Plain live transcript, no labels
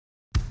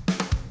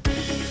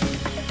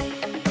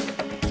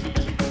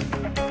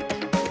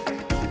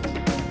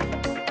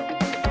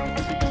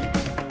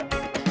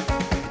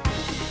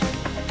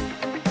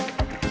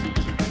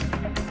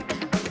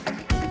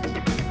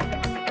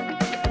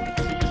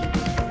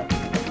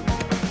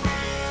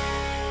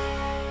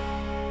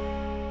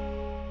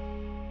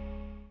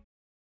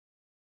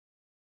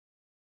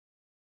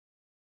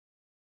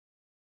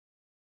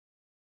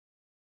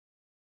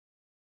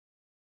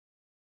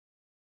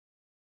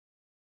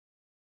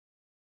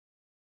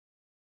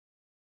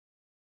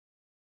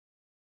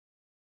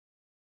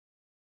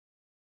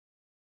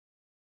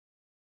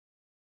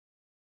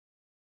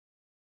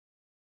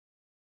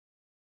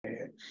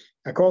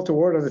I call to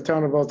order the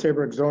Town of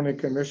Saybrook Zoning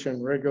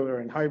Commission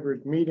regular and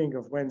hybrid meeting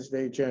of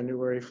Wednesday,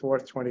 January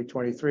 4th,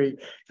 2023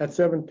 at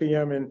 7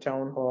 p.m. in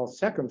Town Hall,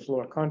 second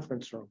floor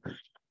conference room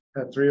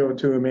at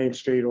 302 Main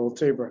Street, Old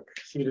Saybrook.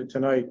 Seated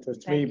tonight,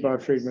 it's me,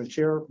 Bob Friedman,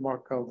 Chair,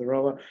 Mark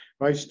Caldarella,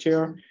 Vice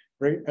Chair,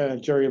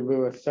 Jerry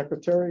Lewis,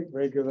 Secretary,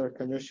 regular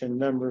commission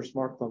members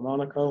Mark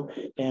LaMonaco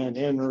and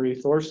Anne Marie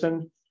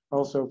Thorson.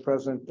 Also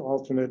present,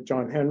 alternate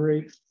John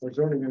Henry, our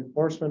zoning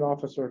enforcement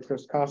officer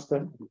Chris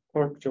Costa,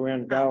 clerk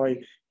Joanne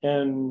Valley,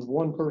 and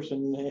one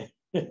person,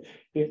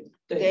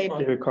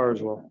 David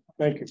Carswell.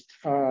 Thank you.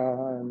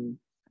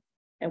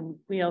 And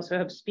we also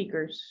have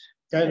speakers.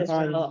 And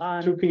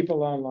on two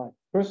people online,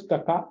 Chris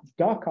Da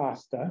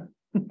Costa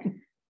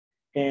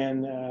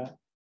and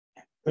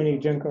Winnie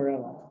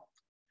Gincarella.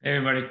 Hey,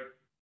 everybody.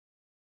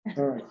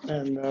 All right,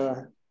 and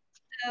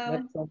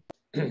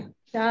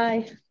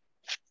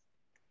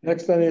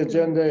next on the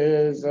agenda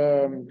is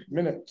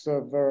minutes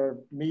of our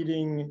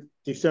meeting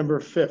December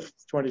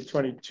 5th,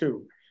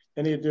 2022.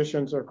 Any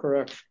additions or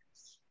corrections?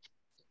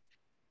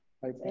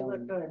 They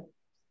look good.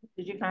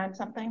 Did you find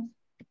something?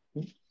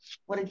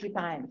 What did you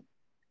find?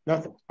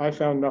 Nothing. I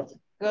found nothing.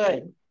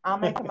 Good. I'll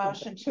make a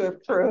motion to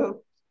approve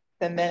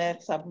the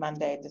minutes of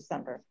Monday,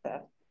 December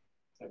 5th.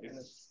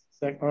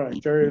 All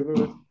right, Jerry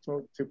Lewis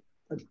vote to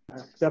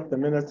accept the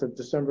minutes of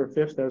December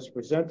 5th as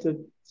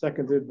presented,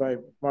 seconded by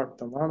Mark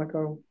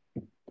DeMonico.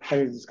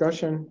 Any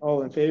discussion?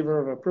 All in favor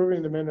of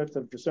approving the minutes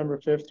of December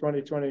 5th,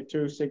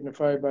 2022,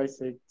 signify by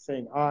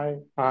saying aye.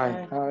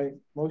 Aye. Aye.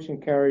 Motion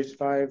carries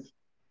 5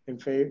 in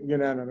favor,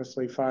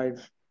 unanimously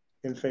 5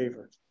 in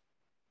favor.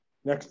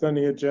 Next on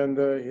the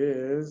agenda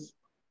is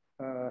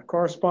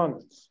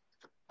correspondence.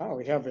 Oh,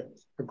 we have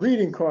a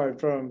greeting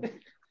card from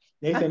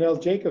Nathan L.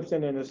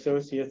 Jacobson and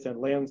Associates and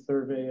Land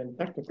Survey and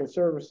Technical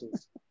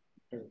Services.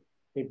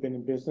 They've been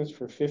in business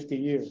for 50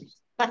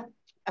 years.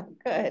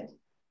 Good.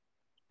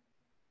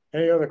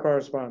 Any other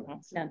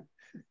correspondence? None.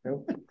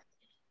 Nope.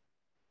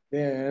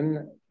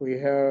 Then we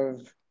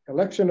have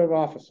election of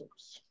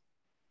officers.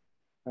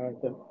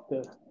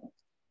 The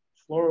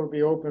floor will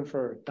be open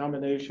for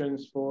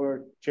nominations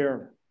for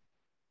chairman.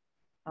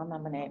 I'll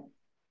nominate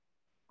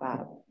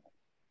Bob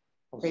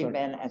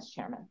Friedman as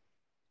chairman.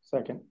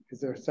 Second.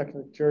 Is there a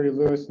second? Jerry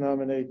Lewis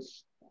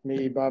nominates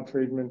me, Bob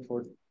Friedman,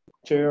 for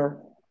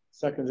chair.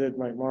 Seconded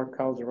by Mark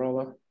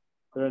Caldarella. Are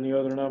there any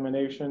other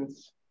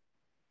nominations?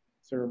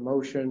 Is there a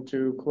motion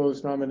to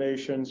close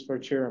nominations for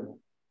chairman?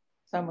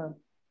 So moved.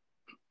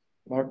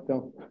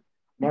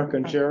 Mark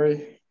and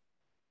Jerry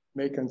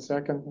make and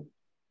second.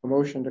 A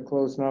motion to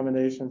close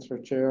nominations for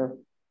chair.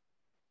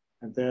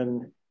 And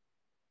then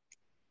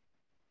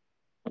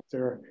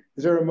is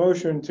there a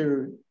motion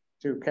to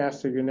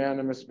cast a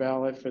unanimous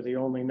ballot for the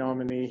only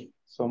nominee?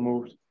 So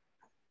moved.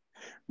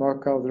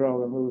 Mark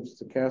Caldarella moves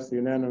to cast the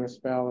unanimous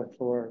ballot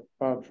for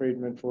Bob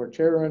Friedman for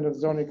chairman of the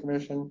zoning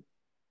commission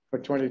for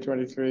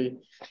 2023.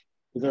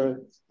 Is there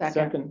a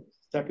second?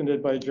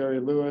 Seconded by Jerry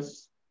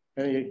Lewis.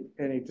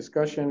 Any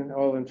discussion?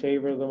 All in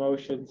favor of the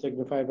motion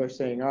signify by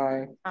saying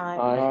aye. Aye.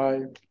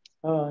 Aye.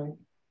 Aye.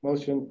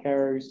 Motion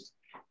carries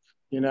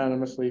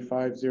unanimously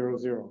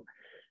 5-0-0.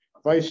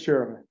 Vice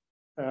chairman.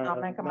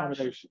 I'll make a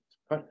motion.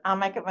 I'll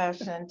make a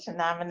motion to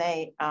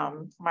nominate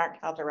Mark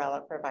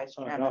Caldarella for vice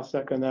chairman. I'll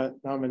second that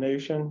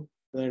nomination.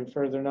 Then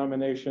further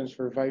nominations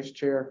for vice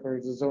chair for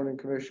the zoning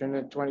commission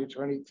in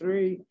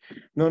 2023.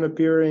 None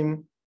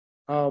appearing.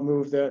 I'll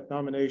move that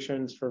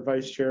nominations for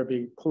vice chair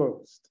be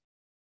closed.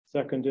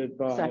 Seconded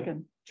by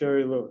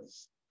Jerry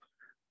Lewis.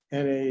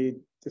 Any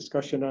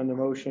discussion on the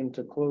motion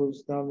to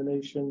close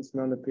nominations?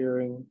 None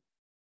appearing.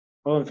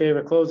 All in favor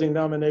of closing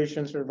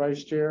nominations for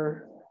vice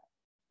chair?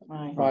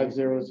 Aye.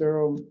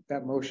 5-0-0.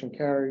 That motion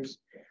carries.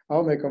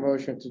 I'll make a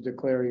motion to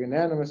declare a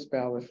unanimous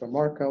ballot for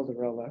Mark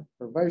Caldarella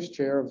for vice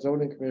chair of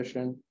zoning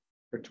commission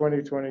for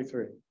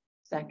 2023.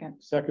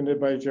 Second. Seconded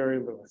by Jerry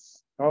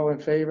Lewis. All in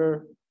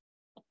favor?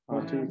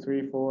 1, 2,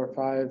 3, 4,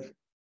 5.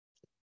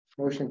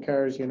 Motion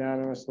carries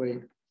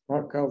unanimously.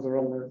 Mark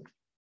Caldarella,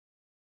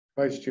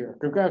 vice chair.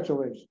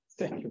 Congratulations.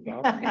 Thank you,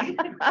 Bob.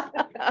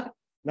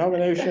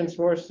 Nominations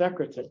for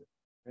secretary.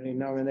 Any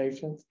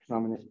nominations?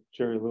 Nominate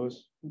Jerry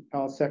Lewis.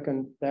 I'll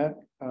second that.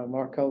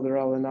 Mark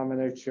Caldarella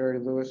nominates Jerry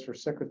Lewis for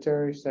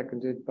secretary,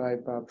 seconded by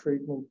Bob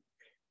Friedman.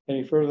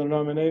 Any further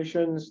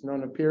nominations?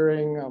 None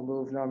appearing. I'll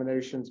move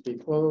nominations be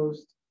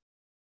closed.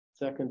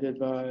 Seconded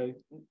by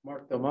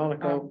Mark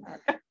DeMonico.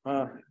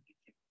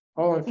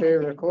 All in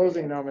favor of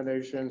closing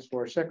nominations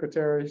for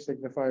secretary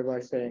signify by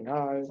saying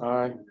aye.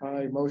 Aye.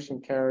 Aye.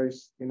 Motion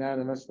carries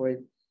unanimously.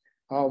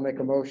 I'll make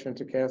a motion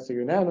to cast a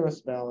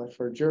unanimous ballot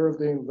for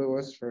Geraldine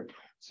Lewis for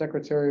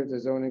secretary of the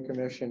zoning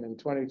commission in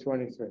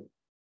 2023.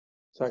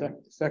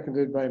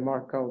 Seconded by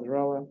Mark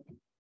Caldarella.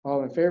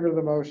 All in favor of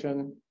the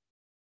motion?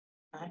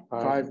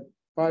 Aye.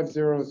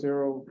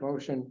 5-0-0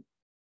 motion.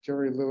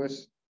 Jerry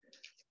Lewis.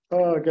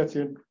 Oh, it gets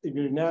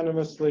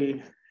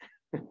unanimously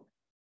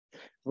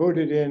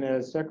voted in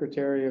as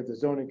secretary of the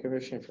zoning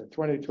commission for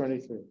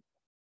 2023.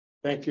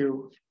 Thank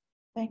you.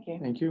 Thank you.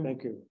 Thank you.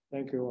 Thank you.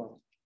 Thank you all.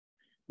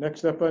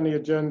 Next up on the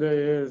agenda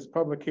is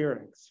public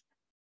hearings.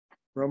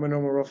 Roman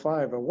numeral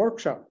 5, a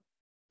workshop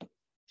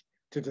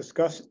to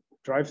discuss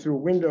drive-through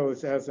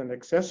windows as an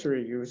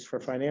accessory use for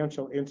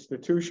financial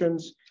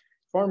institutions,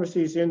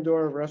 pharmacies,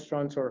 indoor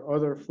restaurants, or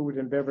other food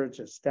and beverage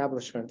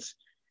establishments.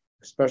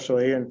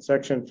 Especially in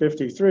section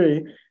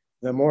 53,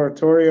 the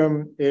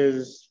moratorium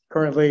is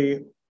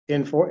currently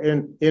in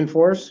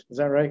force. Is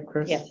that right,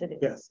 Chris? Yes, it is.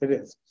 Yes, it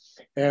is.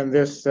 And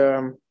this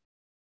the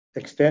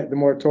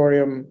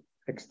moratorium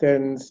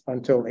extends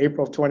until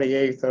April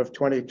 28th of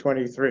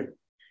 2023.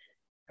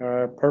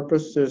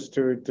 Purpose is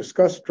to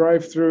discuss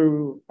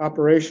drive-through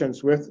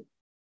operations with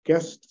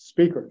guest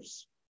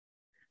speakers.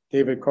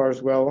 David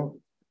Carswell,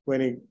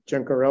 Winnie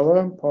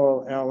Gencarella,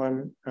 Paul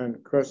Allen,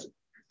 and Chris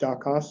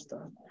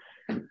DaCosta.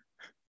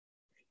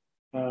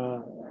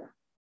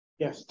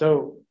 Yes,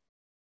 so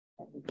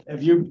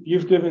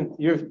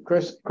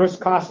Chris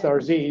Costa, our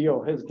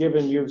CEO, has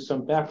given you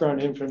some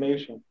background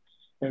information,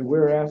 and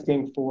we're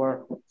asking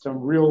for some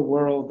real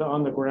world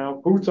on the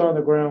ground, boots on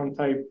the ground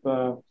type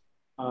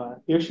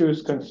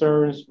issues,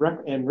 concerns,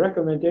 and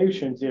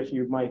recommendations, if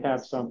you might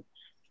have some,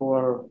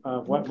 for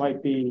what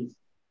might be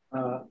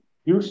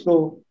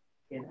useful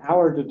in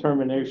our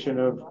determination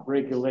of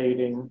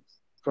regulating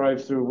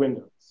drive-through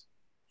windows.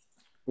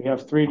 We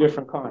have 3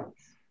 different kinds.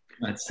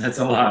 That's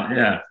a lot,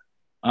 yeah.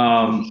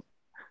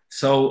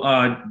 So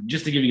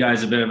just to give you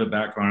guys a bit of a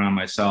background on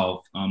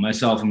myself,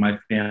 myself and my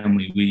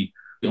family, we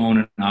own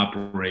and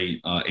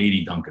operate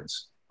 80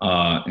 Dunkins,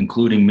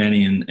 including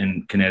many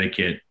in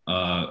Connecticut,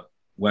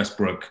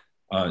 Westbrook,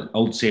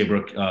 Old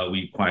Saybrook,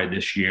 we acquired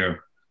this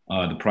year.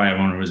 The prior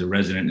owner was a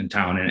resident in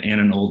town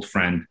and an old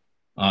friend,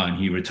 and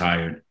he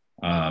retired.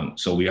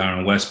 So we are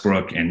in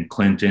Westbrook and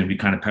Clinton. We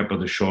kind of pepper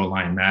the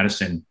shoreline,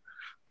 Madison.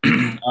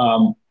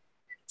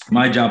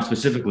 My job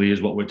specifically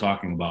is what we're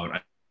talking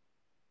about.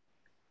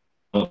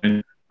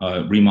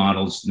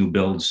 Remodels, new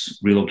builds,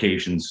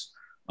 relocations,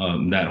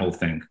 that whole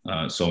thing.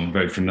 So I'm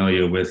very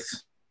familiar with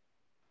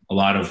a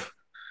lot of,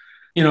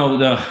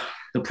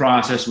 the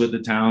process with the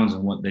towns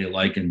and what they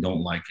like and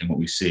don't like and what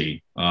we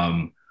see.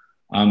 Wasn't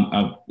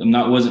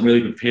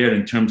really prepared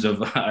in terms of,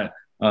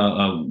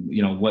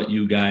 what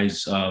you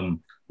guys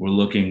were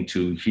looking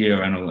to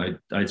hear. I know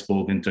I'd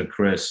spoken to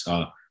Chris.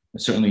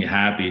 Certainly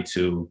happy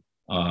to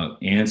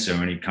answer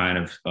any kind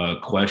of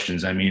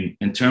questions. I mean,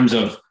 in terms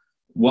of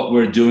what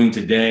we're doing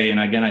today, and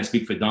again, I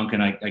speak for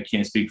Dunkin', I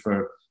can't speak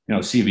for,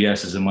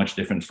 CVS is a much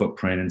different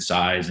footprint and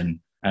size, and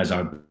as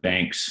our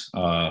banks.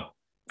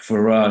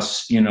 For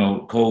us,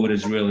 COVID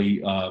has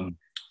really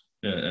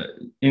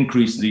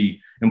increased the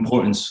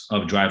importance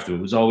of drive-through.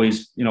 It was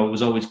always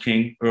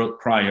king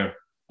prior,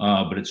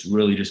 but it's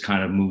really just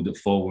kind of moved it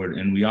forward.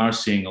 And we are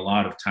seeing a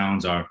lot of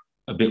towns are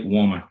a bit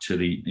warmer to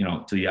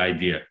the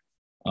idea.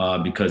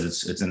 Because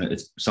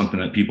it's something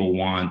that people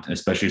want,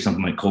 especially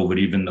something like COVID.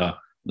 Even the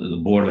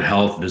Board of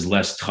Health, there's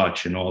less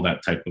touch and all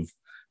that type of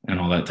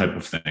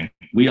thing.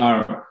 We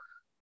are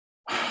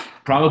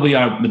probably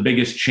the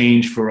biggest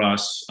change for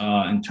us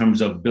in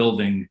terms of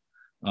building,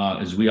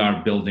 as we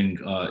are building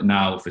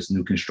now. If it's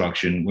new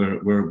construction,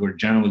 we're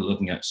generally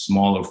looking at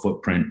smaller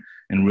footprint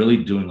and really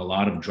doing a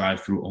lot of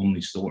drive-through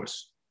only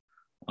stores.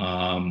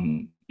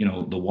 The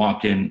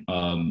walk-in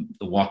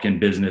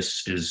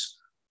business is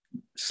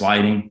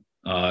sliding.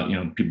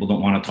 People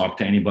don't want to talk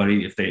to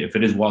anybody. If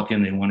it is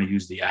walk-in, they want to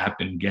use the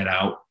app and get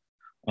out.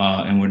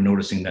 And we're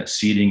noticing that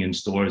seating in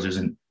stores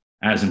isn't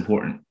as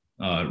important.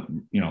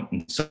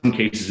 In some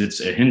cases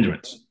it's a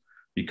hindrance,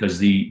 because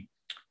the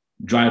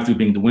drive-through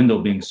being the window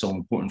being so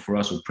important for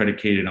us was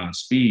predicated on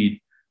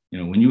speed.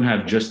 When you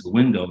have just the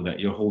window that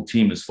your whole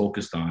team is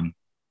focused on,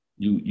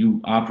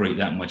 you operate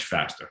that much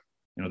faster.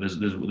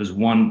 There's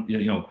one,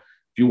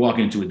 if you walk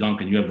into a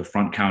Dunkin', you have the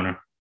front counter,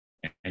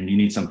 and you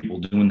need some people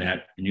doing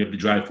that, and you have the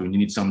drive-through and you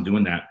need someone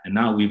doing that. And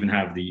now we even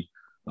have the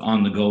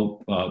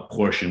on-the-go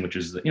portion, which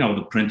is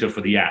the printer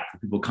for the app, for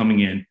people coming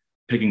in,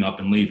 picking up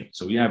and leaving.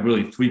 So we have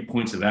really 3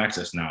 points of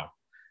access now,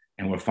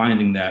 and we're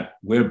finding that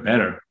we're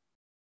better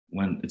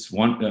when it's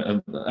one,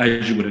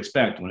 as you would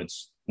expect, when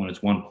it's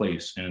one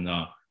place. And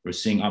we're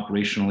seeing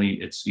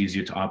operationally it's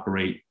easier to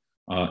operate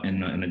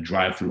in a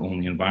drive-through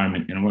only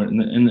environment, and we're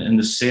and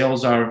the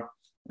sales are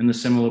in a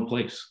similar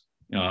place.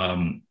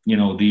 The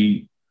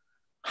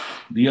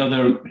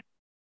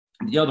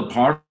other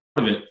part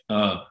of it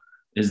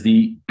is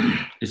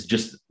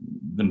just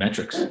the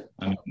metrics.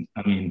 I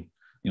mean,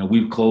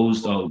 we've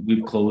closed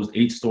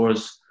 8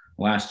 stores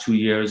the last 2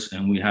 years,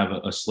 and we have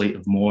a slate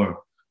of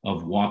more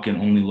of walk-in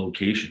only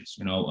locations.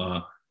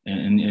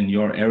 In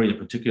your area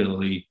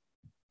particularly,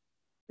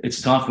 it's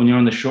tough when you're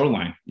on the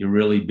shoreline. You're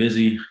really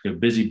busy. You're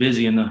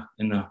busy in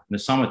the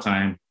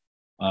summertime.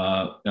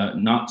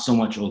 Not so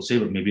much Old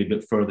Saybrook, maybe a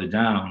bit further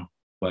down.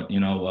 But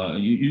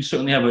you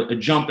certainly have a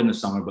jump in the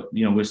summer, but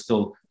we're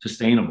still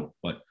sustainable.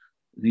 But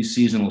these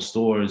seasonal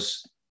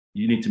stores,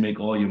 you need to make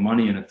all your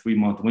money in a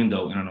 3-month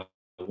window, and on a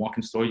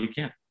walk-in store you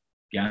can't.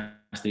 Gas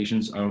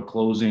stations are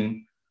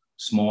closing,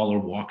 smaller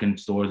walk-in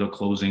stores are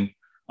closing.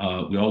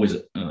 We always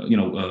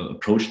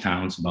approach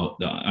towns about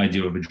the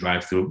idea of a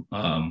drive-through.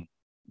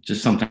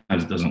 just sometimes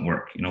it doesn't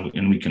work, you know,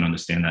 and we can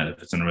understand that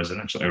if it's in a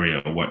residential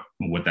area or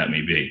what that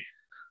may be.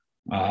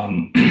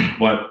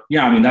 But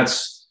yeah, I mean,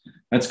 that's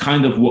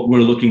kind of what we're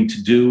looking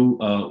to do.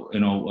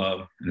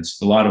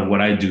 It's a lot of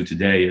what I do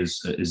today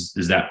is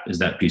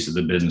that piece of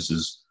the business,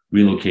 is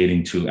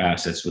relocating to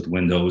assets with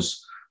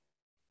windows.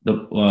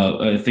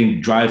 I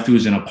think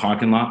drive-throughs in a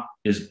parking lot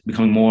is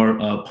becoming more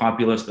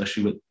popular,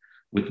 especially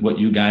with what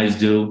you guys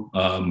do.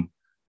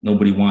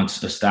 Nobody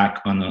wants a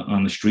stack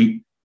on the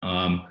street,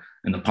 and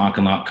the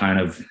parking lot kind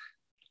of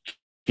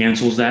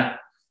cancels that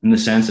in the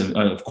sense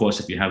of course,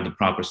 if you have the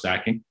proper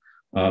stacking.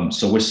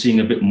 So we're seeing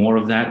a bit more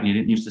of that. You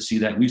didn't used to see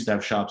that. We used to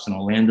have shops in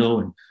Orlando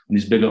and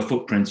these bigger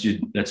footprints.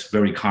 That's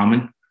very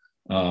common,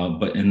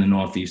 but in the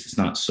Northeast, it's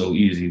not so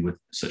easy with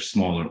such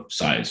smaller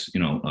size. You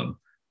know,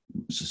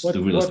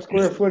 what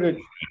square footage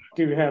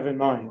do you have in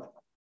mind?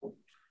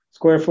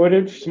 Square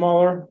footage,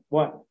 smaller,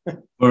 what?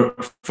 for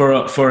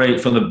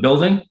the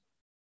building?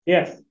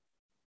 Yes.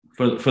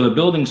 For the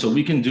building, so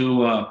we can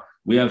do.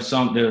 There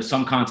are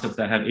some concepts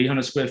that have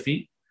 800 square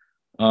feet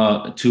to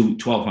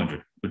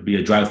 1,200 would be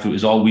a drive-through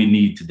is all we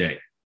need today.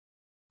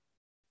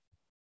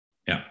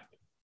 Yeah.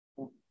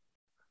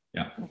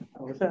 Yeah.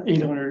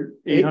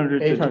 800 to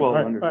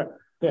 1,200. Right.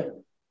 Yeah.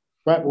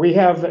 But we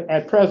have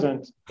at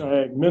present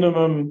a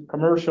minimum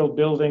commercial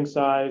building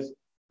size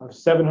of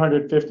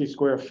 750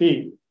 square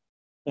feet,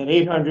 and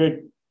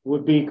 800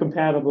 would be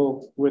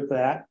compatible with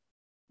that.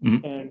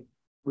 Mm-hmm. And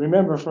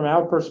remember, from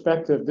our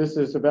perspective, this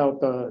is about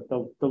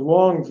the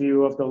long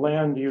view of the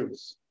land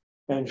use.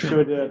 And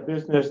should a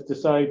business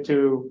decide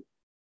to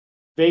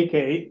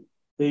vacate,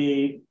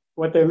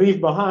 what they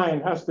leave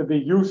behind has to be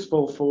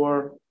useful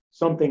for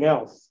something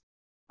else.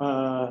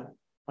 I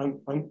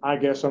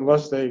guess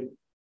unless they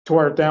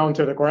tore it down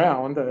to the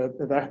ground,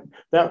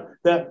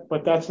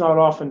 but that's not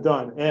often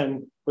done.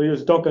 And we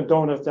use Dunkin'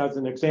 Donuts as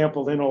an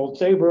example in Old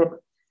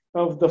Saybrook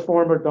of the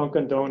former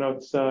Dunkin'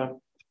 Donuts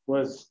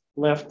was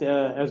left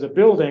as a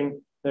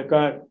building that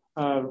got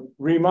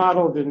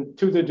remodeled, and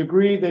to the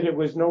degree that it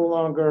was no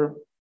longer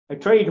a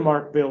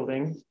trademark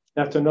building.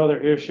 That's another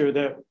issue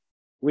that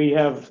we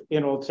have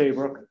in Old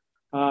Saybrook.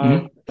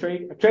 A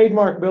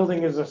trademark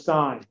building is a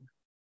sign,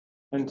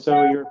 and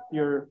so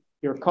your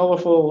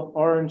colorful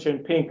orange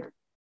and pink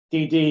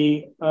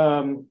DD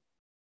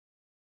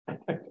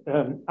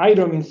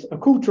items,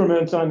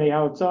 accoutrements on the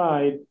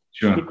outside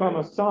become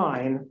a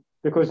sign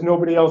because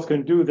nobody else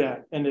can do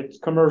that, and it's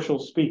commercial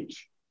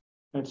speech.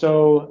 And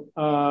so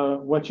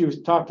what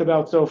you've talked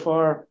about so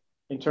far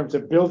in terms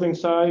of building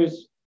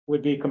size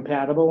would be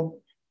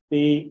compatible.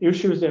 The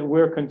issues that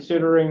we're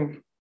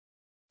considering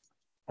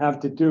have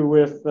to do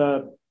with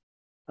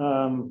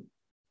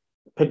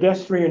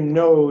pedestrian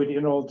node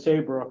in Old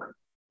Saybrook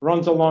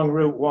runs along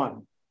Route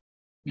 1.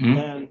 Mm-hmm.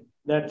 And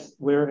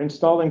we're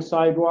installing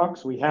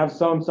sidewalks. We have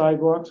some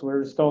sidewalks.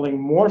 We're installing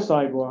more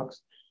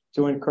sidewalks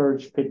to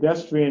encourage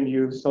pedestrian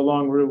use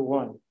along Route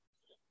 1.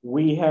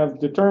 We have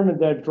determined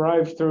that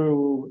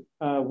drive-through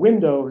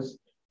windows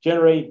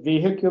generate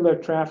vehicular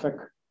traffic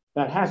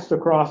that has to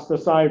cross the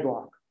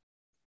sidewalk.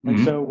 Mm-hmm.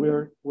 And so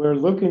we're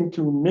looking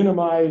to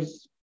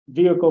minimize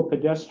vehicle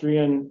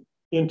pedestrian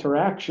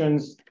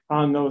interactions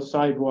on those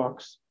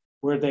sidewalks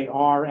where they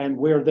are and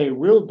where they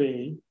will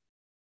be.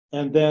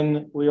 And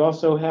then we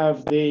also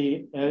have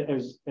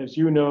as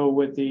you know,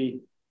 with the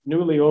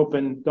newly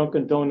opened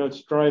Dunkin'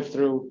 Donuts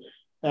drive-through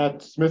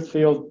at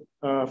Smithfield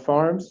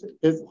Farms.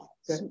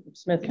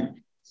 Smithfield.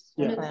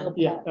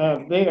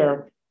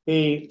 There,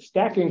 the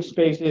stacking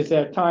space is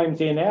at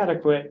times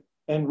inadequate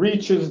and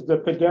reaches the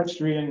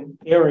pedestrian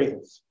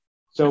areas.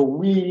 So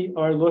we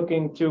are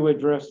looking to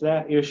address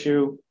that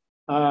issue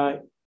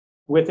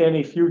with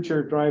any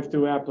future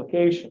drive-through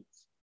applications.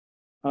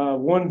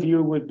 One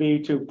view would be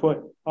to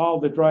put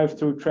all the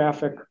drive-through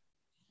traffic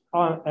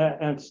on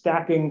and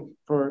stacking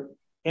for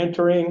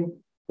entering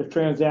the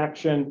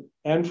transaction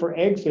and for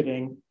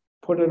exiting,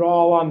 put it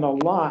all on the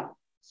lot.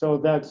 So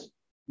that's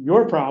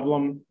your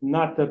problem,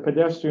 not the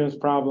pedestrian's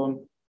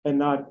problem, and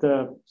not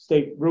the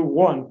State Route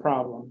 1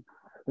 problem.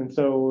 And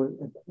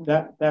so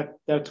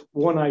that's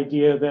one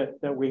idea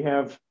that we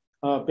have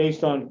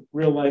based on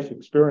real life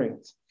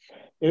experience.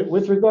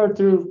 With regard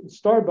to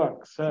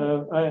Starbucks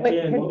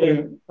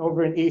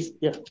over in East,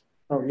 yeah.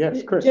 Oh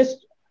yes, Chris.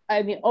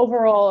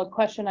 Overall, a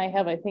question I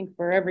have, I think,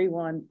 for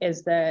everyone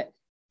is that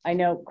I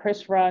know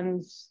Chris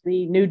runs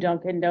the new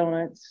Dunkin'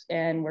 Donuts,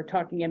 and we're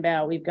talking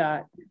about we've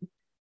got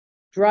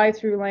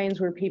drive-through lanes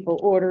where people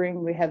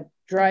ordering, we have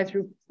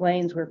drive-through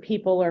lanes where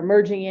people are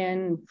merging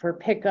in for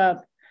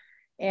pickup.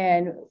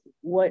 And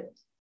what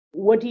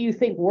do you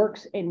think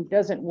works and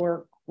doesn't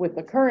work with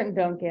the current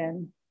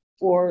Dunkin',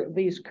 or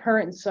these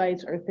current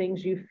sites are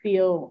things you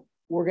feel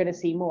we're going to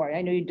see more?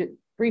 I know you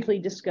briefly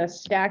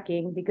discussed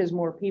stacking because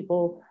more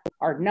people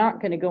are not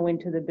going to go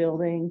into the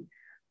building.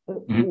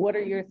 Mm-hmm. What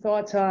are your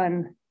thoughts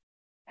on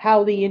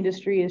how the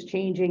industry is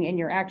changing and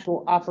your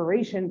actual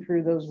operation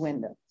through those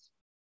windows?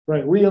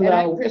 Right, we And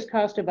I'm allow, Chris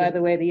Costa, by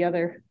the way, the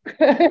other.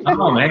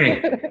 Oh, hey,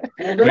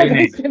 great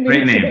name,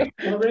 great name.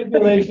 the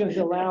regulations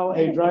allow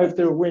a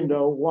drive-through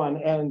window, one,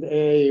 and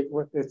a,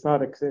 it's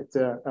not,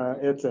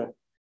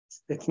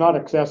 it's not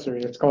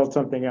accessory, it's called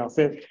something else.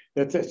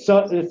 It's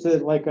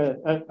like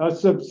a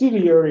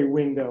subsidiary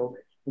window.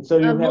 And so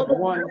you have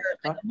one.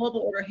 Like a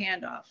mobile order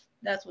handoff.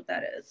 That's what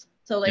that is.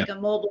 So like a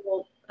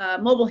mobile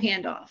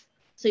handoff.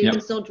 So you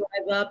can still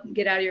drive up,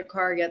 get out of your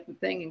car, get the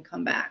thing, and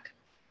come back.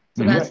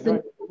 So that's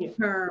the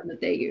term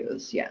that they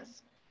use.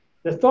 Yes.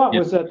 The thought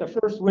was that the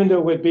first window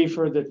would be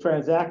for the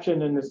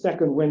transaction, and the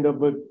second window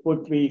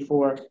would be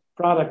for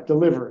product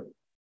delivery.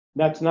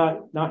 That's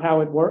not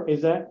how it works.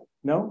 Is that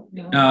no?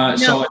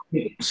 So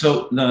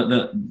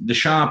the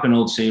shop in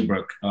Old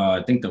Saybrook,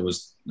 I think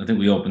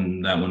we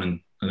opened that one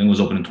I think it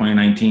was open in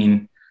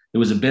 2019. It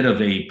was a bit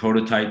of a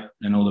prototype.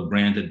 I know the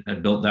brand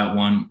had built that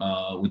one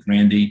with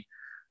Randy.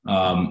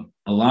 A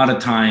lot of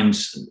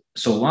times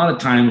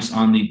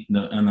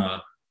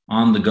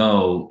on the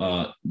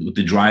go with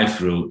the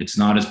drive-through, it's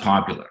not as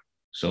popular.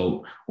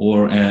 So,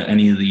 or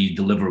any of the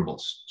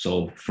deliverables.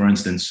 So, for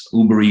instance,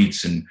 Uber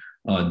Eats and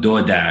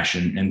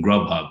DoorDash and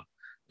Grubhub.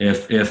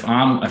 If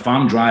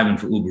I'm driving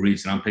for Uber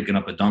Eats and I'm picking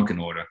up a Dunkin'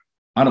 order,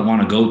 I don't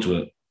want to go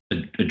to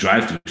a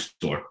drive-through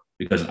store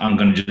because I'm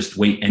going to just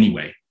wait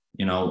anyway.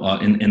 In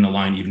the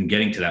line, even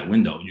getting to that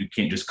window, you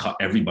can't just cut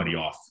everybody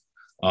off.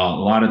 A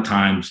lot of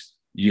times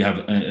you have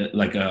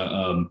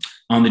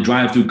on the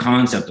drive-through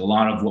concept, a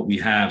lot of what we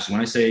have. So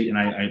when I say, and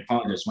I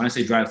apologize, when I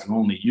say drive-through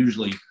only,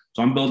 usually,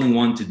 so I'm building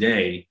one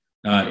today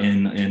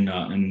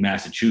in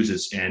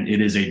Massachusetts, and it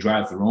is a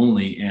drive-through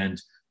only,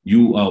 and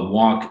you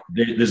walk.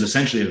 There's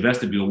essentially a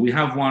vestibule. We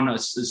have one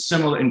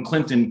similar in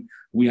Clinton.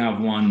 We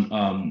have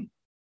one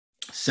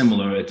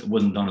similar. It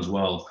wasn't done as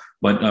well,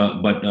 but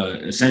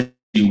essentially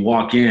you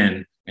walk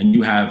in and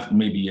you have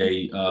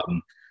maybe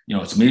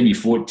it's maybe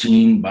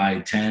 14 by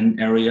 10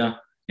 area.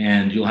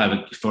 And you'll have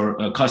it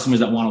for customers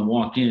that want to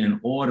walk in and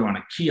order on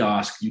a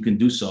kiosk. You can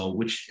do so,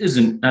 which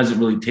hasn't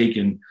really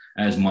taken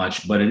as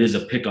much, but it is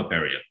a pickup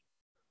area.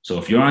 So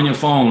if you're on your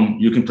phone,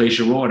 you can place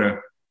your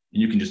order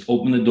and you can just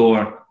open the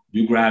door,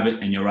 you grab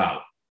it, and you're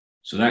out.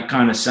 So that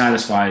kind of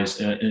satisfies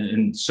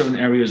in certain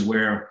areas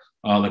where,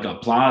 like a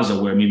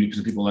plaza, where maybe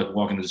people like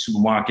walking to the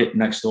supermarket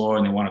next door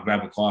and they want to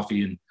grab a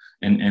coffee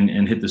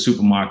and hit the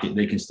supermarket,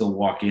 they can still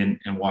walk in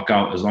and walk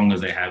out as long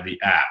as they have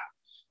the app.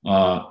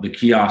 The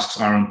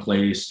kiosks are in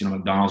place.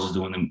 McDonald's is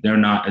doing them. They're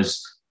not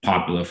as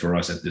popular for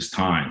us at this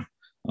time.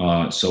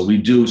 So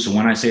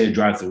when I say a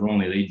drive-through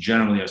only, they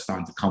generally are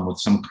starting to come with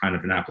some kind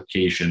of an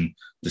application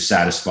to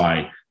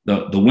satisfy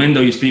the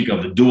window you speak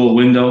of. The dual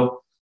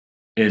window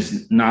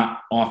is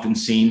not often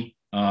seen.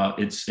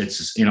 It's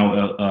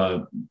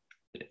a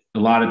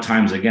lot of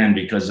times, again,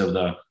 because of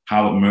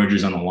how it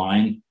merges on the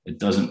line,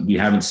 we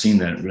haven't seen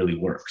that it really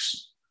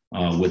works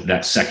with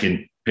that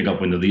second pickup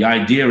window. The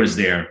idea is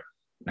there.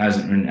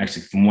 Hasn't been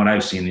from what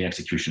I've seen, the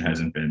execution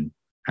hasn't been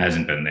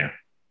there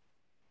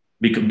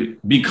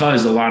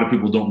because a lot of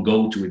people don't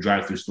go to a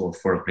drive-through store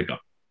for a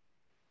pickup.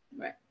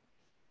 Right.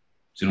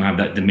 So you don't have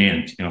that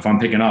demand. If I'm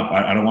picking up,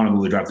 I don't want to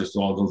go to a drive-through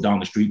store. I'll go down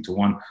the street to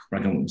one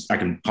where I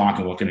can park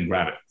and walk in and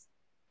grab it.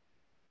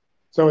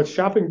 So it's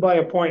shopping by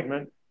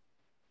appointment,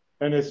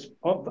 and it's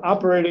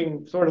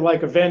operating sort of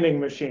like a vending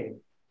machine.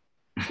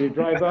 You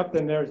drive up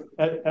and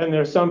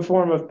there's some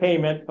form of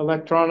payment,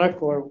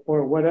 electronic or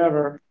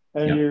whatever.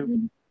 And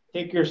you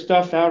take your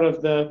stuff out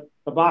of the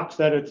box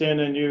that it's in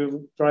and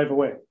you drive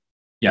away.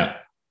 Yeah.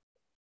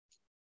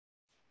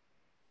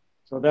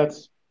 So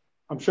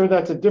I'm sure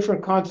that's a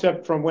different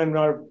concept from when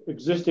our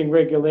existing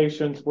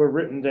regulations were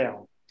written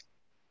down.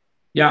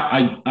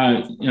 Yeah,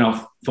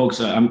 folks,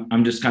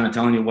 I'm just kind of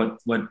telling you what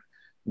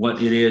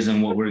it is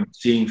and what we're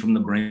seeing from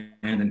the brand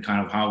and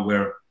kind of how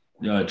we're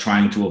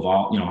trying to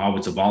evolve, how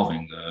it's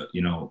evolving.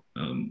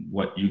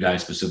 What you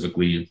guys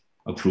specifically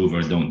approve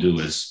or don't do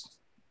is,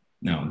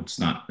 that's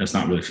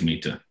not really for me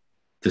to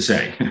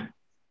say.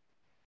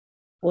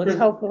 Well, it's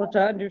helpful to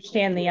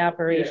understand the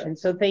operation.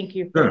 So thank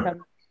you for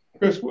coming.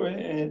 Chris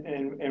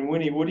and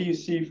Winnie, what do you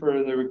see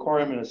for the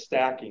requirement of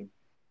stacking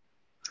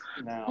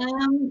now?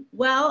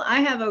 Well, I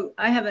have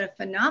a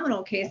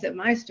phenomenal case at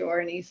my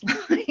store in East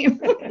Lyme.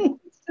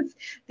 It's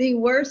the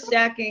worst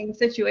stacking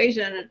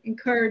situation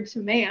occurred to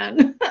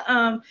man.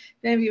 If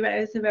any of you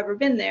guys have ever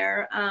been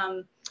there.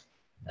 So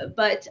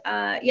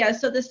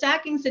the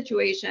stacking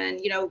situation,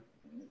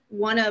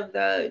 one of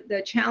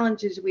the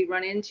challenges we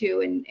run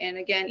into, and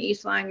again,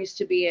 East Lyme used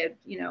to be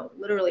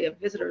literally a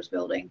visitor's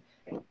building.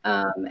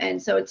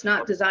 And so it's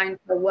not designed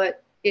for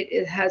what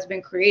it has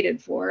been created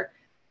for.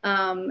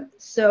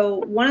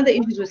 So one of the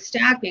issues with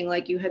stacking,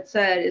 like you had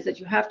said, is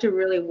that you have to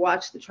really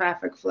watch the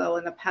traffic flow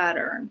and the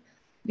pattern,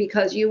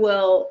 because you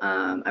will,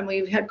 and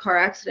we've had car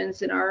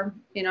accidents in our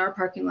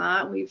parking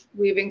lot.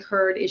 We've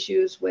incurred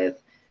issues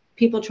with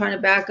people trying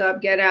to back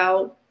up, get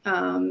out.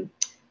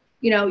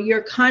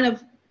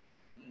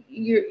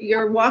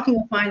 You're walking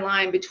a fine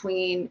line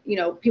between,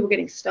 people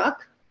getting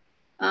stuck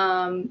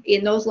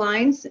in those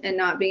lines and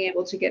not being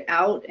able to get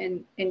out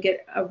and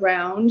get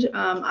around.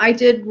 I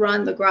did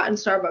run the Groton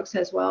Starbucks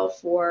as well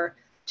for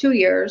 2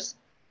 years,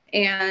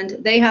 and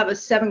they have a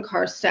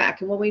 7-car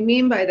stack. And what we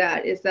mean by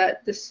that is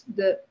that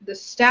the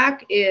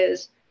stack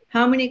is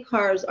how many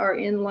cars are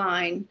in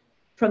line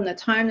from the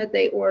time that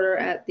they order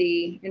at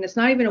the, and it's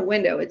not even a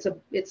window,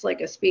 it's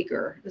like a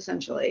speaker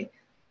essentially.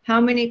 How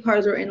many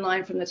cars are in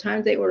line from the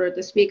time they order at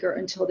the speaker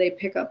until they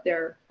pick up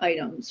their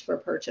items for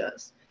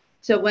purchase.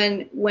 So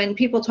when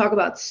people talk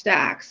about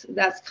stacks,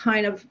 that's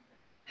kind of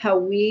how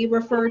we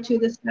refer to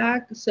the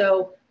stack.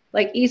 So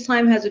like East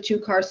Lyme has a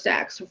 2-car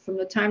stack. So from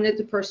the time that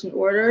the person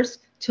orders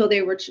till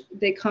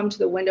they come to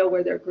the window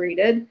where they're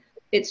greeted,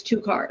 it's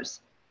 2 cars.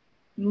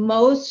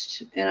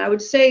 Most, and I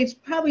would say it's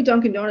probably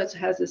Dunkin' Donuts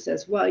has this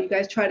as well. You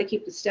guys try to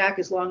keep the stack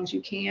as long as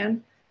you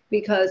can,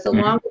 because the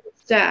longer the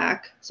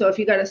stack, so if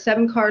you got a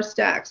 7-car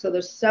stack, so the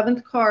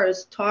 7th car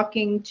is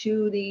talking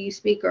to the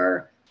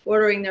speaker,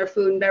 ordering their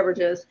food and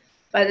beverages.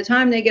 By the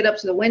time they get up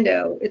to the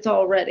window, it's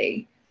all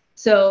ready.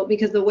 So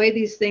because the way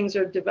these things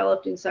are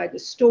developed inside the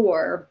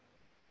store,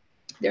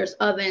 there's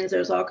ovens,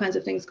 there's all kinds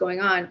of things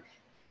going on.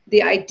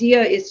 The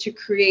idea is to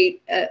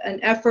create an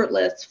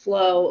effortless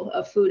flow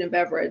of food and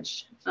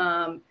beverage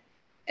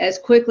as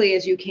quickly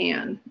as you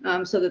can,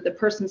 so that the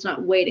person's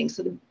not waiting.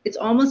 So it's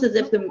almost as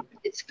if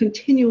it's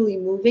continually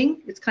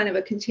moving. It's kind of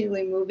a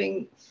continually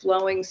moving,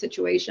 flowing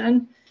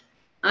situation.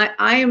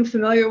 I am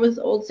familiar with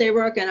Old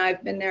Saybrook, and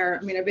I've been there.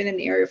 I mean, I've been in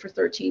the area for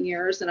 13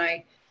 years, and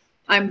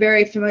I'm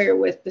very familiar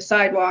with the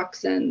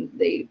sidewalks and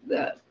the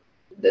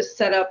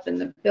setup, and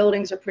the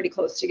buildings are pretty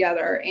close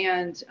together.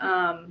 And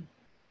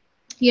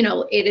you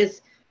know,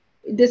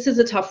 this is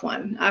a tough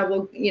one. I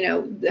will, you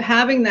know,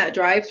 having that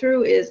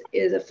drive-through is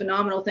a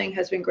phenomenal thing,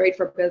 has been great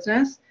for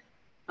business.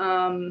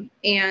 And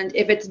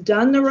if it's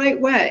done the right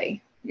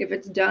way, if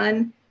it's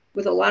done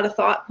with a lot of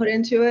thought put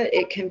into it,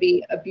 it can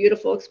be a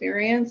beautiful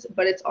experience.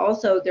 But it's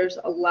also, there's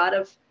a lot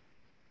of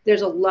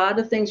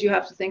things you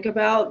have to think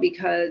about,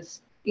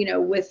 because, you know,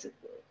 with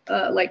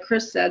like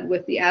Chris said,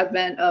 with the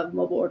advent of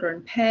mobile order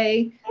and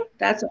pay,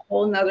 that's a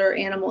whole nother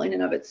animal in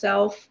and of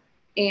itself.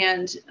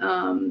 And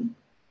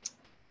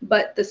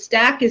but the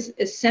stack is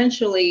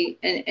essentially,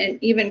 and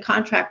even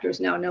contractors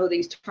now know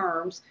these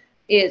terms,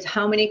 is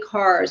how many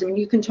cars. I mean,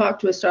 you can talk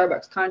to a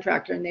Starbucks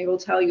contractor and they will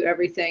tell you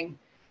everything,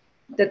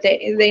 that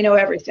they know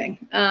everything.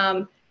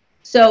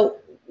 So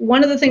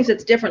one of the things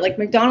that's different, like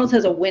McDonald's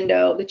has a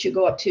window that you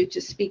go up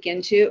to speak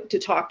into, to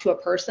talk to a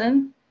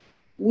person.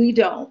 We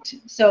don't.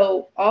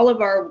 So all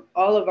of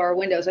our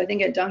windows, I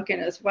think at Dunkin'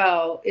 as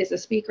well, is a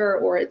speaker,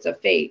 or it's a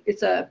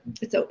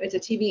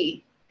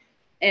TV.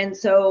 And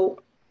so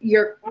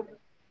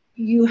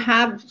you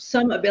have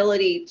some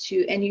ability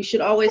to, and you should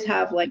always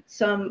have like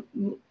some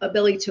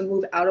ability to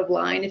move out of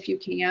line if you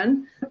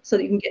can, so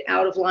that you can get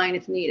out of line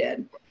if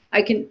needed.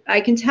 I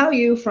can tell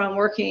you from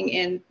working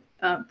in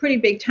pretty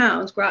big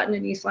towns, Groton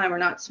and East Lyme are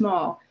not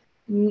small.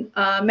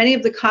 Many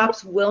of the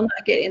cops will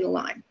not get in the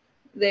line.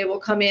 They will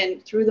come in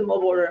through the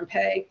mobile order and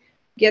pay,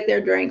 get their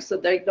drinks so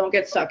they don't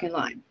get stuck in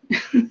line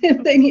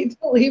if they need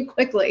to leave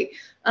quickly.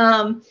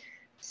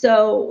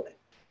 So,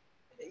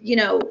 you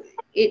know,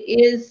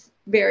 it is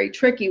very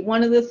tricky.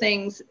 One of the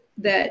things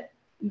that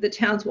the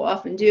towns will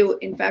often do,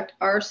 in fact,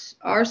 our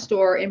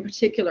store in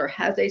particular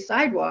has a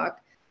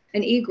sidewalk,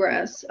 an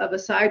egress of a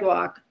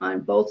sidewalk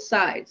on both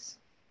sides.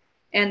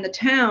 And the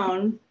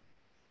town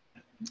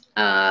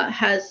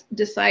has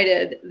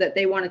decided that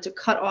they wanted to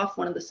cut off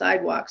one of the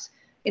sidewalks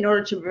in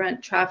order to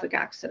prevent traffic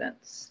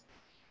accidents.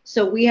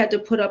 So we had to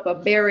put up a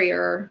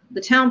barrier.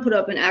 The town put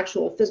up an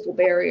actual physical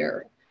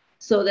barrier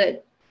so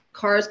that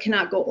cars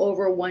cannot go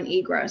over one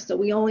egress. So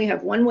we only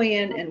have one way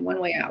in and one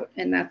way out,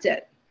 and that's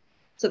it.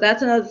 So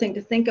that's another thing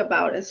to think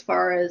about as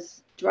far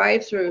as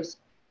drive-throughs.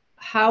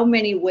 How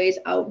many ways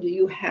out do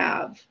you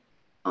have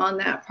on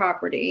that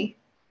property?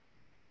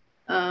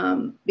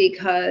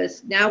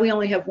 Because now we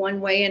only have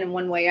one way in and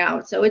one way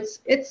out. So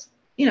it's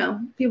you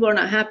know, people are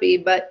not happy,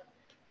 but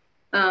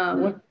you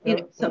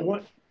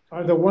know,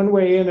 are the one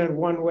way in and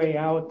one way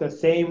out the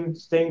same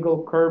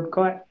single curb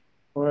cut,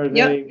 or are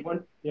they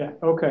one? Yeah,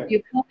 okay.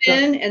 You come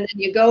in and then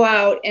you go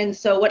out, and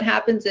so what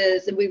happens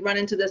is, and we run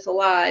into this a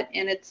lot,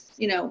 and it's,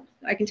 you know,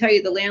 I can tell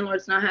you the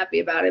landlord's not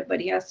happy about it,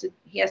 but he has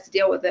to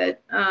deal with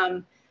it.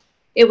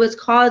 It was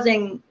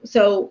causing,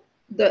 so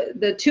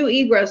the 2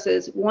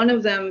 egresses, one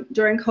of them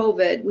during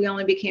COVID, we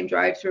only became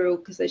drive-through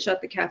because they shut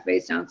the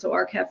cafes down. So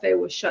our cafe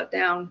was shut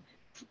down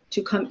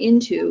to come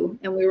into,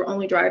 and we were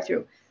only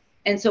drive-through.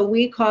 And so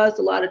we caused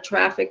a lot of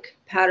traffic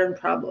pattern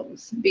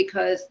problems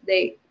because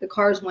the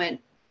cars came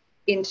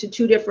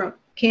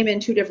in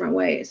 2 different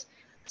ways.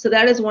 So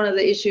that is one of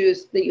the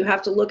issues that you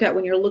have to look at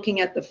when you're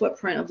looking at the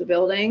footprint of the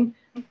building.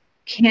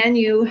 Can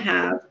you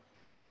have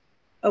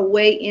a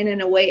way in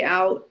and a way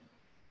out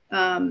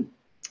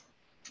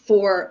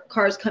for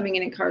cars coming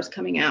in and cars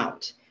coming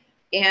out?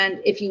 And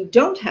if you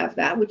don't have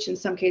that, which in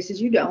some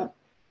cases you don't,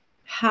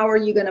 how are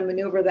you going to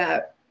maneuver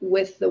that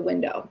with the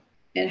window?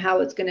 And how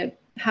is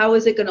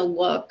it going to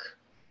look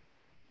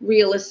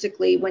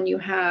realistically, when you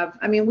have,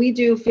 I mean, we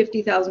do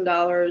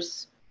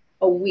 $50,000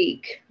 a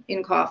week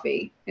in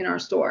coffee in our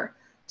store.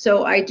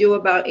 So I do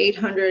about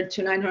 800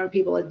 to 900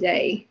 people a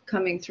day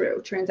coming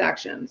through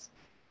transactions.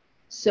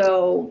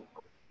 So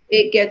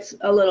it gets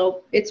a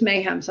little, it's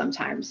mayhem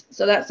sometimes.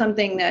 So that's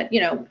something that,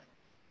 you know,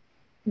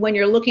 when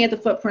you're looking at the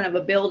footprint of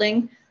a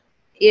building,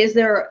 is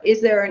there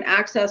an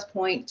access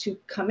point to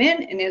come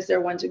in, and is there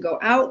one to go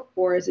out,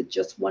 or is it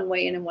just one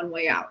way in and one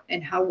way out?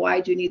 And how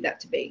wide do you need that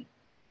to be?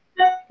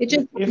 It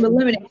just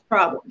eliminates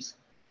problems.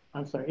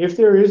 I'm sorry, if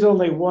there is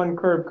only one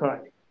curb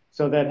cut,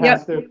 so that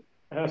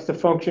has to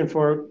function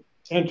for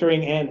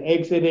entering and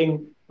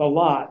exiting the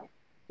lot,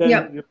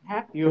 then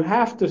you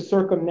have to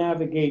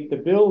circumnavigate the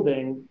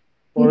building,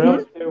 or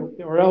else,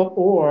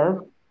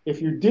 or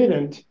if you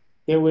didn't,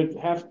 there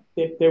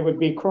would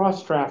be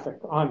cross traffic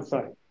on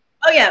site.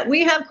 Oh yeah,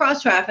 we have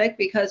cross traffic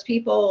because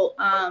people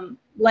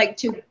like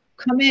to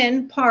come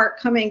in, park,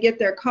 come in, get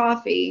their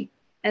coffee,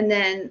 and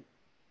then,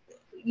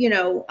 you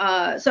know,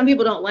 some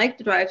people don't like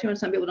the drive-thru and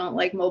some people don't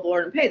like mobile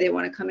order and pay. They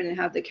want to come in and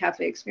have the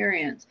cafe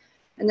experience.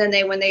 And then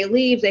when they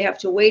leave, they have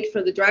to wait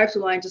for the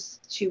drive-thru line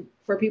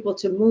for people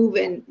to move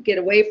and get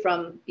away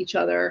from each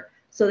other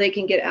so they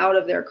can get out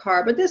of their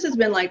car. But this has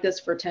been like this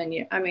for 10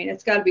 years. I mean,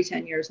 it's got to be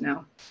 10 years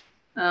now.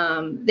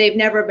 They've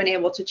never been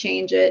able to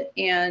change it,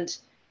 and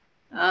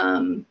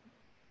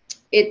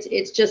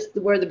it's just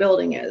where the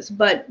building is.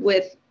 But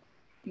with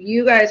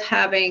you guys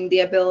having the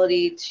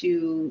ability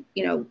to,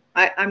 you know,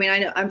 I mean, I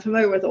know I'm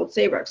familiar with Old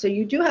Saybrook, so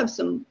you do have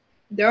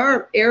there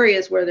are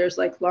areas where there's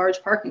like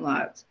large parking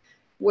lots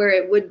where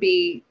it would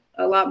be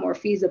a lot more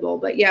feasible.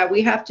 But yeah,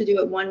 we have to do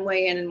it one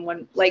way in and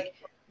one, like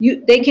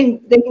they can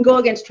go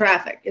against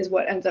traffic is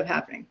what ends up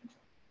happening.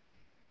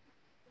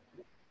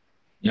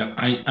 Yeah,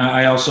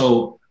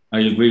 I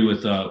agree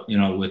with you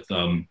know, with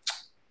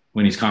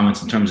Winnie's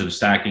comments in terms of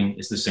stacking.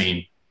 It's the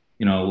same.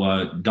 You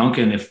know,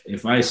 Duncan,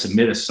 if I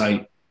submit a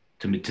site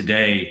to me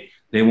today,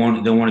 they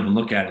won't even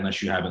look at it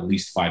unless you have at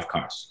least 5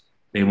 cars.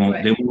 They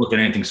won't look at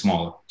anything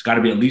smaller. It's got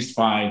to be at least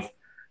 5.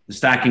 The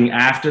stacking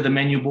after the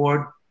menu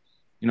board,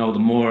 you know, the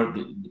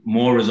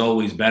more is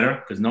always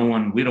better, because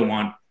we don't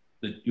want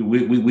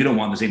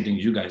the same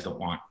things you guys don't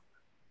want.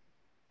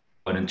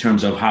 But in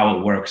terms of how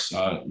it works,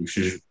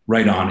 she's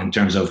right on in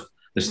terms of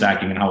the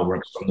stacking and how it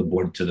works from the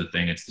board to the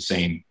thing. It's the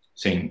same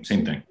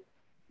thing.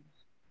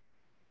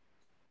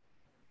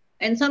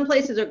 And some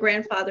places are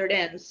grandfathered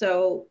in.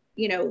 So,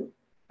 you know,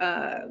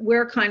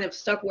 we're kind of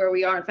stuck where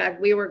we are. In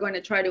fact, we were going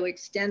to try to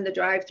extend the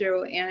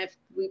drive-through, and if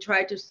we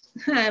tried to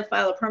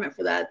file a permit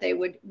for that, they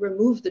would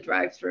remove the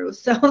drive-through.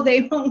 So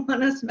they don't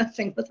want us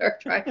messing with our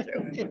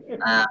drive-through.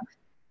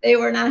 They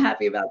were not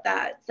happy about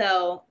that.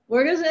 So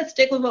we're going to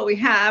stick with what we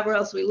have, or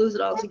else we lose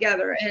it all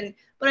together.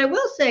 But I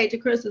will say, to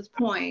Chris's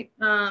point,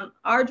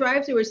 our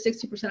drive-through is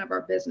 60% of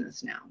our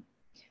business now.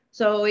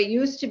 So it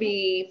used to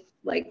be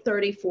like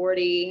 30,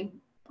 40,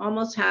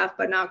 almost half,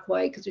 but not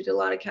quite, because we did a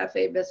lot of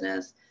cafe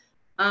business.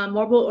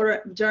 Mobile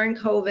order during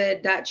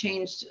COVID, that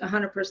changed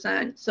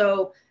 100%.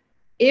 So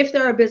if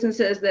there are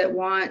businesses that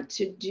want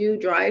to do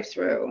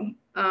drive-through,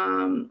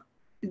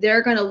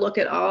 they're going to look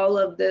at all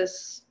of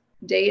this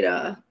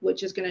data,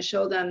 which is going to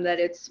show them that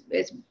it's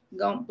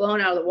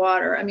blown out of the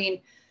water. I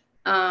mean,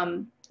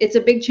 it's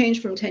a big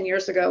change from 10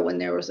 years ago when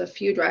there was a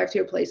few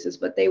drive-through places,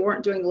 but they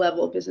weren't doing the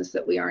level of business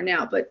that we are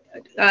now. But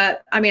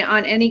I mean,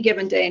 on any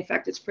given day, in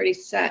fact, it's pretty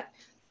set.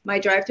 My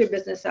drive-through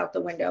business out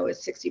the window is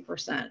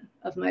 60%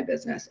 of my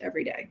business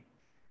every day.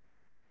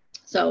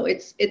 So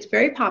it's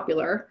very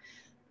popular,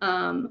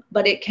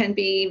 but it can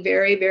be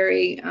very,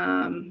 very,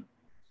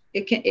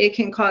 it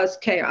can cause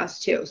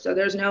chaos too. So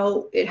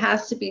it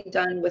has to be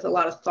done with a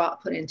lot of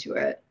thought put into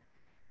it,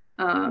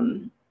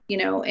 you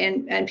know,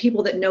 and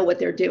people that know what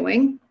they're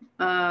doing.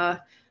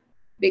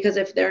 Because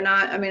if they're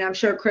not, I mean, I'm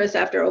sure Chris,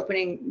 after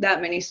opening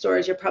that many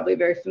stores, you're probably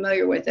very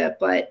familiar with it,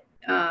 but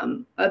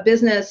a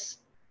business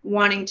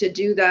wanting to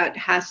do that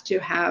has to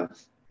have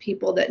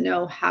people that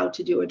know how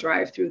to do a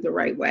drive-through the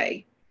right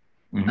way.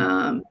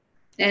 Mm-hmm.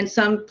 And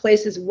some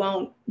places it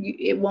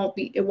won't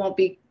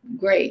be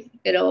great.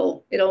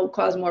 It'll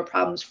cause more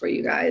problems for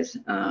you guys.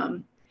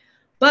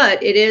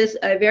 But it is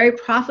a very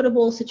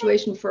profitable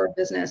situation for a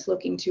business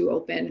looking to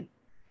open,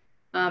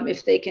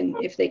 if they can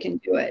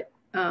do it.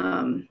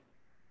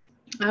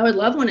 I would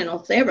love one in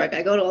Old Saybrook.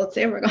 I go to Old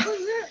Saybrook all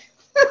the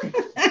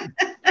time.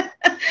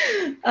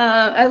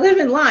 I live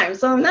in Lyme,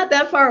 so I'm not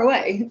that far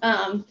away.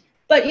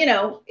 But you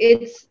know,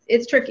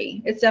 it's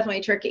tricky. It's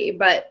definitely tricky.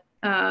 But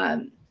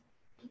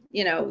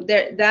you know,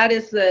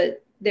 there's the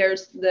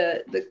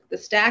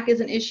stack is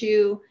an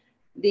issue.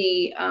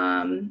 The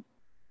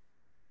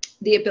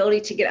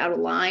ability to get out of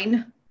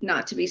line,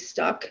 not to be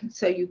stuck,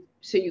 so you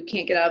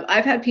can't get out.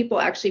 I've had people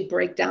actually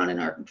break down in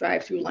our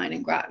drive-through line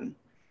in Groton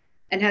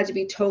and had to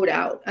be towed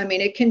out. I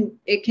mean, it can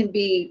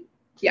be,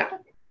 yeah,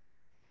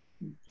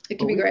 it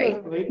can be great.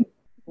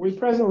 We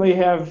presently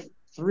have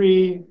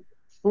 3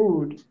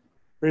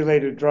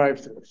 food-related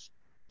drive-thrus.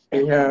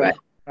 We have,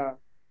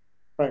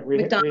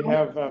 we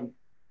have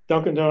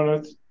Dunkin'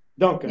 Donuts,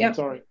 Yep.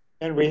 sorry,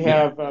 and we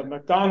have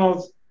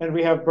McDonald's, and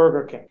we have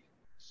Burger King.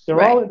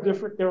 They're all in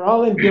different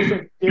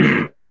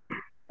districts.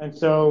 And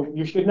so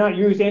you should not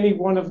use any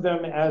one of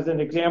them as an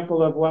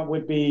example of what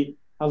would be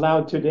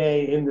allowed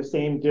today in the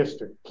same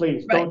district.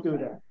 Please don't do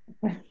that.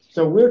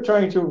 So we're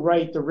trying to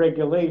write the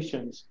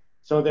regulations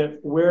so that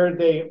where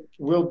they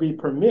will be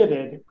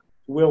permitted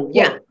will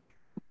work.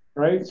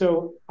 Right.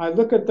 So I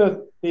look at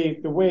the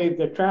way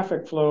the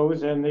traffic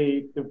flows and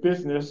the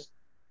business,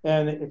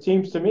 and it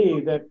seems to me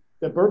that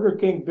the Burger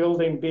King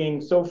building being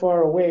so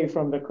far away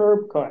from the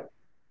curb cut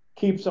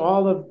keeps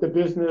all of the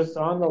business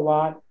on the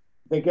lot.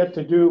 They get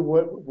to do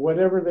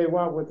whatever they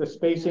want with the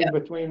spacing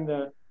between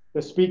the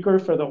speaker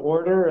for the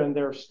order, and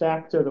they're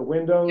stacked to the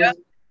windows.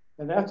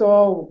 And that's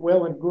all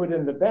well and good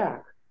in the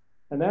back.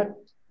 And that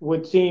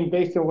would seem,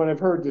 based on what I've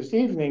heard this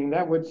evening,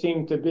 that would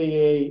seem to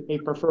be a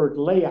preferred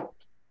layout.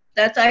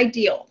 That's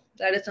ideal.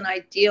 That is an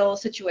ideal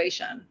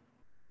situation.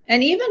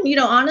 And even, you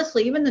know,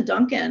 honestly, even the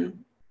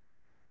Dunkin'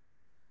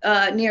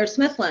 near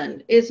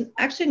Smithland is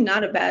actually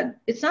not a bad,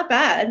 it's not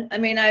bad. I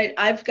mean,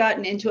 I've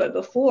gotten into it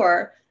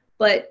before,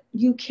 but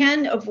you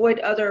can avoid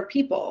other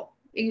people.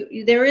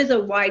 There is a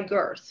wide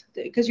girth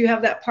because you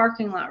have that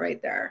parking lot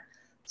right there.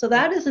 So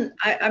that isn't,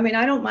 I mean,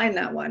 I don't mind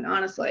that one,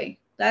 honestly.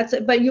 That's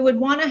it. But you would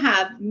want to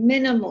have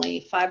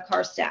minimally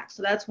 5-car stack.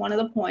 So that's one of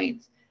the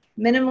points,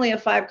 minimally a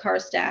 5-car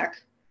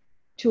stack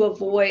to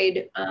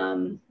avoid.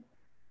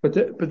 But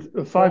the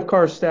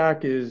 5-car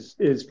stack is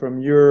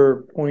from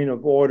your point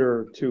of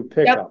order to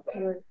pickup,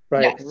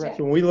 right? Yes.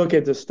 So when we look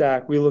at the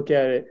stack, we look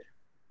at it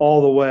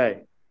all the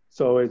way.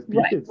 So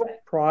it's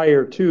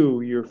prior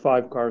to your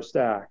 5-car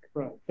stack.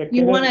 Right.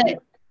 You want to.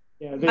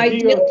 Yeah,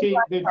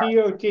 the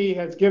DOT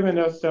has given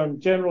us some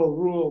general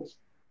rules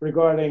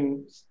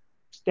regarding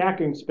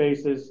stacking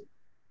spaces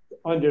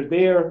under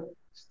their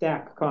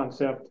stack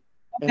concept.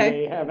 And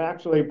they have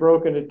actually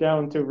broken it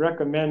down to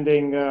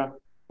recommending a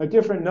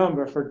different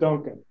number for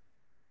Dunkin'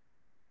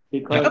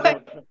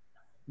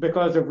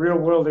 because of real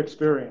world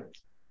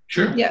experience.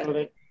 Sure. Yeah.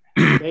 So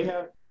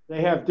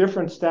they have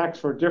different stacks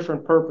for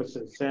different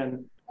purposes,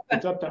 and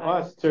it's up to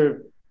us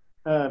to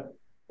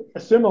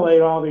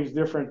assimilate all these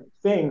different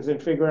things and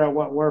figure out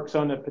what works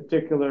on a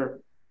particular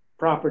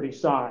property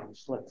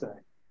size, let's say.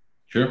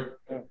 Sure.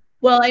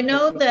 Well, I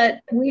know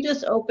that we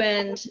just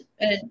opened,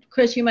 and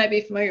Chris, you might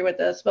be familiar with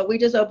this, but we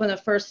just opened the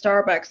first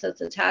Starbucks that's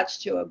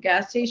attached to a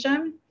gas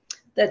station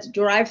that's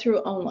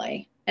drive-through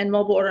only and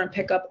mobile order and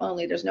pickup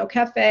only. There's no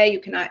cafe. You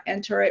cannot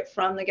enter it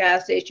from the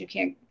gas station. You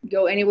can't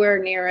go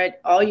anywhere near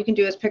it. All you can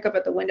do is pick up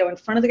at the window in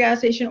front of the gas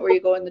station, or you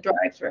go in the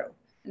drive-through,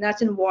 and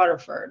that's in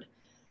Waterford.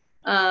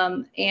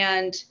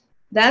 And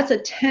that's a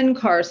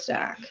 10-car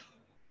stack,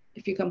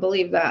 if you can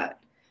believe that.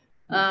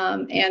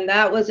 And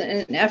that was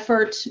an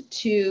effort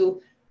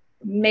to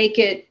make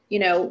it, you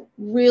know,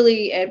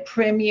 really a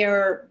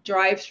premier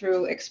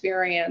drive-through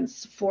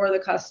experience for the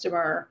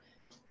customer.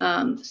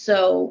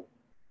 So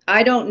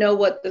I don't know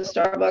what the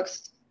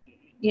Starbucks,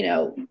 you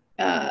know,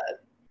 I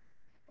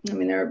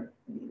mean,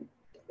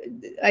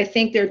 I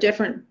think they're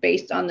different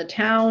based on the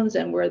towns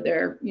and where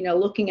they're, you know,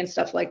 looking and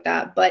stuff like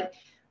that. But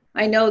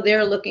I know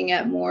they're looking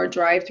at more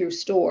drive-through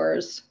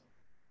stores,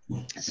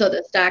 so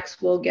the stacks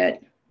will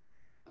get,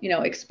 you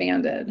know,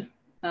 expanded,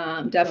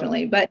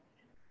 definitely. But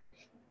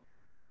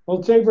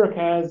Old Saybrook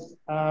has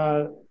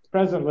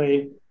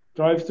presently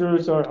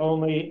drive-throughs are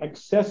only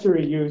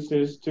accessory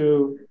uses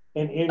to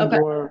an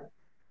indoor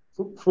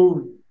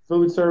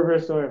food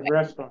service or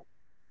restaurant.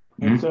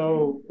 And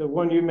so the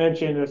one you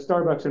mentioned, a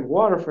Starbucks in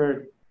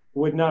Waterford,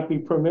 would not be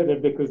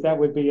permitted because that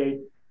would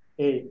be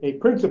a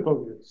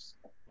principal use.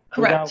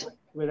 correct.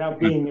 Without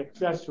being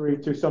accessory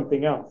to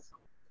something else.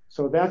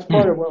 So that's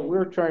part of what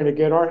we're trying to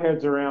get our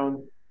heads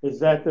around,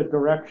 is that the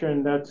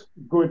direction that's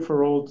good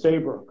for Old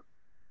Saybrook.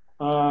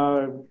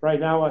 Right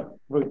now,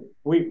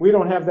 we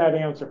don't have that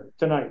answer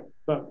tonight,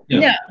 but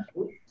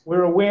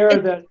we're aware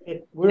that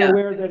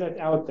it's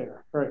out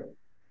there, right?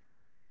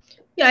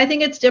 Yeah, I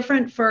think it's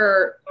different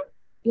for,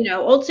 you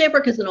know, Old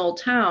Saybrook is an old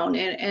town,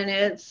 and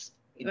it's,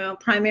 you know,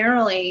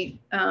 primarily,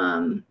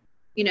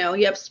 you know,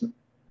 you have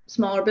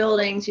smaller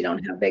buildings, you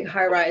don't have big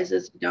high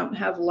rises, you don't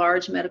have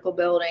large medical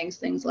buildings,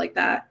 things like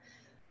that.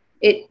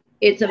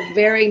 It's a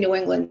very New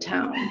England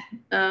town.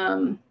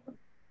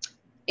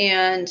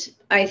 And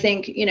I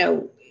think, you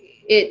know,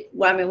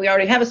 well, I mean, we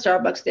already have a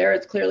Starbucks there.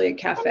 It's clearly a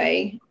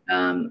cafe.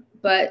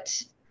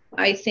 But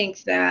I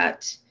think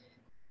that,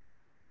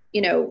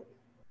 you know,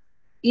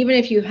 even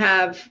if you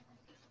have,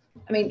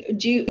 I mean,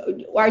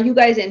 are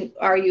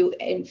you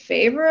in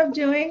favor of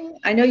doing,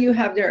 I know you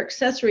have their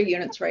accessory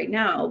units right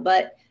now,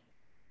 but.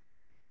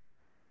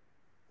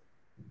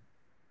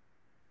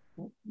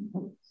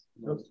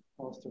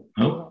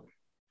 Oh.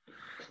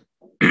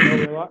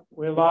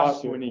 We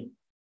lost you.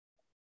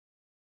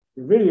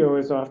 The video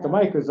is off, the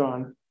mic is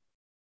on.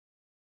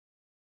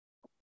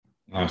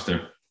 Lost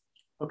her.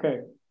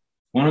 Okay.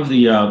 One of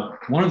the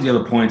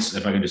other points,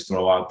 if I can just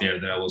throw out there,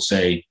 that I will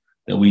say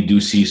that we do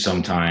see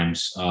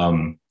sometimes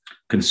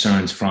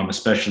concerns from,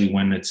 especially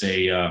when it's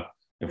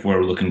if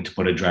we're looking to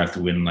put a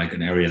drive-through in like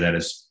an area that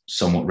is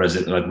somewhat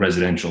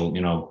residential.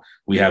 You know,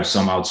 we have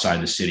some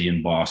outside the city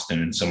in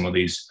Boston and some of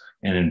these,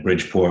 and in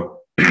Bridgeport.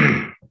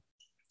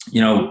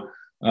 You know,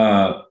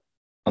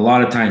 a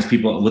lot of times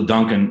people with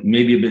Dunkin',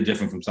 maybe a bit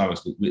different from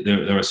Starbucks, but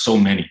there are so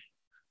many,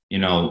 you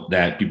know,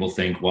 that people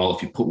think, well,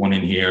 if you put one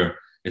in here,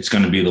 it's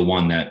going to be the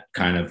one that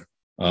kind of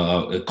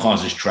it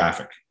causes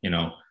traffic, you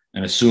know.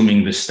 And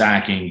assuming the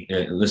stacking,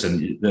 listen,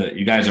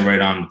 you guys are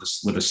right on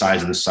with the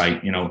size of the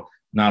site. You know,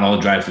 not all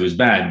drive-through is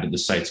bad, but the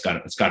site's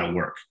got to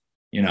work.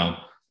 You know,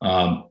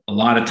 a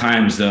lot of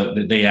times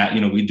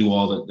we do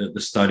all the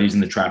studies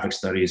and the traffic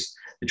studies.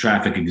 The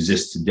traffic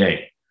exists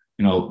today.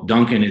 You know,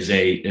 Dunkin' is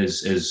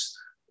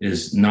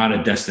not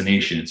a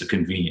destination; it's a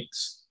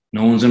convenience.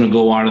 No one's going to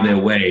go out of their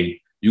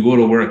way. You go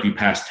to work, you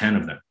pass 10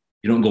 of them.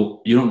 You don't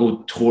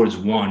go towards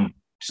one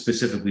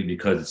specifically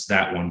because it's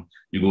that one.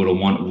 You go to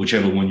one,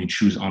 whichever one you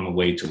choose on the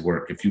way to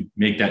work. If you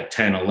make that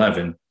 10,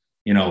 11,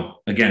 you know,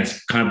 again,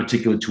 it's kind of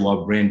particular to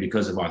our brand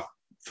because of our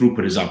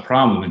throughput is our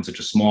problem in such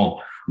a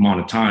small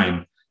amount of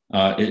time.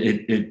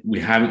 We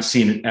haven't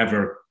seen it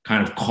ever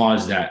kind of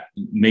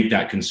make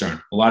that concern.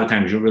 A lot of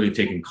times you're really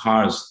taking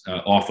cars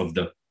off of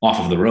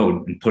the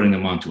road and putting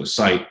them onto a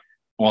site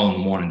all in the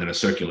morning that are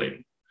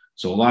circulating.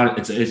 So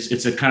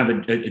it's a kind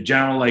of a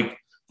general, like,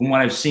 from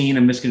what I've seen,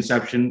 a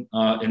misconception,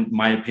 in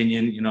my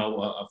opinion. You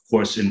know, of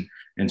course,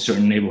 in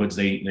certain neighborhoods,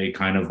 they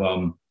kind of,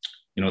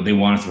 you know, they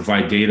want us to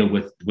provide data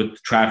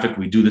with traffic.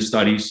 We do the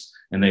studies,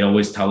 and they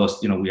always tell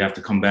us, you know, we have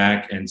to come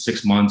back in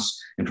 6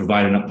 months and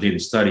provide an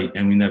updated study,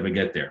 and we never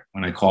get there.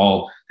 When I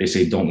call, they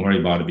say, don't worry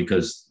about it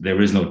because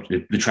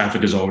the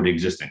traffic is already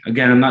existing.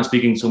 Again, I'm not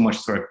speaking so much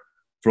for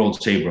old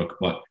Saybrook,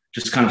 but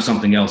just kind of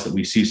something else that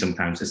we see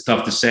sometimes. It's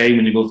tough to say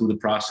when you go through the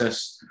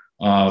process.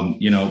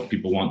 You know,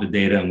 people want the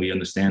data, and we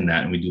understand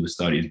that, and we do the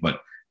studies.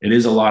 But it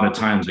is a lot of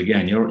times,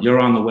 again, you're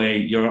on the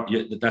way.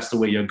 That's the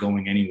way you're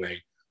going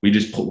anyway. We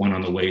just put one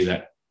on the way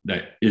that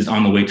is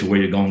on the way to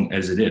where you're going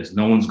as it is.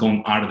 No one's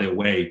going out of their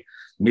way.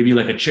 Maybe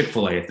like a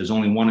Chick-fil-A, if there's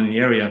only one in the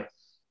area,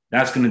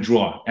 that's going to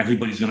draw.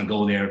 Everybody's going to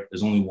go there.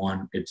 There's only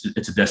one.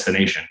 It's a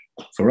destination.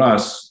 For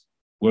us,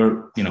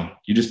 you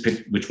just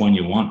pick which one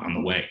you want on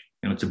the way.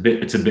 You know, it's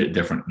a bit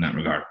different in that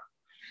regard.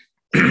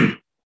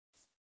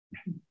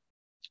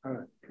 All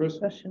right, Chris?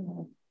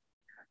 Question.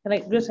 Can I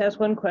just ask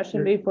one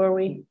question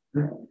before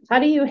how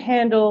do you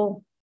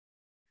handle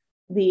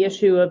the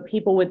issue of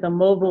people with the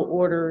mobile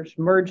orders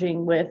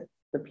merging with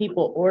the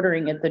people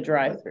ordering at the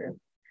drive-through?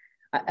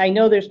 I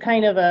know there's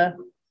kind of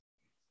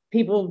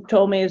people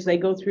told me as they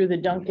go through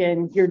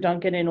your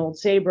Dunkin' in Old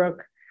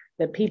Saybrook,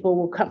 that people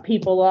will cut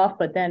people off,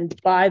 but then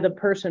buy the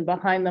person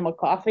behind them a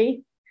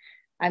coffee.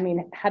 I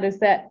mean, how does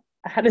that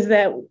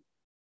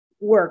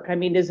work? I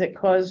mean, does it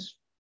cause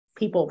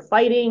people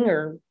fighting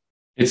or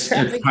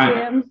traffic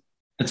jams?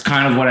 It's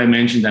kind of what I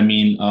mentioned. I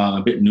mean, a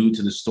bit new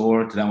to the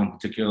store, to that one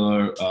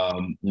particular.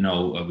 You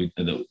know, we've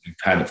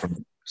had it for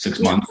 6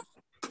 months,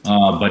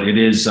 but it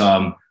is,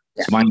 in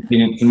my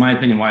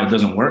opinion, why it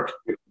doesn't work.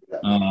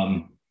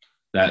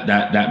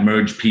 That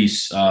merge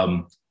piece.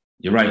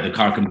 You're right. The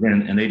car comes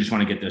in and they just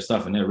want to get their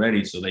stuff and they're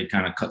ready, so they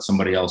kind of cut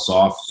somebody else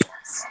off.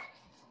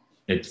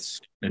 It's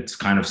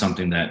kind of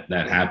something that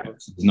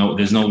happens.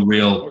 There's no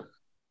real.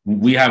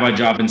 We have our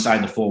job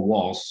inside the four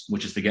walls,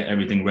 which is to get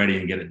everything ready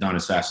and get it done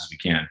as fast as we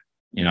can.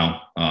 You know,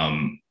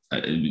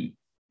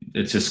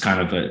 it's just kind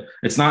of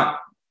it's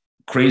not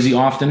crazy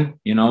often,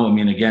 you know. I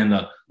mean, again,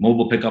 the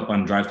mobile pickup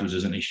on drive-thrus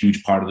isn't a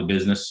huge part of the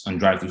business on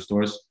drive-thru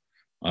stores.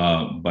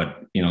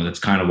 But, you know, that's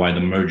kind of why the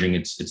merging,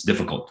 it's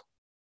difficult.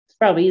 It's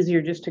probably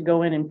easier just to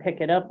go in and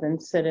pick it up than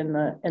sit in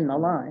the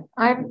line.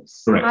 I've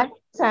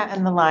sat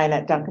in the line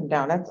at Dunkin'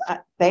 Donuts.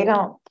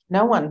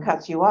 No one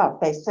cuts you off.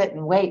 They sit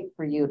and wait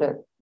for you to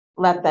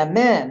let them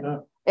in.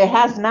 No. It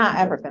has not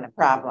ever been a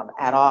problem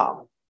at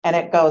all. And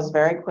it goes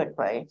very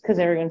quickly. Because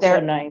everyone's so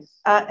nice.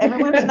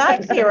 Everyone's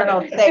nice here in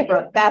Old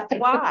Saybrook. That's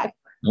why.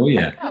 Oh, yeah.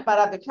 I don't know about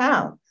other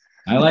towns.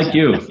 I like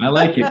you.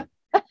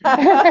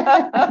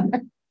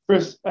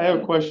 Chris, I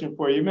have a question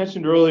for you. You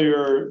mentioned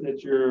earlier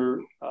that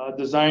you're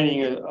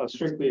designing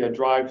strictly a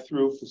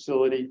drive-through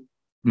facility.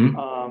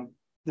 Mm-hmm.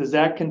 Does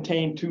that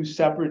contain two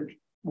separate,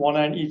 one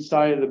on each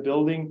side of the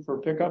building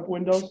for pickup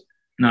windows?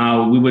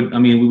 No, we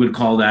would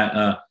call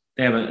that,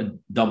 they have a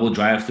double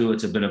drive-through.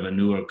 It's a bit of a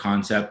newer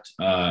concept.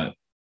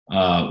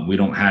 We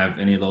don't have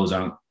any of those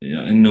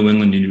in New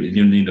England.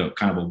 You need a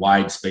kind of a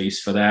wide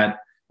space for that,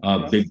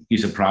 big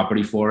piece of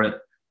property for it.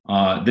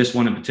 This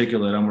one in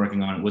particular that I'm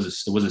working on, it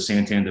was a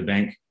Santander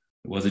Bank.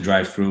 It was a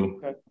drive-through,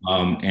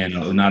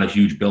 and not a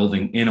huge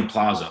building in a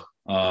plaza,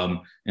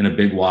 in a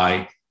big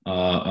Y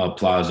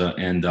plaza.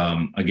 And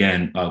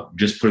again,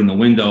 just putting the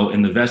window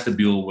in the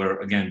vestibule, we're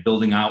again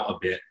building out a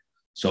bit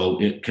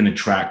so it can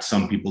attract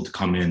some people to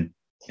come in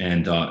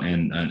and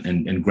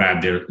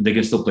grab they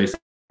can still place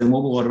their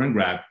mobile order and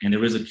grab. And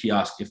there is a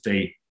kiosk if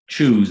they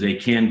choose. They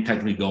can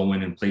technically go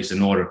in and place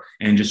an order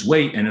and just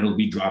wait, and it'll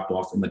be dropped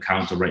off from the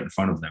counter right in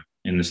front of them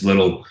in this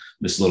little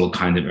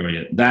kind of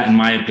area. That, in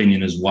my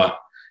opinion, is what.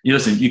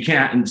 Listen, you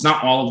can't, and it's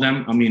not all of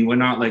them. I mean, we're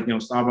not like,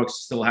 Starbucks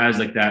still has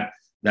like that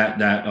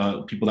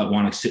people that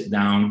want to sit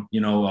down.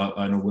 You know,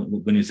 I know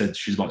when you said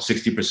she's about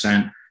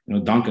 60%. You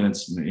know, Dunkin',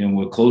 it's, you know,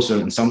 we're closer.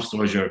 In some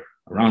stores, you're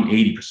around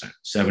 80%,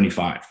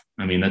 75.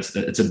 I mean,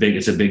 it's a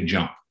big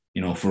jump,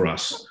 you know, for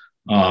us,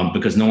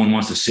 because no one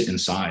wants to sit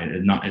inside,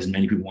 and not as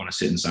many people want to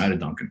sit inside a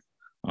Dunkin'.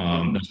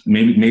 That's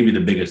maybe the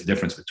biggest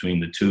difference between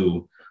the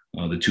two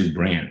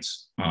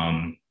brands.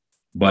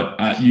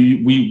 But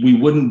we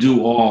wouldn't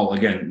do all.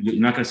 Again, you're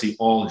not going to see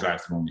all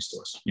drive-through only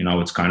stores. You know,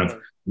 it's kind of,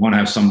 you want to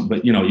have some,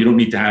 but you know, you don't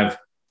need to have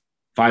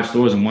 5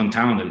 stores in one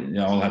town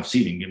that all have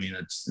seating. I mean,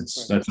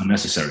 that's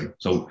unnecessary.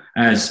 So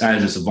as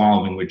it's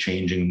evolving, we're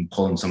changing,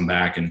 pulling some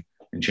back, and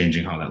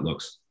changing how that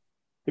looks.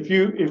 If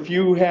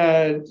you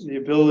had the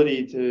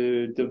ability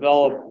to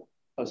develop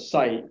a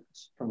site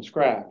from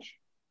scratch,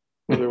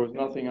 where there was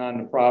nothing on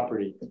the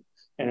property,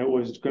 and it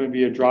was going to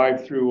be a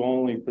drive-through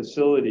only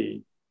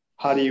facility,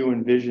 how do you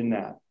envision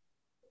that?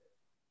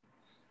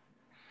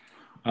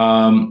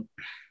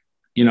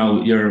 You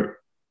know,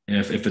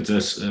 if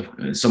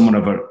it's somewhat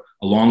of a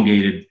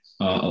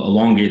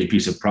elongated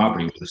piece of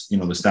property, you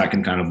know, the stack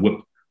can kind of whip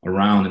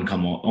around and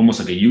come almost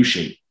like a U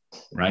shape,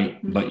 right?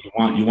 But you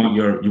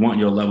want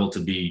your level to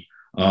be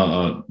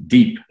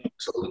deep,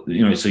 so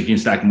you know, so you can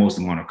stack most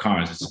amount of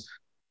cars.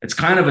 It's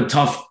kind of a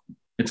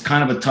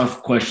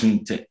tough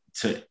question to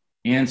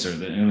answer.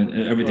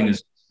 Everything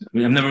is.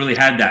 I've never really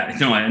had that. You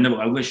know,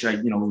 I wish we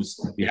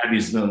had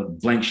these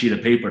blank sheet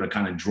of paper to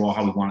kind of draw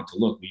how we want it to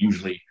look. We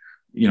usually,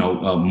 you know,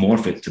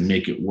 morph it to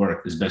make it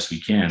work as best we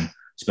can,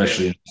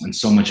 especially in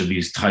so much of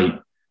these tight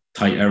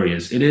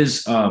areas. It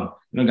is, you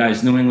know,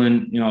 guys, New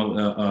England, you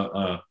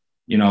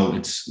know,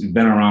 it's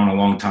been around a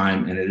long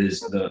time, and it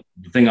is the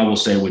thing I will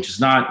say, which is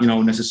not, you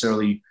know,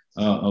 necessarily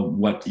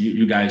what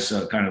you guys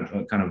kind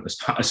of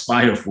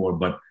aspire for,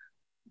 but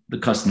the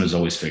customers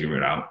always figure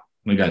it out.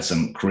 We got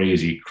some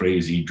crazy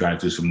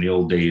drive-thrus from the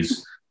old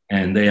days,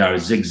 and they are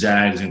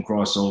zigzags and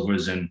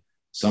crossovers, and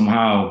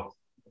somehow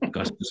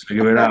customers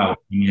figure it out.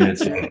 I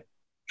mean,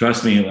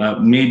 trust me,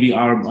 maybe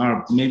our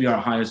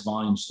highest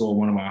volume store,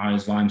 one of our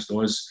highest volume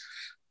stores,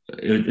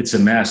 it's a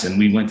mess. And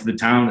we went to the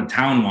town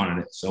wanted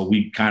it. So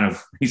we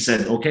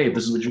said, okay, if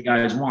this is what you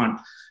guys want,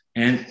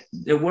 and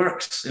it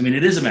works. I mean,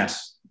 it is a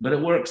mess, but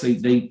it works.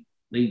 They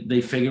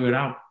figure it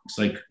out. It's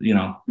like, you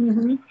know,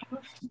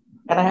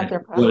 Gotta have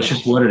their well, it's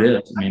just what it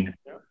is. I mean,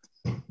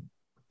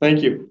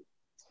 thank you.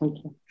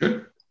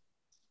 Good.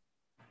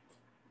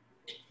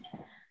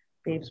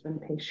 Dave's been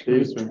patient.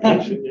 Dave's been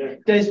patient, yeah.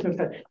 Dave's been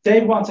patient.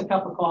 Dave wants a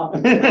cup of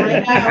coffee.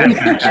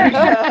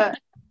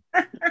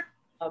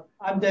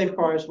 I'm Dave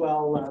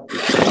Carswell,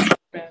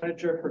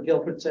 manager for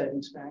Guilford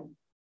Savings Bank.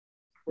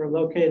 We're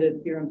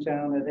located here in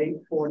town at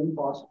 840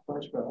 Boston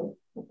Post Road.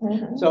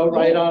 So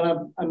right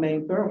on a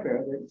main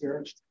thoroughfare that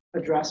you're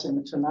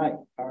addressing tonight,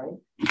 all right?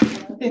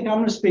 I think I'm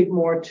going to speak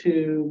more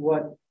to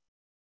what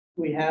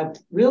we have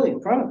really in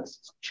front of us.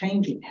 It's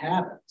changing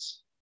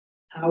habits,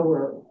 how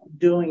we're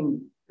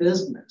doing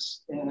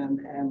business,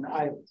 and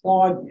I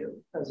applaud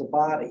you as a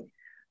body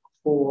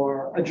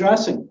for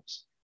addressing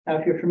this. Now,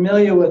 if you're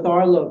familiar with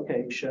our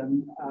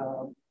location,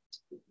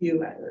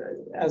 you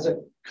as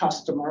a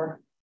customer,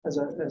 as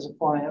a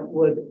client,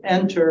 would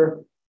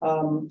enter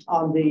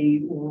on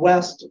the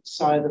west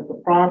side of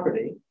the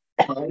property,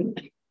 right?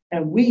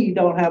 And we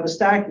don't have a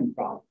stacking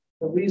problem.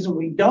 The reason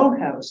we don't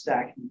have a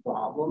stacking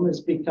problem is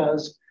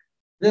because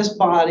this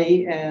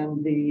body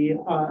and the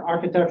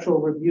Architectural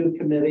Review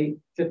Committee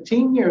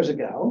 15 years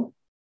ago,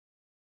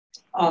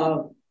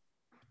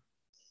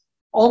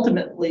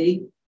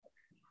 ultimately,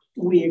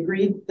 we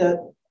agreed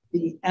that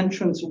the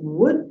entrance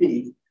would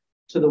be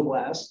to the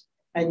west,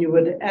 and you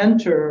would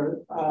enter,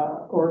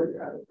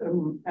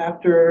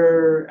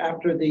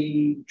 after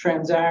the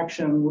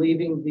transaction,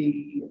 leaving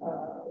the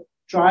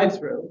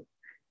drive-through,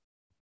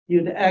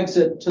 you'd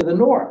exit to the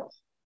north,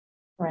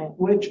 right?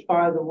 Which,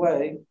 by the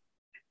way,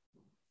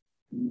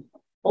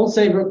 Old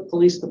Saybrook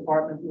Police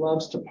Department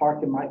loves to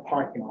park in my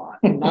parking lot,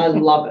 and I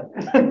love it.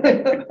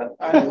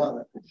 I love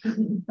it.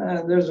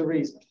 There's a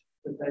reason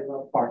that they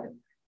love parking.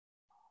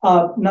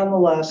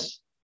 Nonetheless,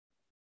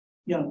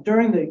 you know,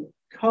 during the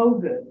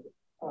COVID,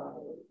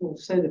 we'll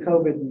say the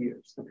COVID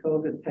years, the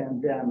COVID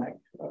pandemic,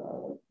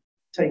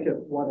 take it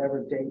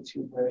whatever dates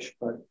you wish,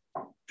 but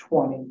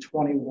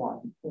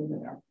 2021 in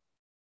there.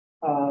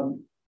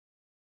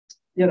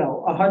 You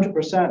know,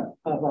 100%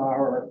 of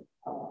our,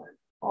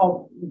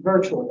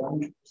 virtually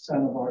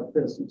 100% of our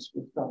business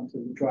was done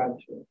through the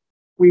drive-thru.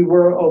 We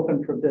were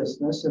open for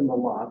business in the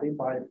lobby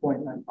by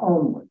appointment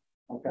only,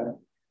 okay?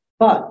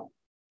 But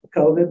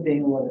COVID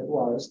being what it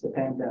was, the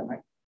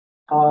pandemic,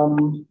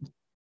 100%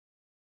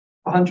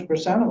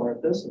 of our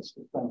business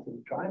was done through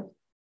the drive-thru.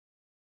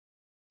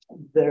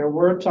 There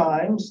were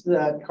times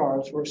that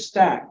cars were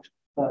stacked,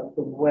 but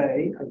the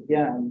way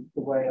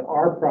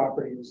our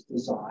property is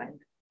designed,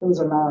 it was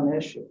a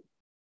non-issue.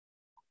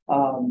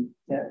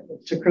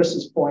 To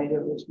Chris's point,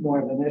 it was more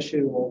of an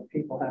issue of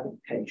people having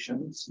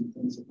patience and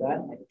things of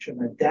that nature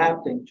and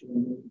adapting to a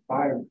new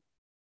environment.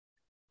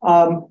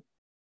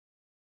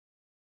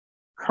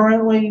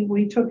 Currently,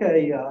 we took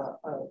a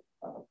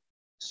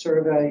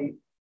survey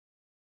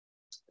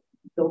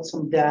built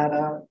some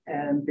data,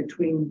 and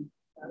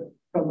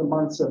from the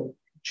months of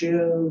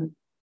June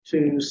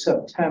to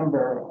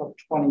September of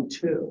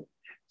 22,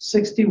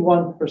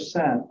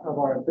 61% of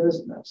our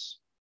business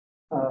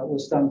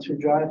was done through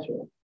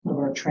drive-through, of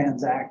our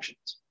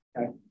transactions,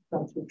 okay,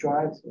 done through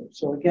drive-through.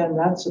 So again,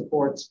 that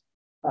supports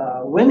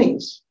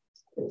Winnie's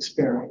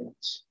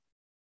experience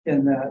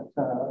in that,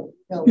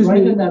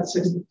 right in that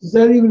 60. Does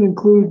that even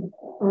include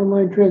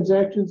online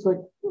transactions like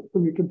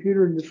from your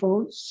computer and your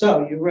phone?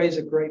 So you raise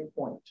a great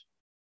point.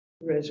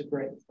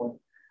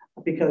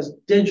 Because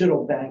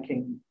digital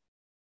banking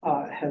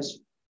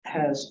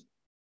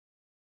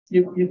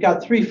you've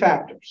got three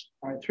factors,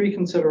 all right, three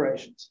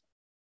considerations.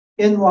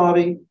 In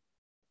lobby,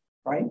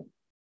 right?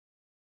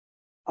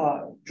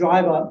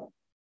 Drive up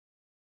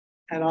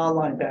and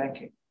online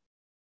banking.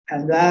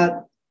 And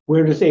that,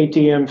 Where does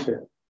ATM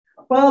fit?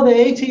 well, the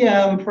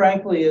ATM,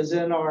 frankly, is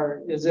in,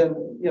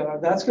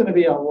 that's going to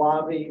be a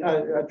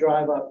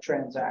drive up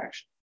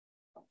transaction.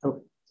 Okay.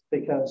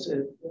 Because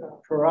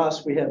for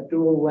us, we have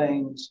dual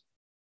lanes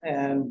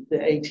and the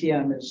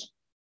ATM is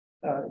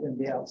in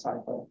the outside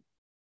lane.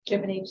 Do you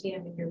have an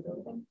ATM in your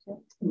building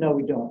too? No,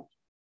 we don't.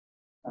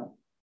 No.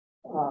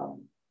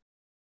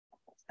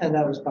 And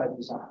that was by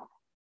design.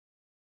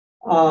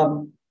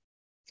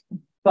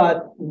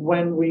 But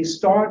when we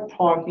start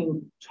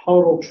talking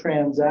total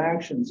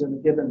transactions in a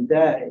given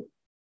day,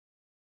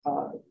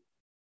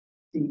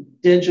 the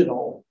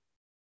digital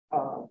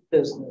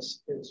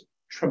business is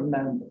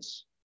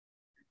tremendous.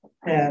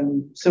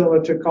 And similar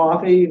to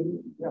coffee,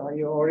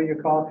 you order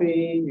your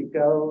coffee, you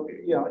go,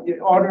 you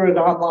order it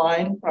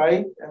online,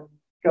 right? And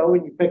go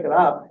and you pick it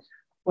up.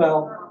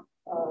 Well,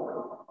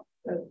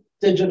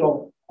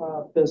 digital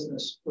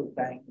business with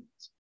banking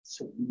is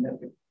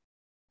significant.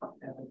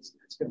 And it's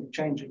going to be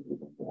changing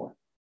even more.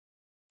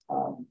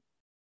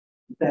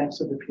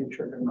 Banks of the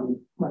future are going to be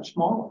much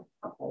smaller.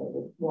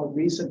 The more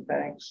recent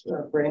banks,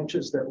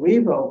 branches that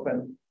we've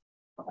opened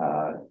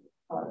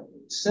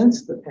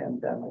since the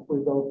pandemic,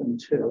 we've opened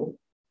 2.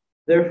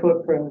 Their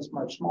footprint is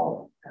much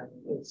smaller, and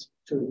it's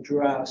to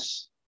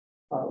address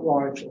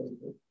largely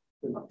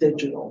the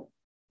digital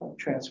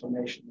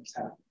transformation that's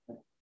happening.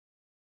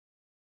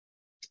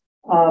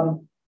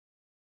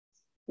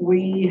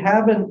 We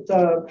haven't.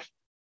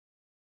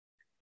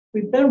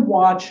 We've been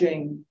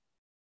watching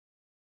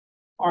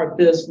our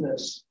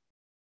business,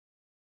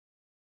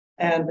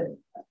 and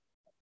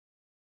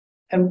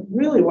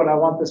really what I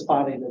want this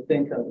body to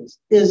think of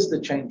is the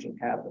changing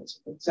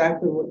habits.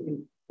 Exactly what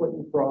you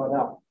brought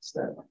up, is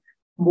that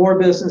more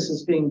business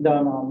is being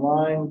done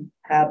online,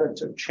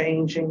 habits are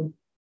changing.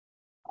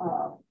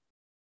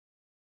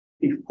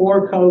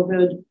 Before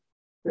COVID,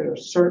 there are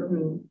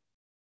certain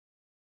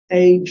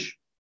age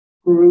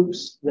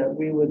groups that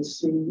we would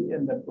see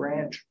in the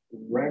branch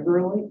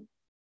regularly.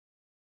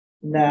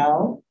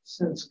 Now,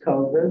 since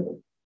COVID,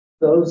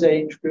 those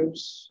age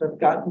groups have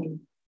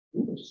gotten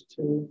used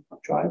to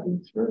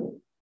driving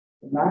through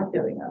and not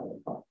getting out of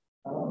the car.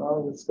 I don't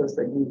know if it's because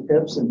they need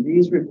hips and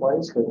knees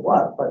replaced or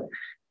what, but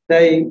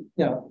they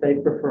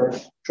prefer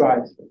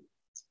drive-through.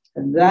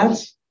 And we're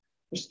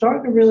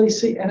starting to really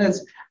see, and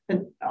it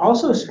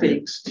also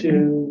speaks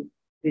to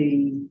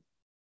the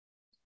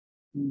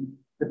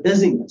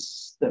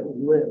busyness that we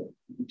live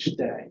each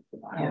day,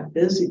 how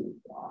busy we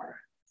are,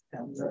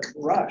 and the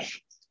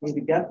rush need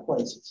to get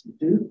places and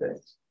do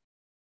things.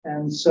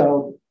 And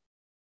so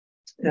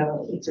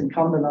it's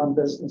incumbent on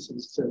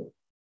businesses to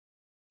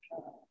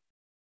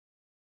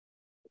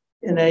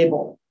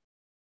enable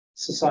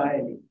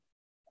society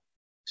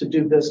to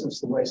do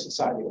business the way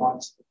society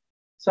wants to.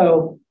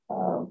 So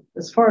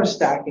as far as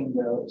stacking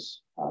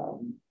goes,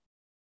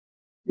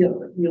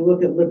 you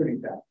look at Liberty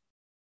Bank.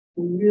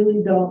 We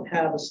really don't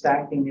have a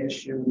stacking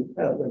issue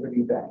at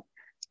Liberty Bank.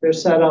 They're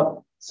set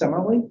up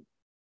similarly,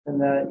 in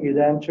that you'd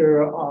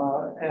enter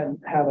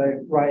and have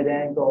a right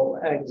angle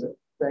exit.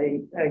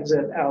 They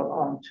exit out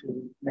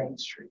onto Main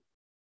Street.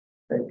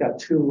 They've got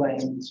 2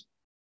 lanes.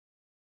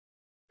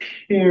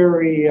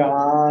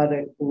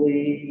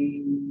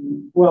 Periodically,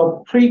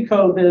 well,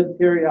 pre-COVID,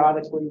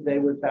 periodically they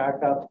would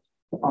back up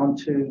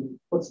onto,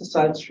 what's the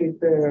side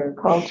street there?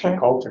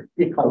 Coulter.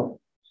 The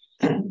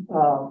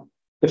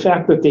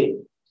fact that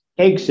the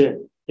exit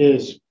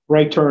is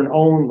right turn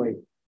only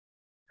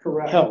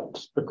correct.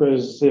 helps,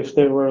 because if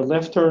there were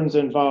left turns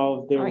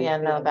involved, there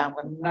that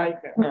one.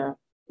 Nightmare.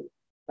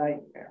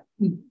 Nightmare.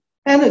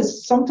 And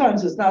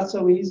sometimes it's not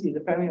so easy,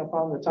 depending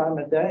upon the time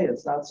of day.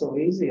 It's not so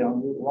easy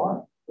on Route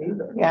 1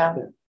 either. Yeah.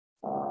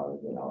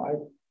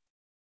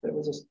 There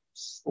was a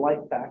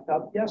slight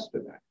backup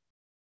yesterday,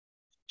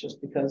 just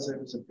because it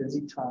was a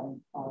busy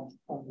time on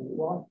Route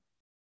 1.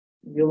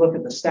 You look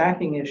at the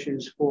stacking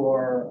issues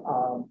for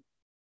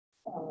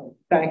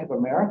Bank of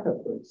America,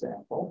 for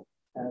example,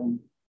 and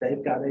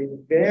they've got a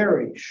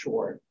very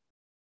short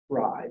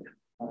ride.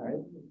 All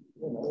right,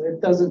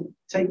 it doesn't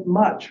take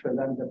much for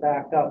them to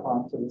back up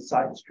onto the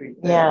side street.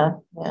 Yeah.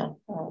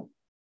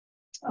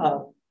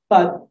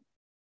 But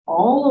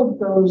all of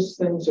those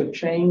things are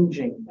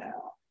changing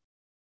now,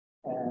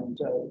 and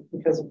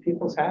because of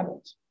people's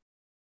habits.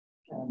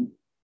 And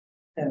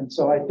And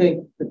so I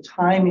think the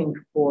timing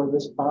for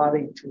this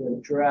body to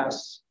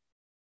address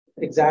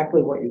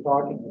exactly what you're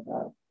talking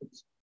about,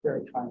 it's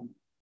very timely.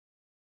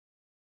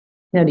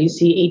 Now, do you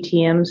see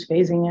ATMs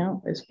phasing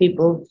out as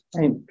people, I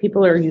mean,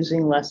 people are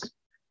using less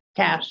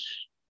cash?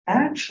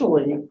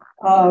 Actually,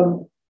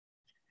 ATMs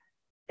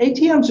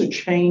are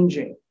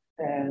changing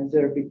and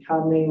they're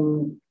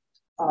becoming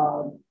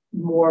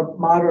more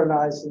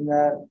modernized in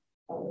that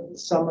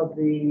some of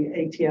the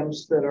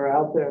ATMs that are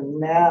out there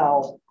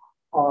now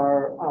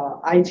are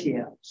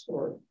ITMs,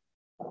 or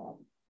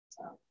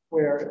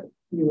where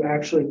you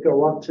actually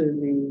go up to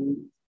the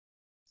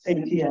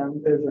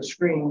ATM, there's a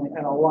screen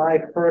and a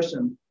live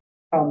person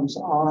comes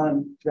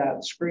on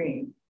that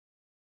screen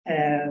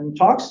and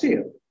talks to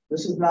you.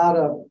 This is not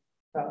a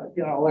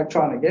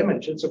electronic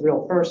image, it's a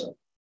real person.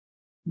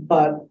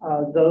 But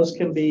those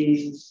can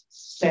be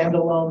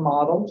standalone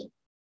models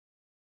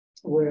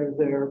where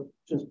they're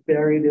just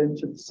buried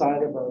into the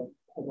side of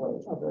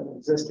an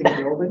existing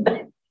building.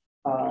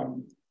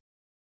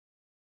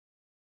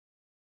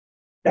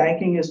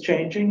 Banking is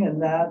changing,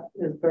 and that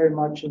is very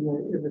much in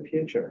the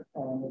future.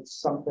 And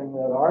it's something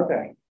that our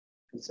bank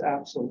is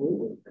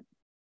absolutely.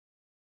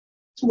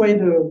 It's a way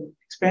to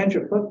expand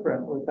your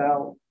footprint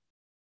without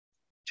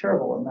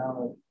terrible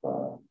amount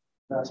of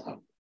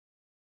investment.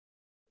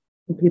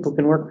 People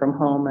can work from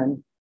home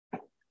and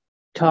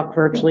talk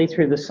virtually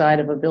through the side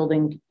of a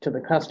building to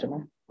the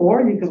customer.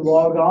 Or you can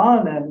log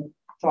on and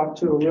talk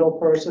to a real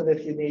person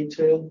if you need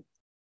to.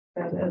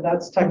 And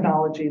that's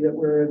technology that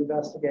we're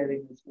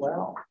investigating as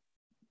well.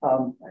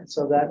 And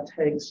so that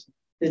takes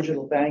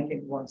digital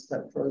banking one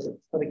step further.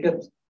 But it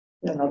gets,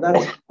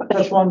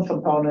 that's one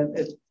component.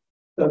 It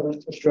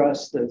doesn't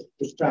address the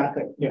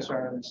traffic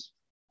concerns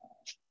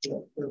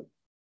that we're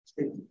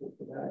speaking to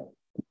today.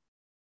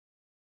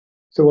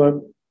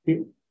 So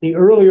the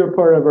earlier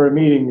part of our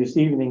meeting this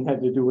evening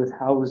had to do with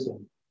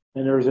housing.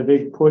 And there was a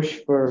big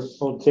push for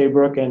Old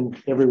Saybrook and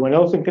everyone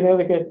else in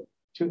Connecticut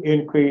to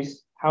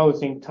increase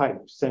housing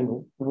types.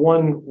 And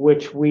one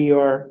which we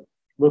are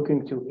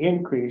looking to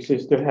increase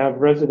is to have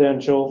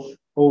residential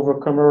over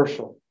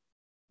commercial.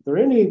 Are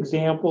there any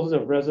examples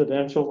of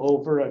residential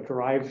over a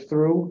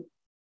drive-through?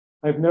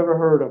 I've never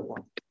heard of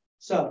one.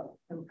 So,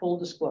 in full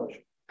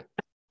disclosure,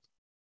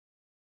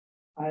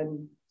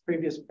 I'm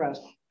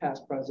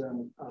past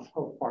president of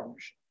Hope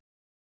Partnership.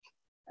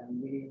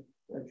 And we,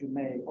 as you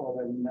may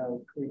already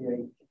know,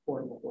 create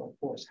affordable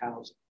workforce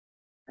housing.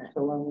 And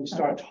so when we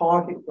start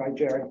talking, right,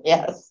 Jerry?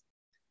 Yes.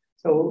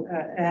 So,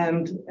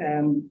 and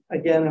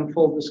again, in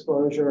full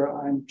disclosure,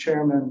 I'm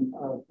chairman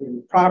of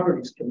the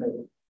properties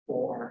committee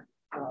for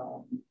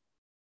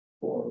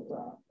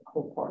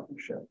Hope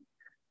Partnership.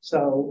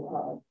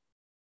 So,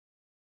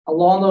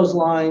 along those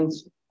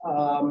lines,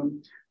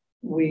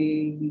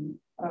 we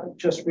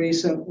just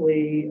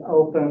recently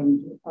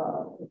opened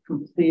a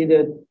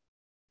completed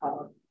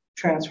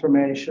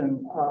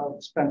transformation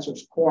of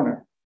Spencer's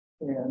Corner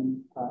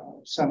in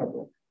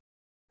Saybrook.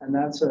 And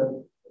that's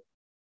a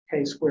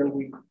case where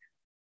we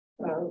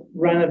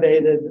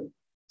renovated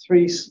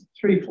three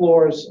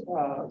stories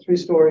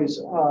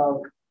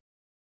of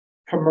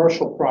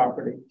commercial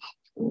property,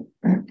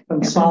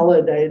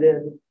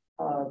 consolidated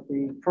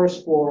the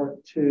first floor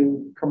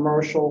to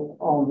commercial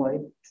only,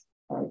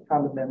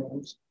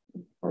 condominiums,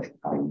 commercial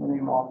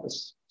condominium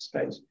office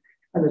space.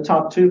 And the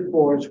top two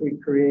floors we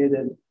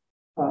created,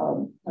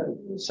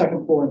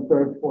 second floor and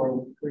third floor,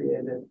 we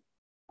created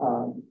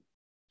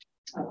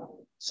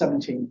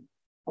 17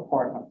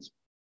 apartments.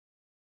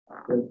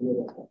 They're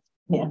beautiful.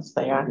 Yes,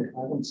 they are.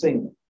 I haven't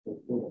seen them. They're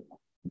beautiful.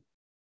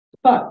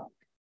 But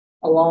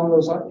along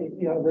those,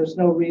 there's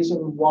no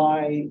reason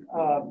why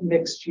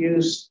mixed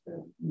use,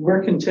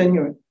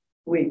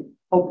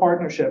 Hope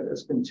Partnership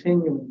is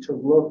continuing to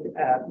look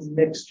at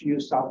mixed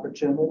use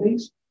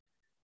opportunities,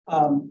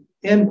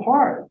 in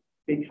part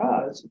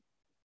because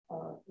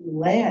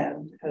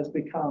land has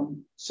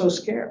become so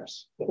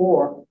scarce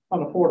or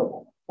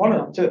unaffordable. One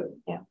of the two.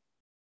 Yeah.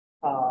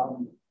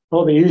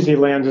 All the easy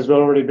lands has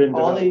already been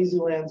All developed. the easy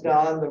land's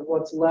gone.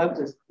 What's left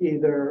is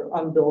either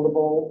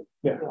unbuildable,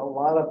 Yeah. a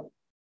lot of.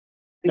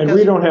 And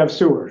we don't have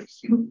sewers.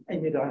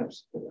 And you don't have,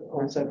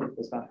 Old Saybrook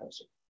does not have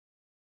sewers.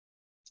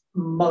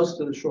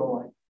 Most of the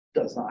shoreline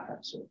does not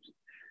have sewers.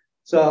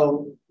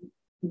 So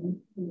we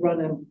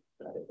can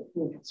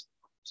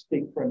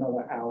speak for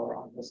another hour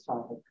on this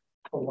topic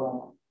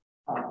alone.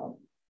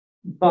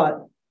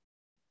 But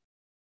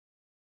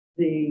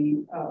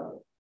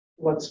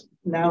what's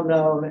now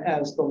known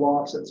as the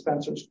lofts at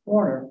Spencer's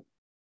Corner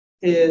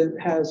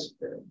has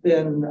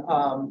been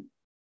a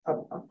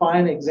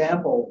fine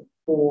example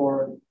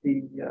for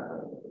the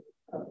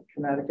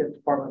Connecticut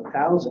Department of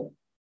Housing,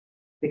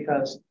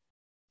 because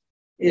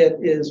it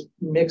is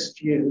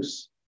mixed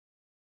use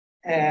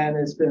and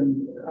has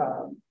been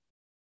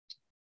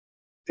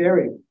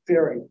very,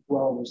 very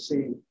well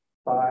received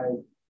by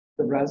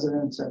the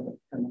residents and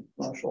the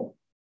commercial.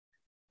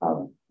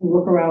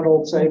 Look around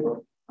Old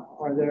Saybrook.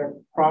 Are there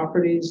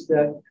properties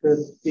that could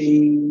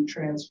be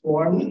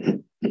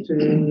transformed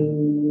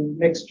to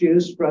mixed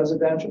use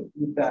residential?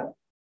 You bet.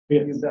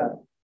 Yeah. You bet.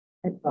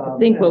 I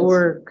think what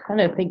we're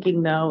kind of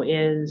thinking though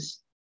is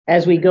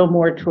as we go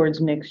more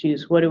towards mixed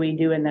use, what do we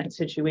do in that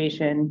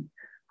situation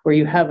where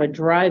you have a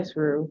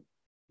drive-through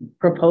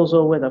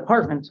proposal with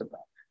apartments above?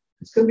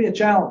 It's gonna be a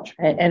challenge.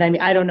 And I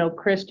mean, I don't know,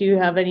 Chris, do you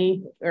have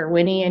any, or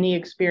Winnie, any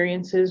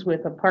experiences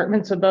with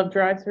apartments above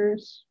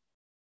drive-throughs?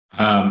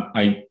 I'll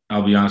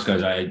be honest,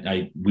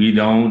 guys, we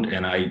don't,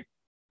 and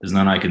there's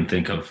none I can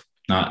think of.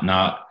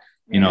 Not,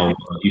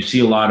 you see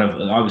a lot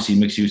of, obviously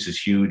mixed use is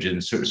huge,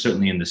 and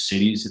certainly in the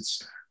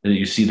cities,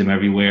 you see them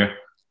everywhere.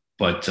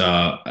 But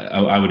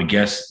I would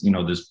guess,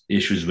 there's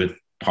issues with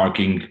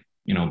parking,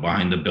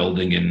 behind the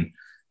building, and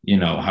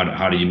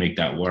how do you make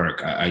that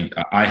work? I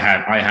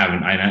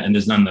haven't, and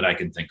there's none that I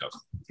can think of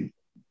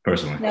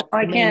personally. No,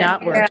 I May can't.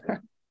 not work. Yeah.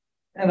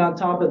 And on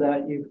top of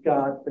that, you've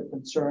got the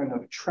concern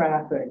of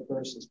traffic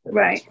versus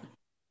Right.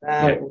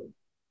 That would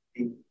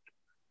be-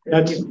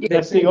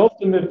 That's the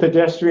ultimate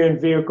pedestrian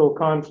vehicle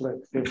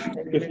conflict.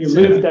 If you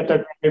lived at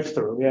the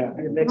drive-through, yeah.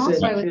 You mix Also,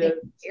 it I would think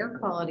with- air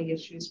quality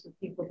issues for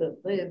people that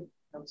live.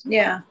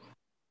 Yeah.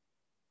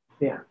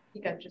 Yeah.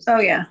 You got just. Oh,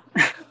 yeah.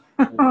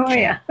 Oh,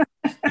 yeah.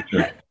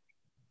 Sure.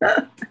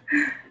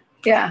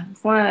 Yeah.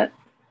 It's not,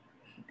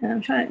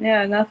 I'm trying,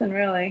 yeah, nothing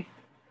really.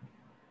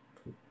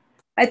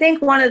 I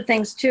think one of the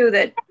things too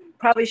that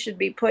probably should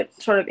be put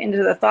sort of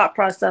into the thought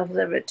process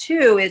of it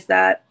too is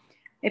that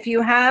if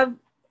you have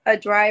a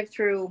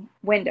drive-through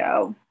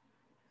window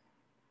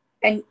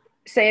and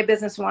say a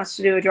business wants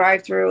to do a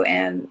drive-through,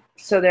 and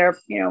so they're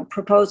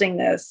proposing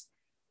this,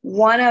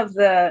 one of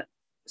the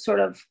sort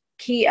of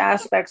key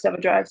aspects of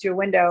a drive-through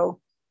window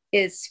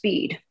is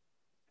speed.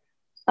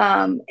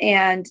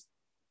 And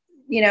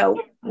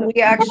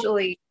we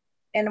actually,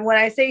 and when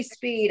I say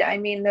speed, I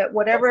mean that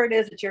whatever it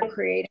is that you're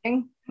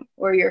creating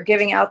or you're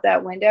giving out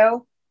that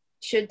window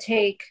should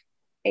take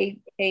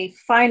a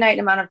finite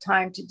amount of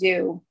time to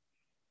do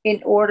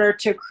in order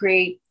to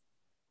create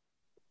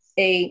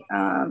a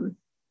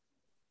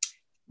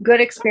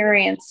good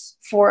experience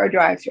for a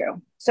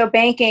drive-through. So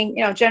banking,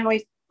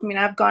 generally, I mean,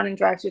 I've gone in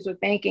drive-throughs with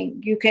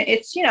banking. You can,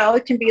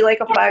 it can be like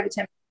a 5 to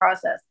 10 minute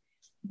process,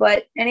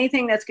 but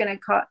anything that's going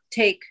to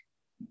take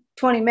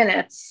 20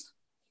 minutes,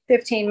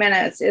 15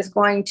 minutes is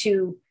going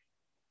to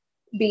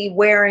be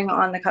wearing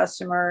on the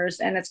customers,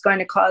 and it's going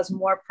to cause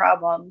more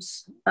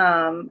problems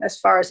as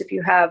far as if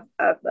you have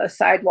a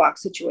sidewalk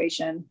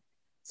situation.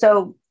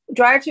 So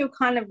drive-through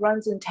kind of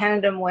runs in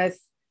tandem with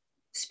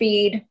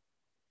speed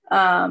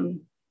and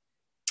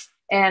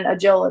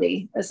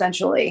agility,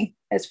 essentially,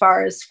 as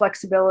far as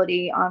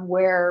flexibility on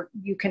where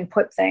you can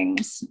put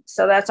things.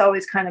 So that's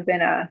always kind of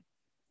been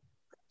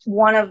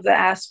one of the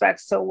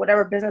aspects. So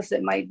whatever business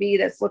it might be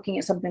that's looking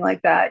at something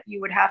like that, you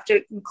would have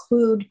to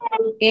include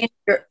in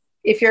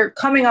if you're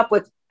coming up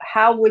with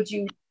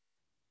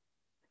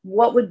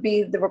what would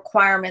be the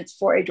requirements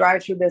for a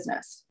drive-through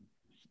business?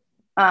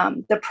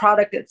 The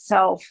product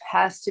itself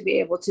has to be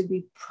able to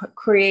be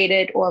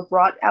created or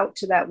brought out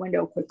to that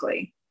window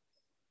quickly.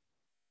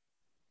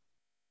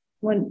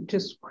 One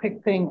just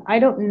quick thing. I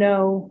don't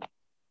know.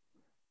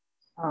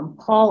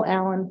 Paul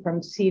Allen from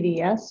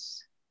CVS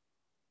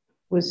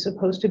was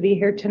supposed to be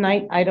here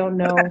tonight. I don't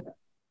know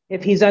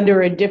if he's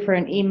under a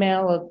different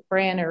email of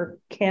Fran or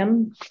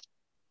Kim.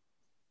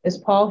 Is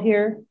Paul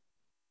here?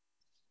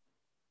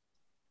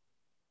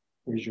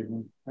 Raise your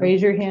hand.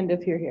 Raise your hand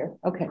if you're here.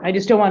 Okay. I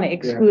just don't want to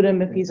exclude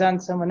him if he's on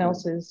someone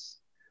else's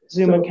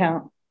Zoom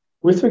account.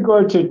 With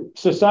regard to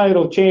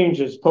societal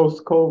changes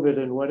post-COVID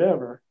and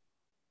whatever,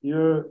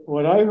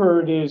 what I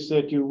heard is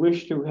that you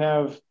wish to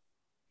have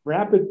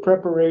rapid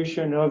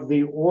preparation of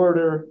the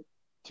order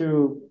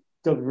to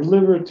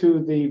deliver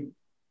to the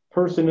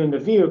person in the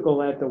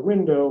vehicle at the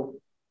window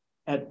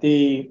at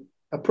the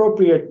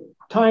appropriate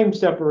time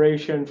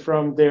separation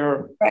from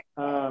their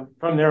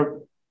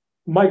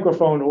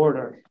microphone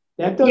order.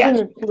 That doesn't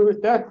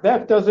include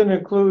that doesn't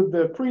include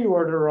the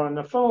pre-order on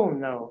the phone,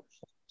 though.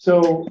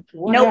 So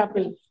what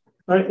happens?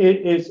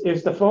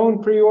 Is the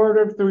phone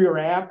pre-ordered through your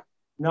app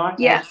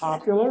not as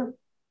popular?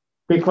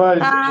 Because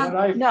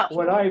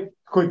what I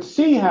could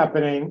see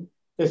happening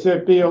is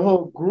there'd be a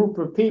whole group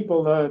of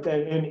people that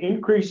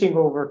increasing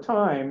over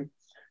time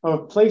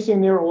of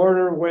placing their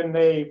order when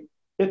they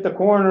hit the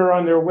corner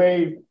on their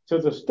way to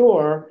the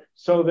store,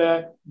 so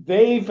that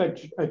they've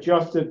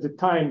adjusted the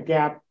time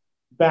gap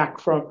back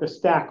from the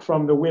stack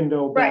from the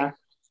window back,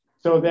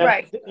 so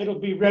that it'll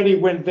be ready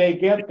when they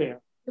get there.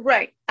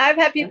 Right. I've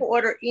had people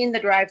order in the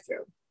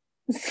drive-through.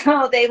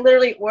 So they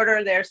literally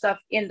order their stuff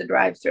in the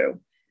drive-through.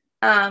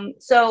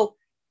 So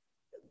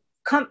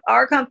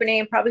our company,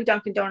 and probably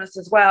Dunkin' Donuts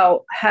as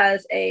well,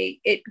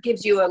 it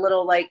gives you a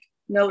little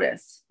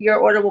notice. Your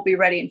order will be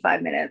ready in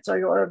 5 minutes, or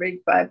your order will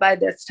be by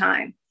this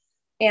time.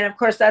 And of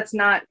course, that's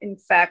not in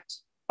fact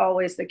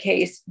always the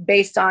case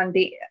based on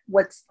the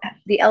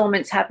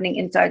elements happening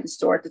inside the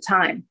store at the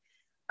time.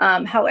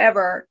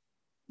 However,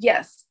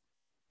 yes,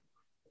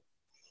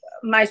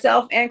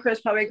 myself and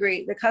Chris probably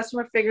agree. The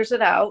customer figures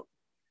it out.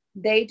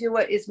 They do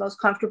what is most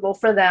comfortable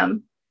for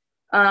them.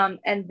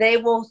 And they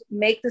will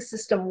make the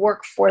system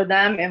work for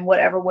them in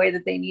whatever way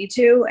that they need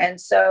to. And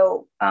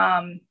so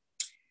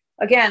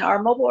again,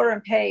 our mobile order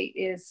and pay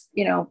is,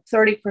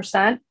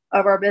 30%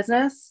 of our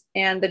business,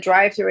 and the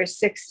drive-through is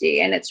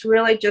 60. And it's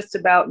really just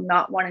about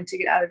not wanting to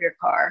get out of your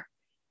car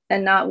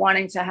and not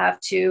wanting to have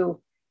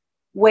to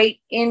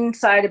wait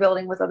inside a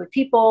building with other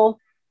people.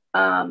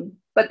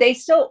 But they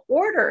still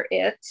order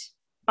it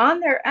on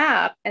their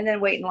app and then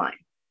wait in line.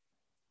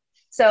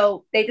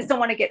 So they just don't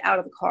want to get out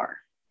of the car.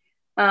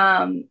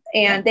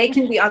 And they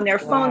can be on their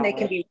phone, they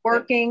can be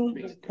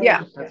working.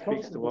 Yeah. That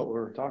speaks to what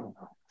we're talking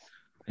about.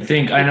 I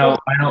think I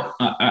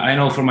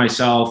know for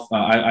myself,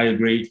 I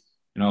agree,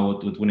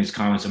 with Winnie's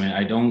comments. I mean,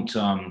 I don't,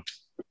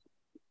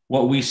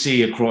 what we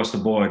see across the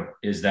board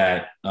is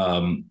that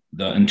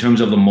in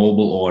terms of the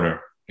mobile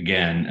order,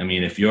 again, I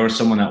mean, if you're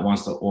someone that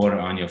wants to order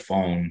on your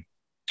phone,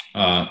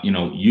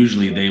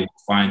 usually they will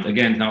find,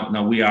 again,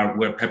 now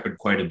we're peppered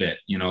quite a bit,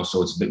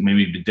 so it's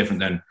maybe a bit different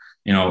than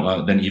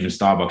even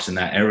Starbucks in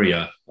that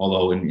area,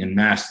 although in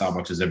Mass,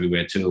 Starbucks is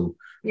everywhere too.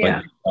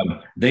 Yeah.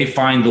 But they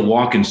find the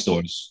walk-in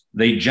stores.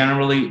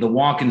 The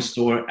walk-in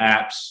store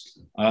apps,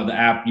 the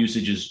app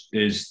usage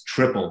is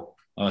triple,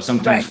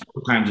 sometimes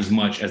 4 times as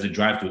much as a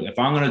drive-through. If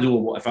I'm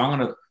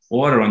gonna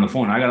order on the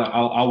phone,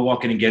 I'll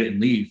walk in and get it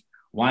and leave.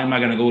 Why am I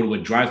gonna go to a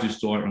drive-through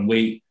store and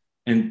wait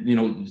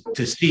and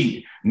to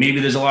see? Maybe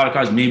there's a lot of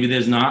cars, maybe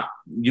there's not.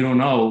 You don't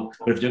know.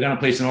 But if you're gonna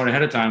place an order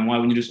ahead of time, why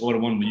wouldn't you just order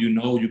one where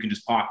you can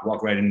just park,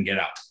 walk right in, and get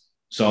out?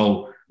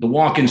 So the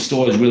walk-in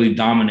stores really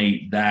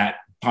dominate that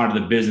part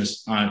of the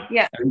business.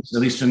 Yeah. At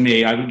least for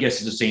me, I would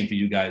guess it's the same for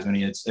you guys. I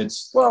mean, it's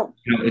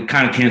it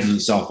kind of cancels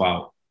itself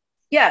out.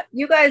 Yeah,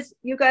 you guys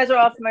are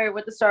all familiar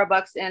with the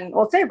Starbucks in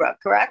Saybrook,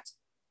 correct?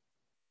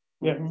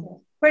 Yeah.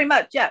 Pretty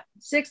much, yeah.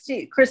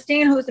 60.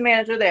 Christine, who's the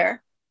manager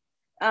there,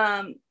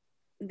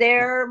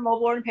 their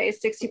mobile order and pay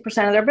is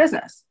 60% of their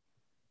business.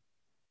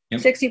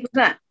 Yep.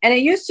 60%. And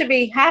it used to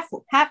be half,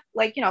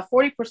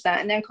 40%.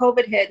 And then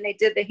COVID hit and they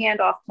did the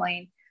handoff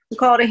plane. We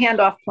call it a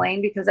handoff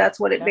plane because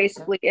that's what it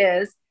basically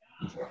is.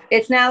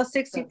 It's now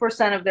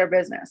 60% of their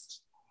business.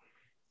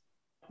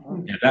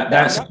 Yeah,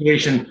 that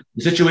situation,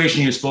 the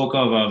situation you spoke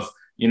of,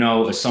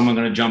 is someone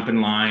going to jump in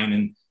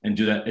line and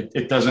do that?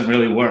 It doesn't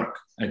really work.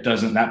 It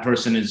doesn't. That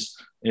person is,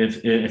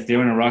 if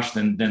they're in a rush,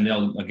 then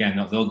they'll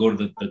go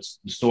to the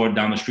store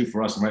down the street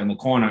for us, right in the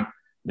corner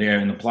there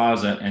in the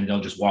plaza, and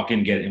they'll just walk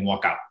in, get it, and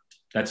walk out.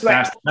 That's right.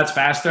 fast. That's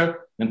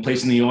faster than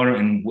placing the order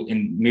and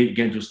maybe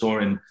getting to a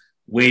store and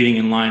waiting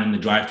in line in the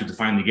drive-thru to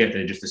finally get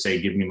there just to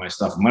say, give me my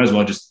stuff. You might as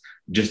well just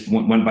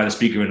went by the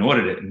speaker and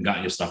ordered it and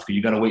got your stuff, because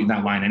you got to wait in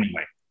that line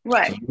anyway.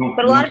 Right. So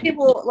but a lot of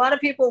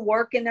people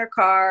work in their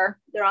car.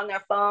 They're on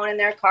their phone in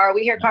their car.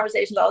 We hear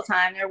conversations all the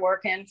time.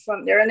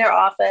 They're in their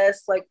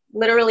office. Like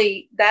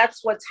literally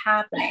that's what's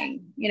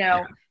happening.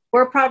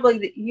 We're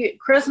probably,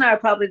 Chris and I are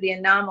probably the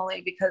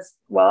anomaly because,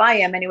 well, I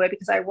am anyway,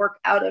 because I work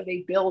out of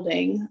a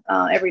building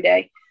every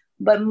day.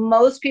 But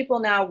most people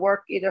now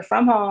work either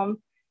from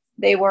home,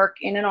 they work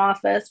in an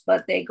office,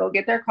 but they go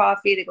get their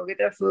coffee, they go get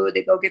their food,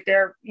 they go get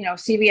their,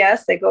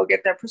 CVS, they go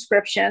get their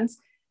prescriptions,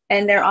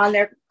 and they're on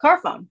their car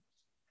phone,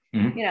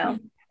 and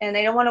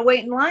they don't want to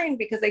wait in line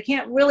because they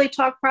can't really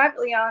talk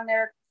privately on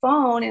their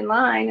phone in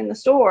line in the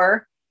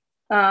store.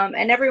 And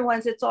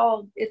it's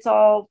all,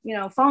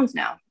 phones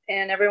now,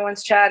 and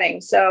everyone's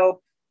chatting.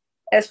 So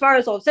as far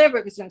as Old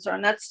Saybrook is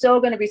concerned, that's still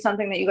going to be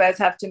something that you guys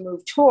have to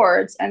move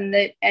towards.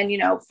 The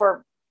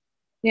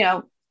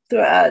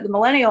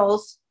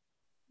millennials,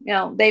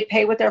 they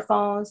pay with their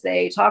phones,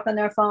 they talk on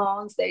their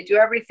phones, they do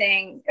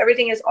everything.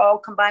 Everything is all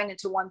combined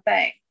into one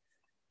thing.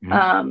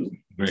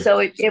 So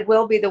it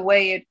will be the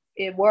way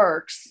it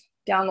works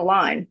down the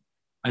line.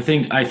 I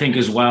think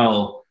as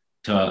well,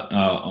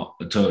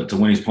 to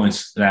Winnie's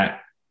points,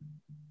 that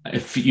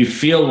if you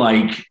feel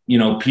like,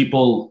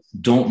 people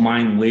don't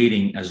mind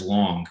waiting as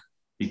long,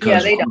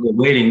 because they when they're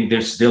waiting,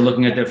 they're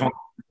looking at their phone,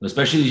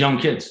 especially these young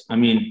kids. I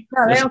mean,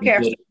 no, they don't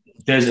care.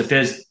 If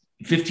there's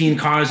 15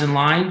 cars in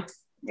line,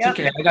 it's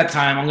okay. I got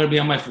time. I'm going to be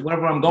on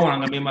wherever I'm going, I'm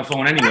going to be on my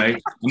phone anyway.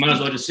 I might as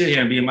well just sit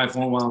here and be on my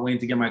phone while I'm waiting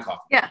to get my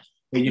coffee. Yeah.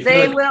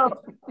 They will.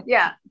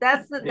 Yeah.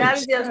 That is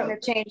the other thing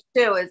that changed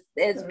too,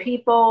 is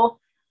people.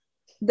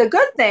 The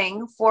good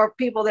thing for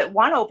people that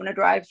want to open a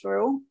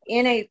drive-through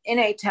in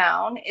a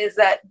town is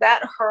that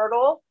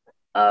hurdle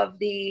of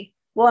I'm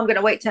going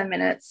to wait 10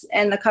 minutes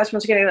and the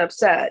customers are getting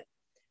upset.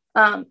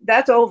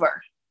 That's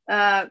over.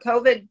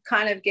 COVID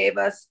kind of gave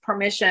us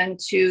permission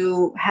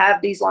to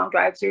have these long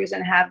drive-throughs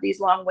and have these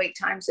long wait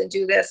times and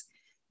do this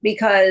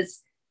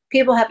because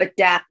people have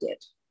adapted.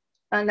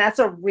 And that's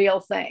a real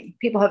thing.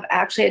 People have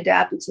actually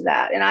adapted to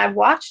that. And I've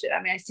watched it.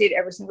 I mean, I see it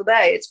every single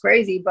day. It's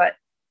crazy, but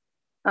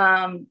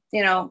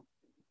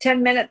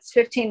 10 minutes,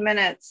 15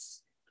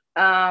 minutes,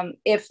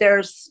 if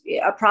there's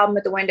a problem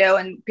at the window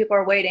and people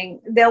are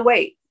waiting, they'll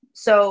wait.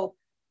 So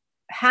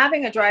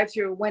having a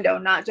drive-through window,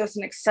 not just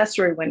an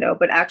accessory window,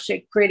 but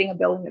actually creating a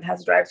building that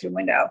has a drive-through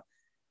window.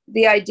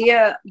 The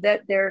idea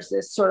that there's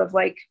this sort of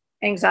like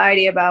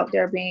anxiety about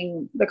there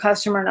being the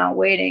customer not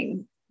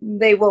waiting,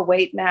 they will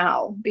wait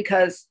now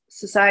because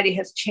society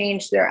has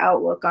changed their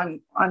outlook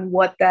on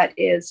what that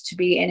is to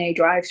be in a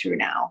drive-through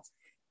now.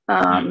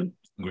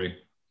 Agree.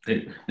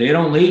 They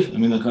don't leave. I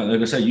mean,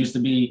 like I said, it used to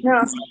be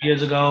No.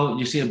 years ago,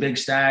 you see a big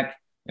stack,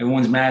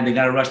 everyone's mad, they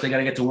got to rush, they got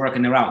to get to work,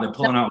 and they're out. They're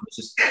pulling out. It's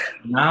just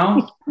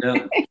now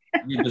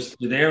you're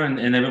there, and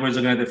everybody's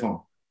looking at their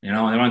phone. You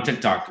know, and they're on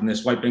TikTok and they're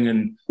swiping,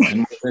 and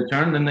when they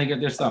turn, then they get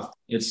their stuff.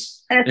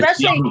 It's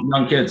especially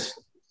young kids.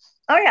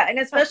 Oh yeah, and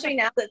especially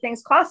now that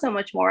things cost so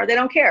much more, they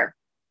don't care.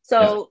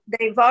 So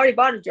they've already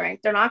bought a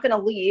drink. They're not going to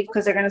leave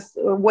because they're going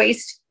to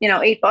waste,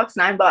 $8,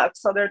 $9.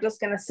 So they're just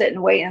going to sit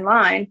and wait in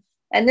line.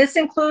 And this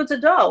includes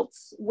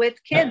adults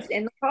with kids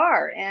in the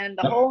car and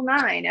the whole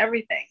nine,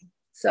 everything.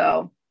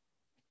 So.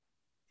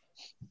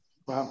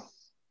 Wow.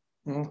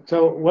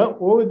 So what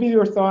would be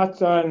your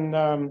thoughts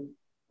on,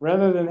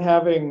 rather than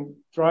having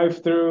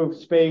drive-through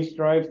space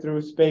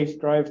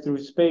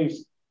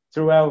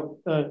throughout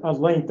a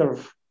length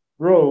of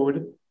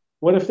road,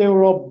 what if they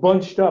were all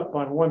bunched up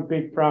on one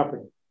big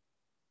property?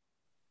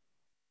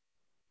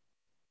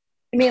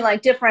 You mean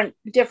like different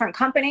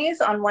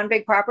companies on one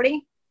big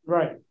property?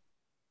 Right.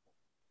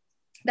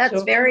 That's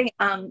So- very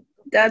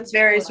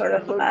sort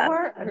of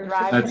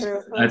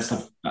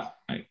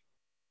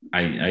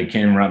I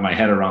can't wrap my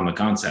head around the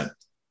concept.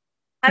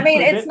 I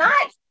mean, it's not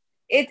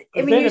you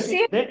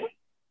see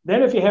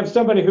then if you have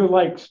somebody who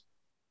likes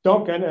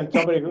Dunkin' and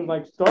somebody who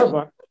likes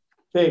Starbucks,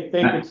 they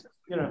could,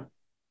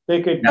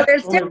 they could. But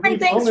there's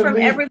different things from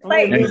every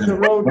place.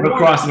 We're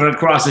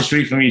across the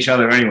street from each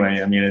other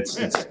anyway. I mean, it's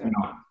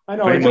I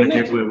know it's a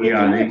mixed we're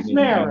all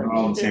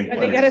in the same They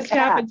place. gotta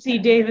stop and see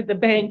Dave at the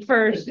bank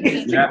first.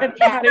 Yeah.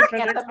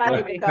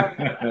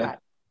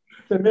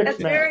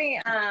 That's very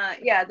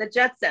the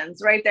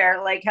Jetsons right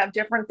there, like have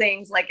different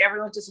things, like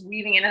everyone's just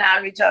weaving in and out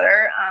of each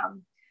other.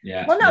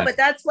 But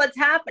that's what's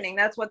happening.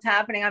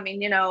 I mean,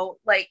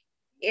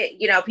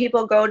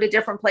 people go to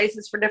different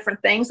places for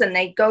different things, and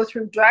they go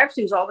through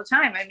drive-thrus all the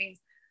time. I mean,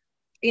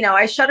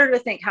 I shudder to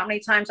think how many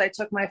times I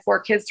took my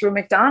 4 kids through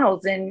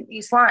McDonald's in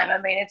East Lyme. I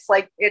mean,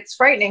 it's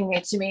frightening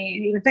to me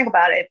to even think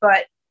about it,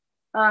 but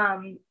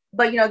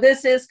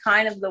this is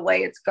kind of the way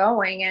it's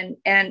going,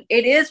 and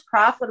it is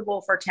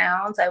profitable for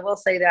towns. I will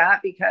say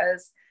that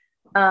because,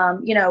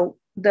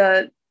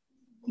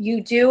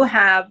 you do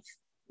have,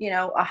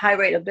 a high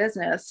rate of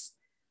business,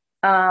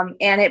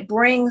 and it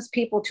brings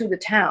people to the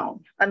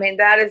town. I mean,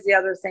 that is the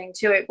other thing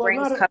too. It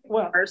brings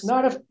customers.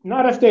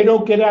 Not if they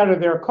don't get out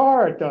of their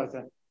car, it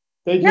doesn't.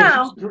 They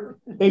just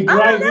they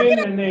drive in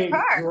and they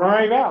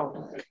drive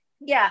out.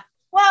 Yeah.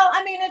 Well,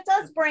 I mean, it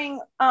does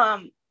bring,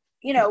 I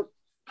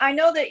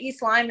know that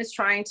East Lyme is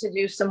trying to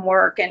do some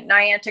work, and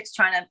Niantic's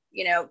trying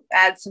to,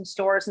 add some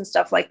stores and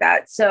stuff like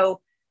that.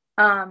 So,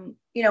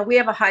 we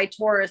have a high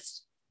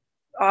tourist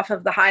off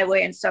of the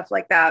highway and stuff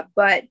like that,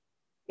 but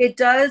it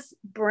does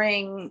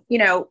bring,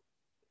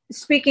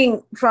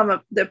 speaking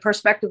from the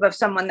perspective of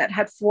someone that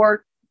had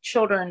 4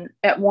 children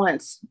at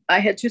once. I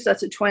had 2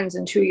 sets of twins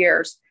in 2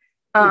 years.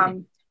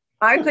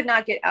 I could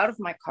not get out of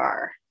my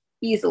car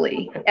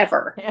easily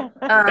ever.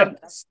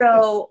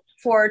 So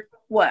for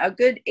a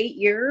good 8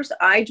 years,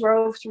 I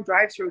drove through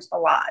drive-thrus a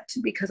lot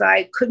because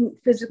I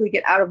couldn't physically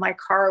get out of my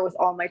car with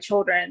all my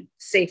children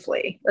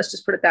safely. Let's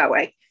just put it that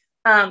way.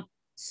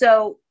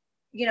 So,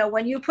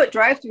 when you put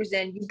drive-thrus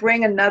in, you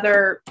bring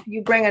another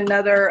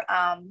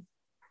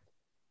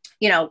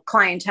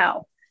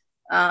clientele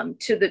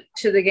to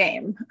the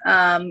game.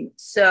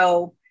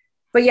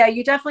 But yeah,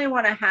 you definitely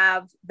want to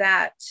have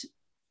that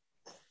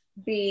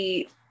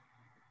be,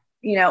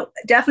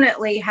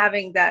 definitely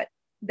having that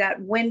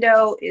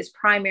window is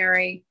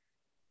primary,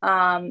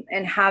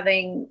 and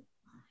having,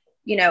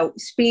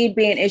 speed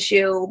be an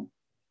issue,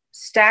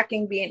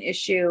 stacking be an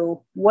issue.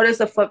 What does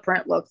the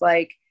footprint look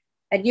like?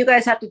 And you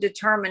guys have to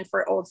determine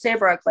for Old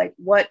Saybrook, like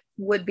what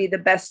would be the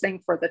best thing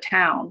for the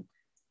town.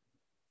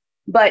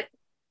 But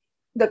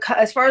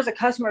as far as the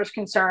customer is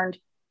concerned,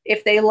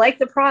 if they like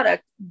the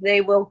product, they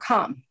will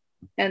come,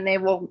 and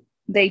they'll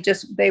wait.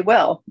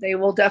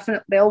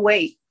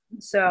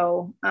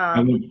 So,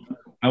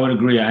 I would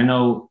agree. I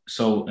know.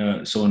 So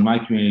in my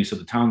community, so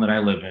the town that I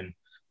live in,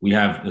 we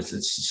have,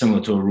 it's similar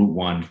to a Route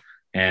 1.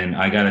 And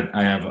I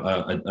have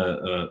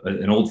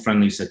an old friend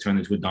lease that turned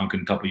into a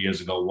Dunkin' a couple of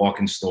years ago,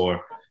 walk-in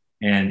store.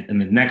 And in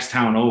the next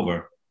town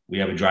over, we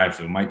have a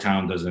drive-through. My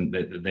town doesn't,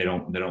 they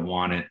don't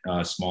want it,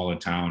 smaller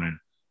town.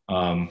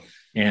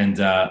 And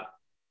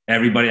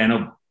everybody I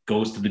know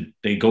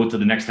they go to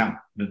the next town.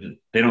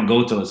 They don't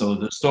go to it. So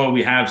the store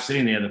we have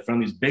sitting there, the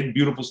friendly's big,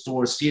 beautiful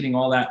store, seating,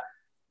 all that.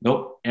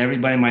 Nope.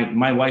 Everybody,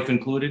 my wife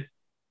included,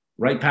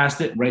 right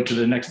past it, right to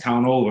the next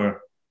town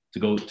over to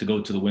go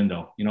to the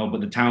window,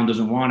 but the town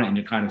doesn't want it. And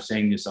you're kind of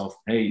saying to yourself,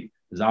 hey,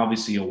 there's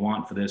obviously a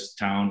want for this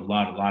town. A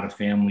lot of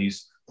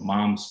families,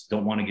 moms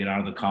don't want to get out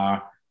of the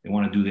car. They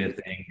want to do their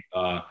thing.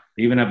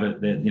 They even have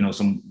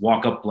some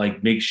walk up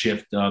like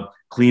makeshift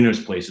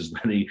cleaners places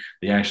where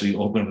they actually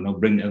open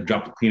up and they'll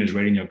drop the cleaners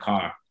right in your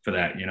car for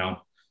that,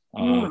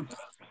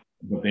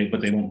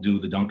 but they won't do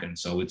the Dunkin'.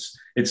 So it's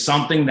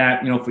something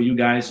that, for you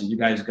guys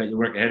got your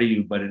work ahead of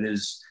you, but it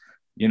is,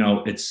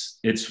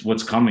 it's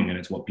what's coming, and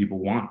it's what people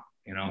want,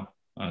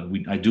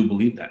 I do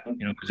believe that,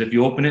 because if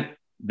you open it,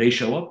 they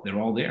show up, they're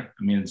all there.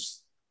 I mean,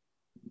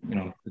 you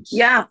know, it's.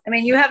 Yeah, I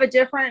mean, you have a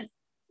different,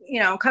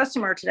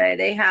 customer today.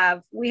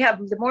 We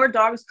have the more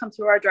dogs come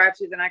through our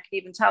drive-through than I can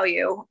even tell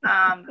you.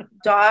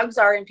 Dogs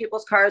are in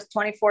people's cars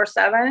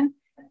 24/7.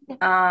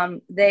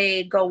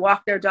 They go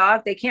walk their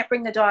dog. They can't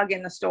bring the dog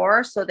in the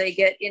store, so they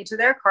get into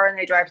their car and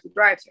they drive to the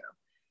drive-through.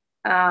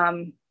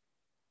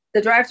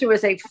 The drive-through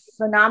is a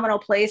phenomenal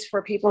place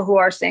for people who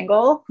are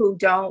single, who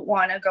don't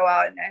want to go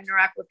out and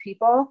interact with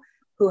people,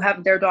 who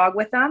have their dog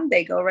with them.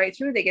 They go right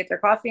through, they get their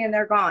coffee and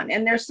they're gone.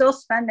 And they're still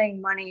spending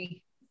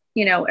money,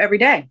 every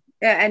day.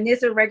 And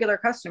these are regular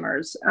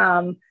customers.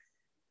 But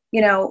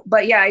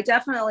yeah, I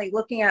definitely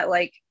looking at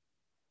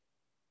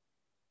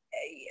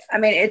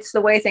it's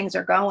the way things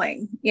are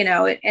going,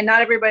 and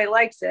not everybody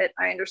likes it.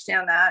 I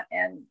understand that.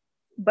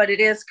 But it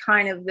is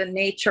kind of the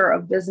nature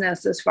of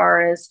business as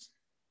far as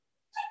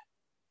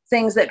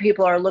things that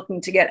people are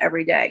looking to get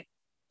every day.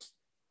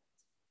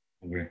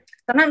 Okay.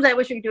 Sometimes I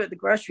wish we could do it at the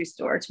grocery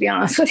store, to be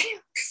honest with you.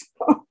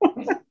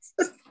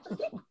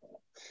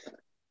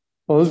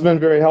 Well, this has been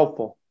very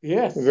helpful.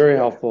 Yes. Very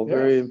helpful, Yes.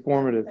 very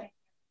informative.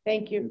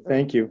 Thank you.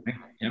 Thank you.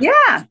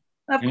 Yeah,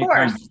 of Anytime.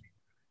 course.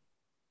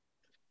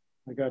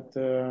 I got,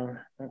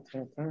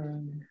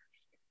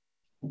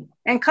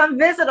 And come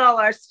visit all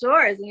our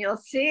stores and you'll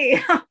see.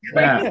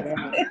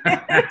 Yeah.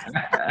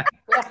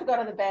 We have to go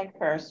to the bank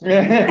first.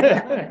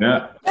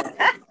 Yeah.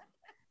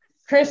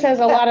 Chris has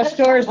a lot of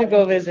stores to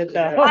go visit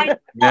though. I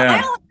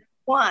Yeah. only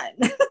one.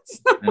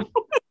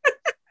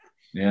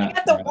 Yeah. I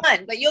got the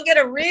one, but you'll get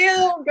a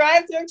real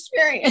drive-through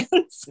experience.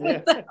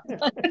 yeah. All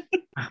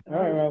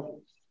right,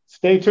 well,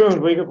 stay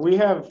tuned. We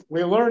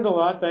learned a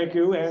lot, thank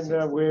you,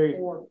 and we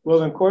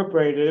will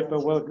incorporate it,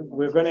 but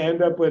we're going to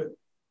end up with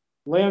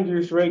land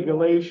use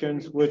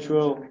regulations, which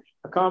will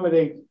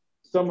accommodate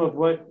some of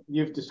what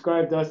you've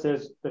described us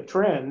as the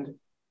trend.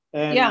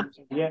 And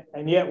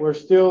yet we're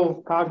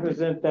still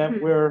cognizant that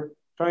we're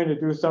trying to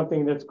do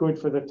something that's good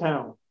for the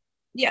town.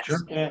 Yes. Sure.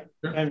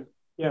 And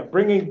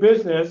bringing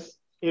business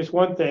is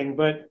one thing,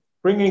 but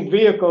bringing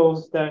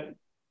vehicles that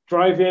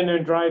drive in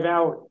and drive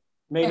out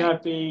may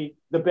not be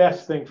the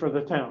best thing for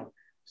the town.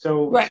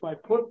 So by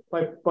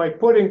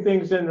putting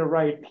things in the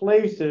right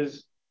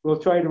places, we'll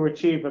try to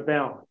achieve a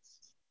balance.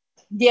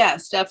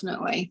 Yes,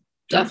 definitely.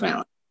 Sure.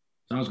 Definitely.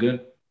 Sounds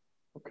good.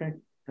 Okay.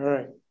 All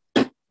right.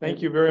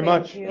 Thank you very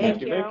much.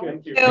 Thank you. Thank you.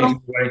 Thank you,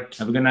 everybody.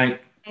 Have a good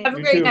night. Have a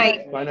You great too.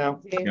 night. Bye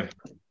now.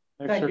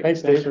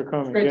 Thanks for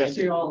coming. Great to Yes.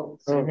 see you all.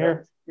 Same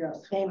here.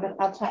 Yes. David,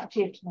 I'll talk to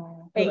you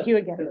tomorrow. Thank you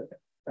again.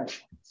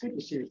 Thanks. Good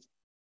to see you.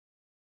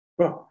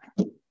 Well.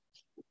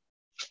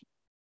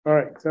 All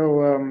right,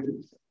 so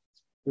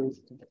we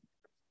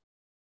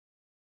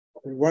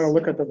want to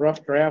look at the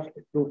rough draft,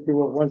 go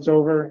through it once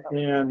over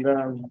and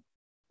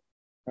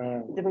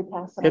Did we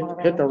pass them all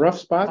hit the around? rough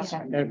spots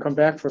Okay. and come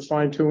back for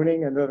fine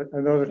tuning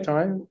another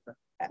time.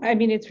 I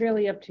mean, it's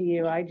really up to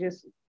you. I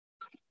just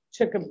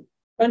took a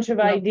bunch of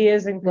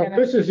ideas and Well, kind of,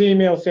 Chris's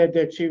email said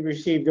that she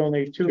received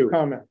only two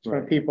comments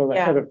from people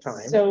ahead of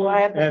time. so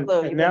I have the And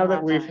clue. You now didn't that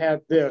have we've mine.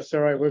 had this,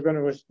 all right, we're going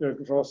to,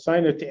 we'll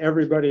sign it to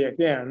everybody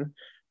again.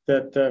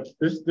 That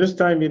this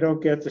time you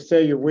don't get to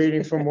say you're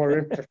waiting for more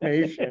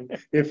information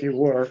if you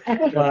were.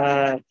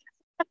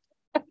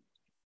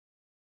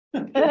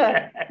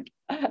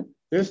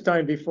 This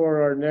time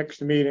before our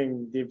next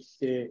meeting,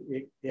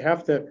 you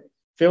have to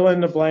fill in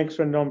the blanks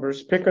for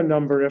numbers, pick a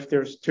number if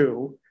there's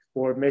two,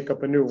 or make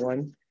up a new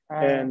one,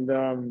 and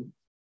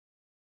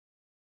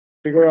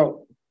figure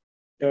out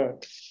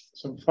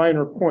some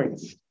finer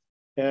points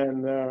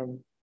and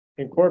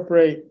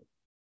incorporate.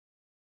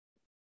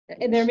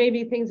 and there may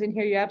be things in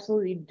here you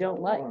absolutely don't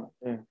like.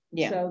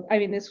 Yeah. So, I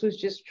mean, this was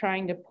just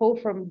trying to pull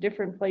from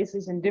different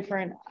places and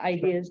different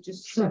ideas,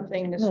 just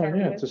something to start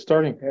Yeah, with. it's a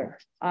starting point.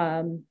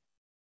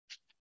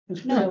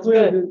 It's No, pretty it's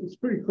clear, good. it's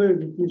pretty clear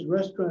that these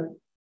restaurant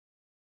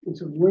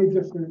is a way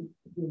different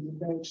than the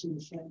banks and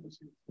the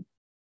pharmacy.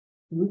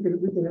 We could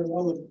have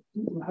all of,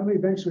 how many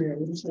banks we have?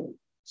 It's like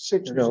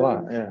 6 or There's a 7.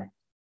 lot, yeah.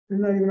 They're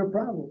not even a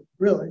problem,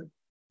 really.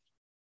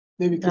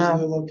 Maybe because of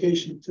the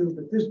location too,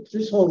 but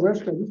this whole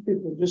restaurant, these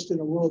people are just in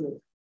a world of,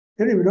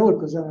 they don't even know what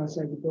goes on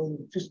outside the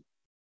building. Just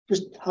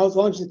how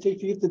long does it take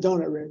to get the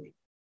donut ready?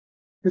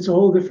 It's a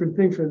whole different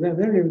thing for them.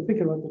 They're not even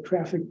thinking about the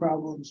traffic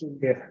problems and,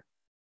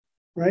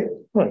 right?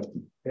 Right,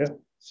 yeah.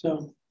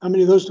 So how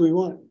many of those do we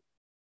want?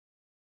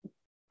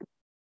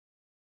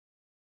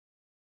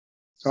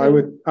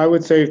 So I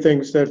would say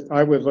things that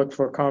I would look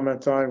for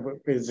comments on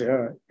is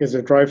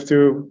a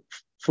drive-through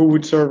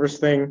food service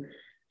thing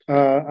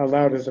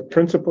allowed as a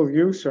principal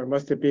use, or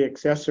must it be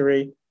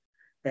accessory?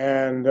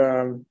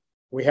 And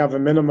we have a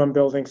minimum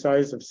building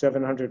size of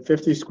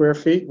 750 square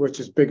feet, which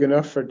is big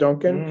enough for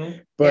Duncan.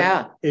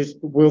 But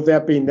will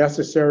that be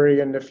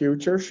necessary in the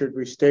future? Should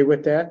we stay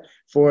with that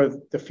for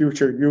the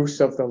future use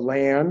of the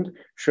land?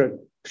 Should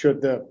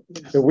the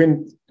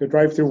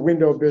drive-through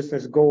window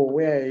business go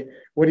away?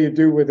 What do you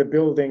do with a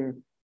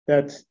building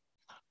that's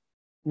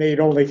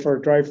made only for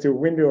a drive-through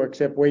window,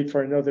 except wait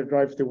for another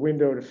drive-through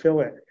window to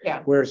fill it?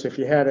 Yeah. Whereas if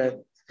you had a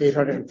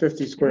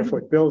 850 square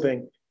foot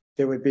building,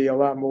 there would be a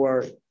lot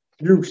more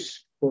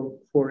use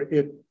for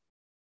it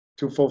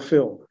to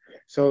fulfill.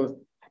 So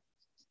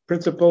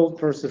principal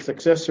versus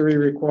accessory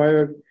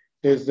required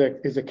is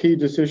a key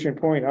decision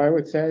point, I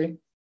would say.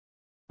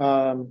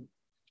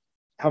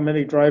 How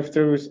many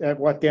drive-throughs at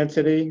what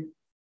density,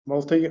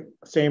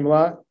 same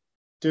lot,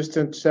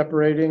 distance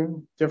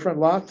separating different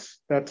lots,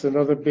 that's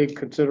another big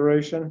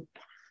consideration.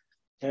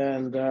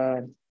 And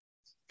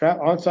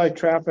on-site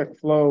traffic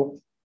flow,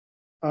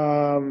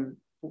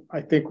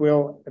 I think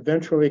we'll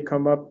eventually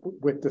come up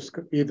with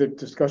either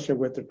discussion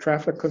with the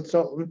traffic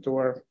consultant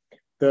or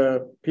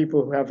the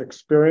people who have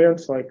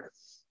experience, like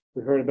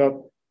we heard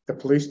about the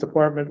police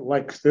department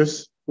likes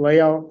this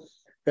layout,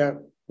 that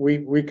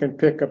we can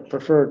pick a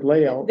preferred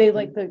layout.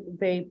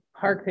 They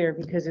park there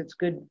because it's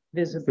good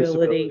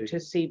visibility to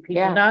see people,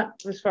 Yeah. not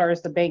as far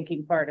as the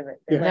banking part of it.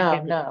 They like No,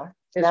 it no.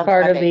 As That's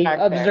part why of they the park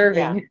there,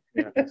 observing.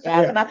 It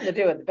has nothing to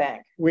do with the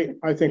bank.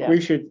 I think Yeah.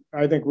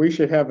 we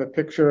should have a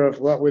picture of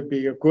what would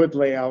be a good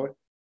layout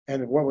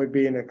and what would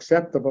be an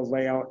acceptable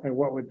layout and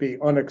what would be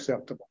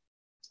unacceptable.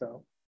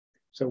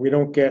 So we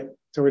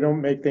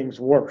don't make things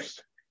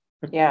worse.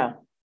 Yeah,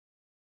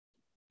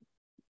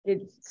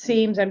 It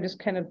seems, I'm just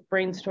kind of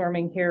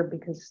brainstorming here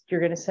because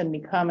you're gonna send me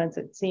comments.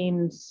 It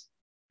seems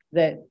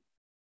that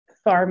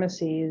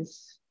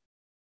pharmacies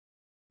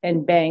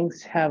and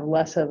banks have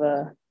less of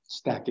a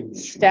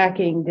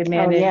stacking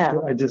demand. yeah.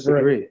 I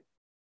disagree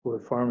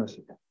with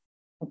pharmacy.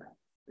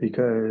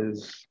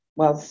 Because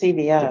Well,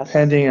 CVS.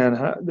 depending on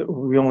how,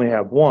 we only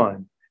have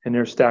one and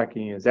their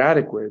stacking is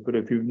adequate, but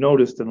if you've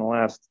noticed in the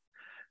last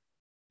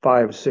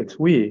 5, 6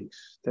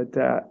 weeks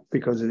that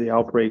because of the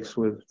outbreaks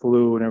with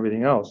flu and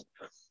everything else,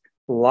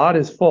 the lot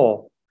is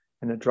full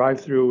and the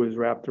drive-through is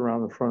wrapped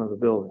around the front of the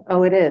building.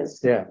 Oh, it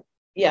is. Yeah.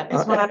 Yeah.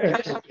 It's when I'm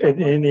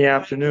In the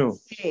afternoon,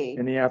 see,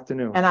 in the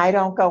afternoon. and I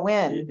don't go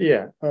in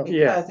Yeah,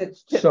 yeah. because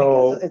it's just,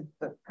 So- because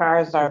the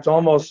cars are. It's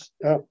almost,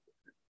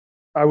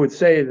 I would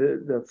say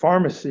that the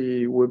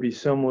pharmacy would be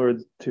similar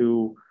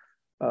to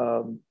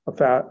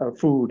a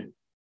food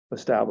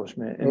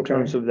establishment in Okay.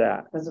 terms of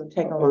that. Doesn't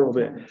take a little long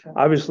bit. time to-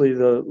 Obviously,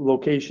 the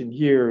location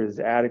here is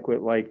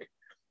adequate, like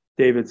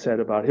David said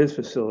about his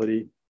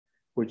facility,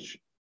 which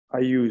I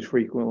use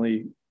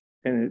frequently,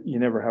 and you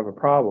never have a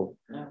problem.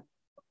 Yeah.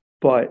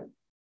 But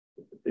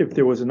if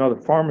there was another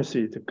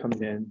pharmacy to come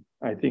in,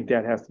 I think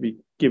that has to be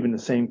given the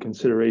same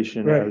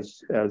consideration Right. as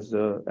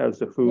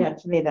the food. Yeah,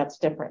 to me, that's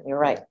different. You're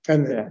right.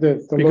 And Yeah. the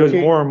Because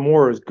location, more and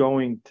more is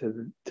going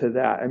to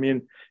that. I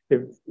mean,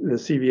 if the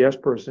CVS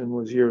person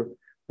was here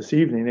this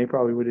evening, they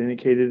probably would have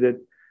indicated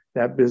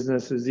that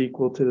business is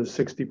equal to the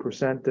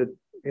 60% that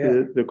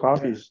the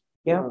coffees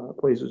Yeah.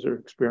 places are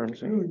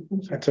experiencing.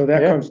 and so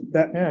that Yeah. comes,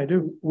 that, Yeah, I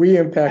do. we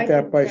impact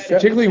that by.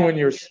 Particularly when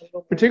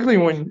particularly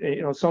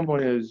when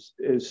someone is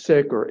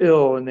sick or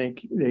ill and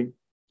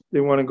they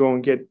want to go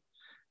and get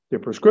their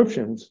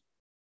prescriptions,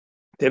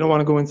 they don't want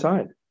to go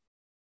inside,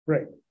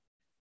 Right.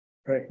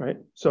 right?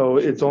 So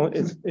it's only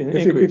an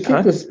If you could increase,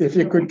 huh? if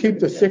you could keep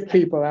the sick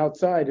people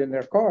outside in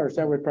their cars,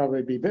 that would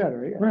probably be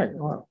better, yeah. Right.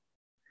 Wow.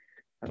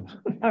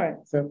 All right,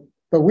 So,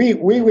 but we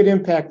would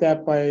impact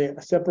that by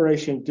a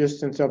separation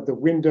distance of the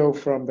window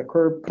from the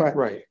curb cut.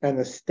 Right. And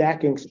the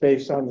stacking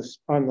space on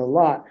the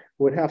lot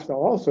would have to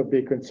also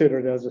be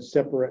considered as a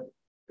separate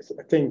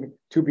thing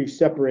to be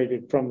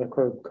separated from the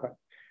curb cut.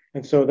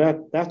 And so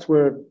that's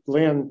where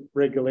land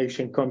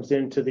regulation comes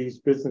into these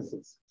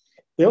businesses.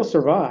 They'll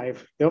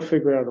survive, they'll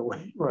figure out a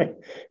way. Right.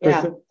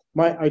 Yeah.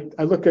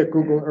 I look at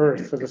Google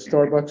Earth for the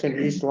Starbucks in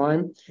East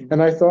Lyme,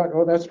 and I thought,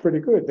 oh, that's pretty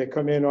good. They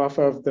come in off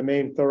of the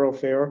main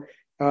thoroughfare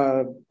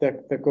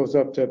that goes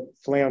up to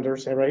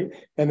Flanders, right?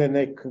 And then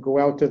they can go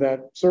out to that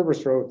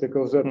service road that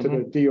goes up to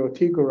the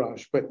DOT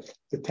garage. But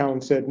the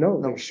town said,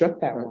 no, they shut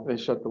that one. They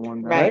shut the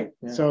one down. Right.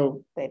 Yeah.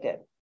 So They did.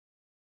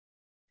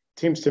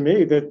 seems to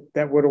me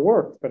that would have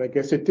worked, but I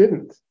guess it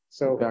didn't.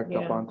 So, Backed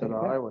up Yeah. onto the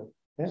highway,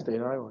 Yeah.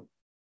 state highway.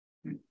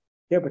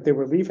 yeah, but they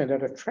were leaving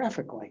at a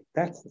traffic light.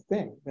 That's the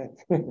thing.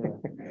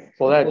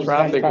 Well, that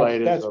traffic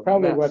light is That's a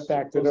probably mess. what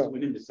backed it up.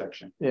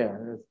 Yeah,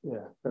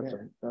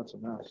 that's a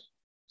mess.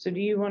 so do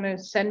you want to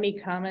send me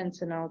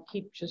comments and I'll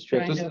keep just Yeah,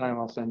 trying this to, time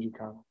I'll send you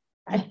comments.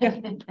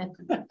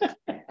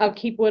 I'll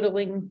keep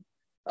whittling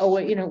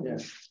away, Yeah.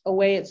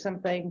 away at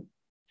something.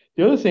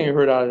 The other thing I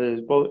heard out of it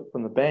is both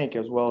from the bank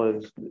as well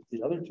as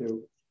the other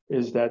two,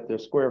 is that the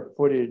square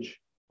footage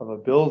of a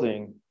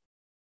building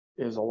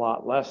is a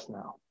lot less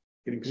now.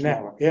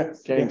 Now,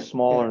 yes. Getting yes,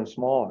 smaller and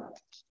smaller.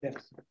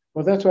 Yes.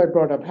 Well, that's why I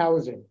brought up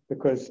housing,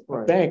 because a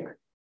Right. bank,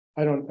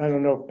 I don't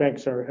know if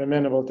banks are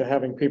amenable to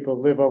having people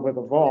live over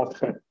the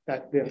vault,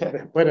 but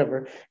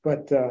whatever.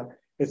 But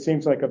it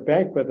seems like a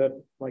bank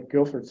like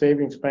Guilford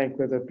Savings Bank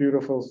with a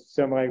beautiful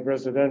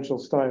semi-residential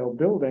style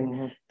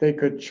building, they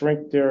could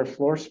shrink their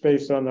floor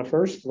space on the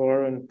first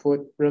floor and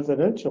put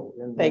residential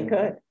in They there.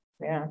 could,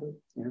 yeah.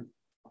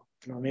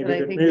 You know, maybe But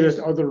I think there's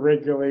there's- other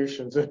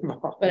regulations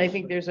involved. But I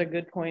think there's a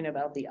good point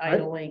about the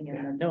idling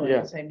and the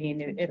noise. I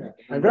mean, if.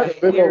 I'd rather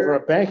live over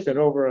a bank than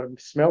over a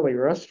smelly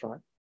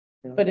restaurant.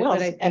 But Well, I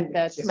think and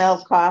that's.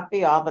 smell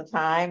coffee all the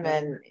time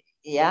and,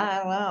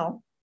 yeah,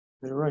 well,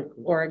 You're right.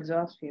 or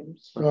exhaust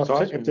fumes. Well,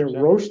 if they're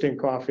roasting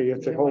coffee,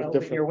 it's You a don't whole wanna open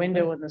different. your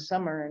window in the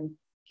summer and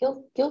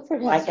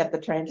Guilford Like has, at the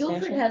train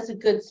Guilford station. has a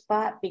good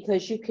spot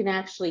because you can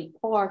actually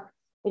park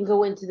and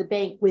go into the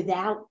bank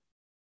without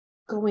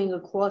going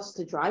across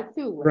the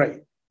drive-through.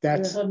 Right,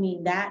 that's, I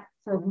mean, that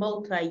for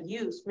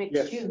multi-use, Yes.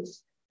 mixed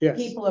use, yes,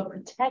 people are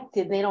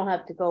protected. They don't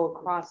have to go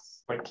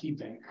across. Like key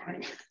bank,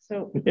 right?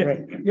 so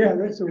right, Yeah,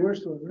 that's the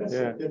worst one. Right?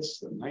 Yeah. It's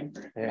the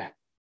nightmare, Yeah.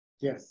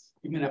 yes.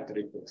 even after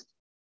they fixed.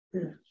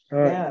 All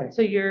right, Yeah. okay.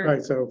 so All you're,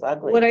 right, so, It's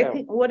ugly, what I too.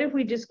 think, what if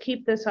we just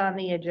keep this on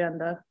the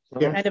agenda?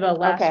 Yeah. Kind of a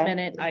last Okay.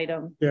 minute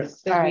item,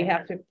 yes, that we Alright.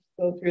 have to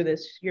go through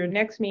this, your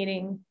next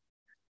meeting.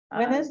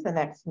 When is the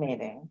next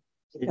meeting?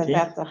 Because 18th?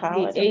 that's a The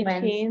holiday.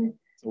 18th,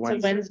 it's a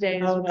Wednesday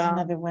as Oh, it's well.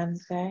 another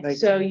Wednesday.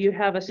 So you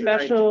have a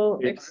special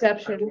Yeah.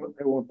 exception,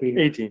 I won't be,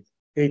 18th.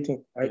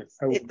 18th, I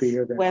won't be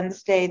here It's then.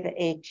 Wednesday, the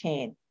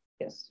 18th,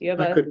 yes, you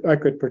have I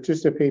could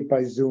participate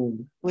by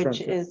Zoom.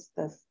 which from- is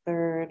the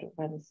third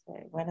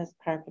Wednesday. When is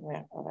Park and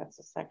Rec? Oh, that's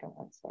the second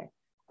Wednesday.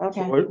 So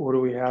Okay, what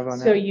do we have on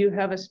so that? you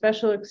have a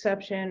special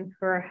exception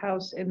for a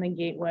house in the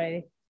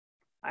gateway.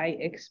 I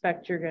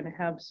expect you're gonna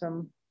have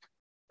some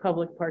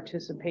public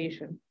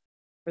participation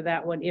for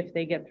that one if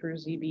they get through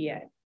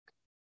ZBA.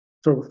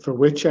 For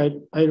which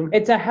item?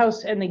 It's a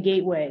house in the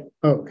gateway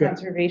Okay,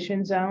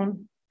 conservation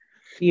zone.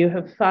 You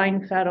have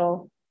fine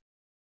fettle,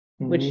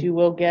 which Mhm. you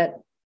will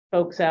get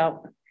folks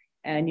out,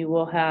 and you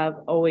will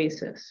have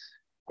Oasis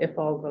if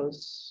all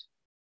goes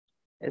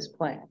as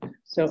planned.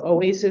 So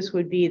Oasis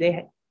would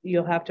be,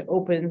 you'll have to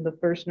open the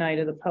first night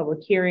of the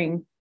public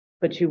hearing,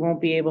 but you won't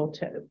be able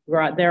to,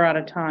 they're out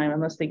of time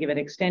unless they give an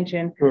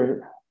extension. Right.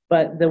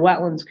 But the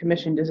Wetlands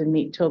Commission doesn't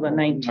meet till the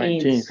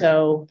 19th, 19th.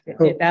 so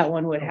Oh. that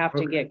one would have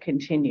to Okay. get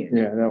continued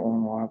Yeah, that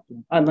one will have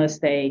to. unless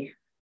they.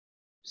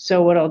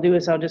 So what I'll do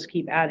is I'll just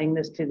keep adding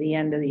this to the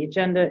end of the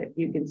agenda. If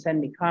you can send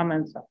me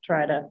comments, I'll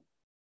try to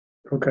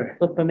okay,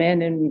 flip them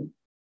in and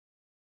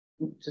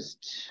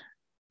just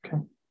Okay.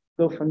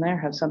 go from there,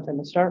 have something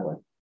to start with.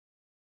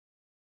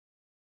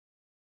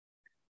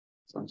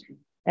 Sounds good.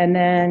 And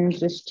then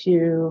just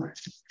the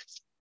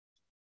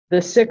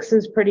 6th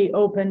is pretty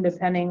open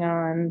depending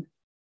on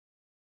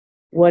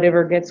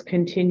whatever gets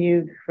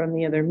continued from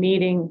the other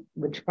meeting,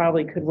 which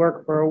probably could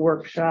work for a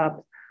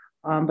workshop.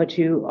 But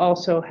you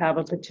also have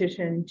a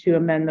petition to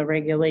amend the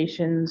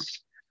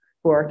regulations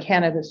for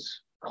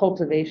cannabis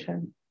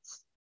cultivation.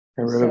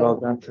 I read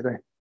about that today.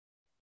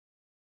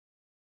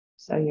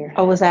 So you're,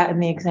 oh, was that in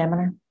the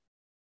Examiner?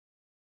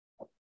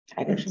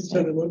 I didn't It's see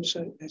on the it.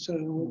 website. It's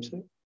on the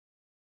website.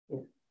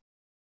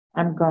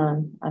 I'm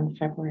gone on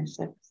February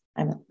 6th.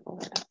 I'm in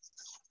Florida.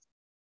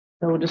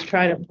 so we'll just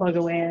try to plug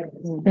away at it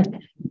and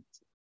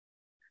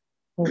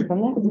go from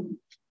there.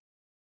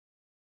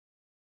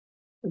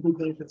 I've been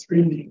there for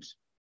 3 meetings.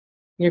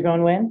 You're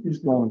going when? He's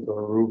going to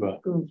Aruba.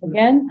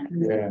 Again?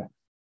 Yeah.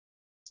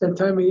 It's that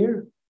time of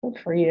year. Good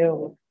for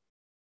you.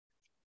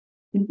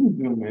 You can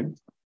zoom in.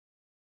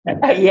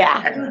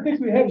 Yeah. I don't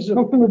think we have Zoom.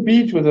 Go from the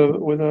beach with a.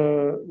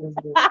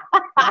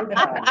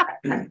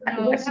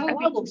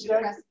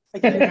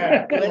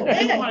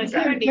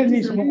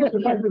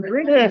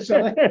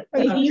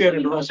 If you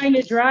can find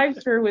a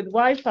drive-through with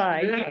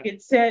Wi-Fi, you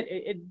could set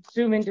it,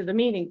 zoom into the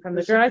meeting from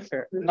the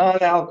drive-through.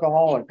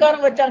 Non-alcoholic. Go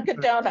to a Dunkin'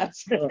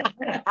 Donuts.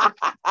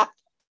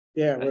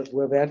 yeah,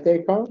 will that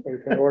day come? You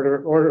can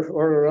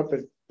order up a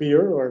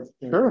beer or.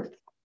 Sure.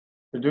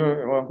 We're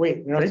doing, well. Wait,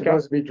 you're not Take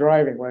supposed to be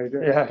driving while you're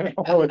doing it. Yeah.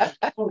 Oh,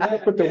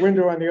 put the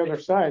window on the other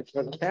side,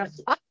 so it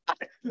passes.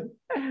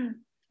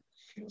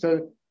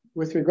 So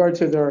with regard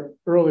to their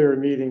earlier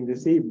meeting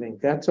this evening,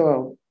 that's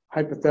all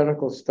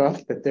hypothetical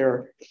stuff that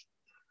they're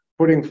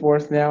putting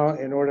forth now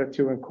in order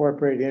to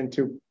incorporate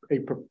into a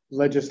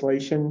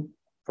legislation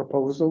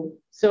proposal.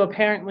 So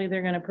apparently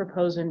they're gonna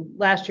propose, and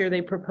last year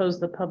they proposed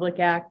the Public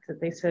Act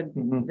that they said,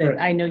 Mhm. that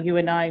I know you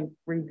and I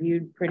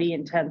reviewed pretty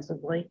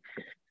intensively.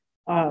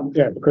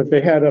 Yeah, because they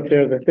had up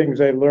there the things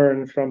they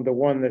learned from the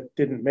one that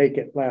didn't make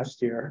it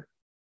last year.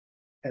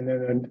 And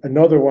then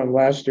another one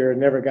last year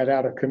never got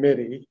out of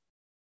committee.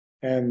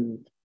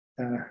 And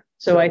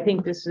So I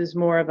think this is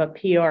more of a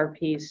PR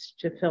piece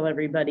to fill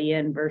everybody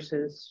in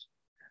versus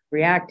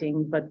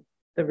reacting, but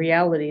the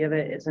reality of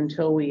it is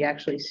until we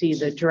actually see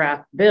the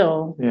draft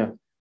bill. Yeah.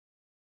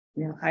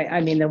 You know,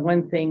 I mean, the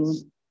one thing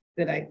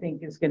that I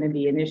think is gonna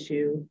be an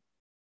issue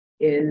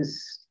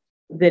is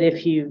that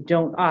if you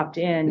don't opt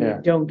in, you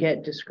Yeah. don't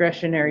get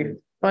discretionary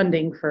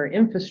funding for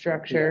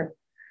infrastructure.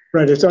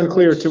 right, it's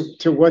unclear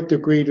to what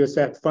degree does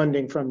that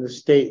funding from the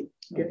state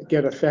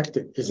get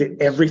affected? Is it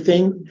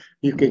everything?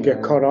 You could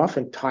get cut off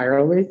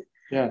entirely?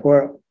 Yeah.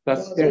 Or,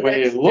 That's the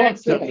way it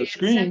looks at the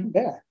screen.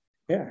 yeah,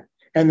 yeah.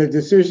 And the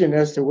decision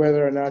as to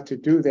whether or not to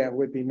do that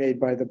would be made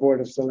by the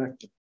Board of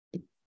Selectmen.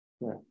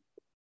 Yeah.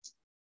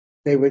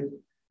 They would,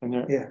 And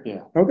they're, yeah,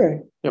 yeah,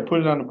 okay. yeah,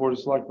 put it on the Board of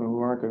Selectmen who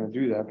aren't gonna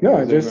do that. No,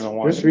 because they're just, gonna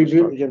want just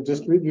review, infrastructure. yeah,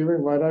 just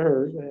reviewing what I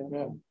heard.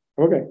 Yeah.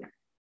 Okay,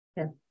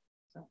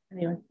 So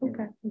anyway,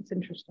 okay, it's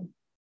interesting.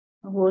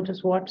 We'll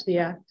just watch the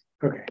act,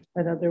 okay.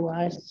 but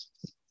otherwise,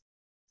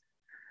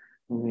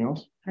 Anything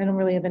else? I don't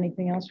really have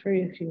anything else for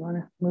you if you want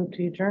to move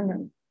to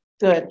adjournment.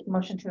 Good,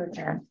 motion to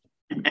adjourn.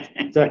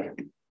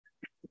 Second.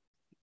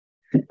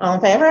 All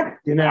in favor?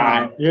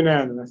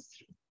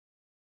 Unanimous.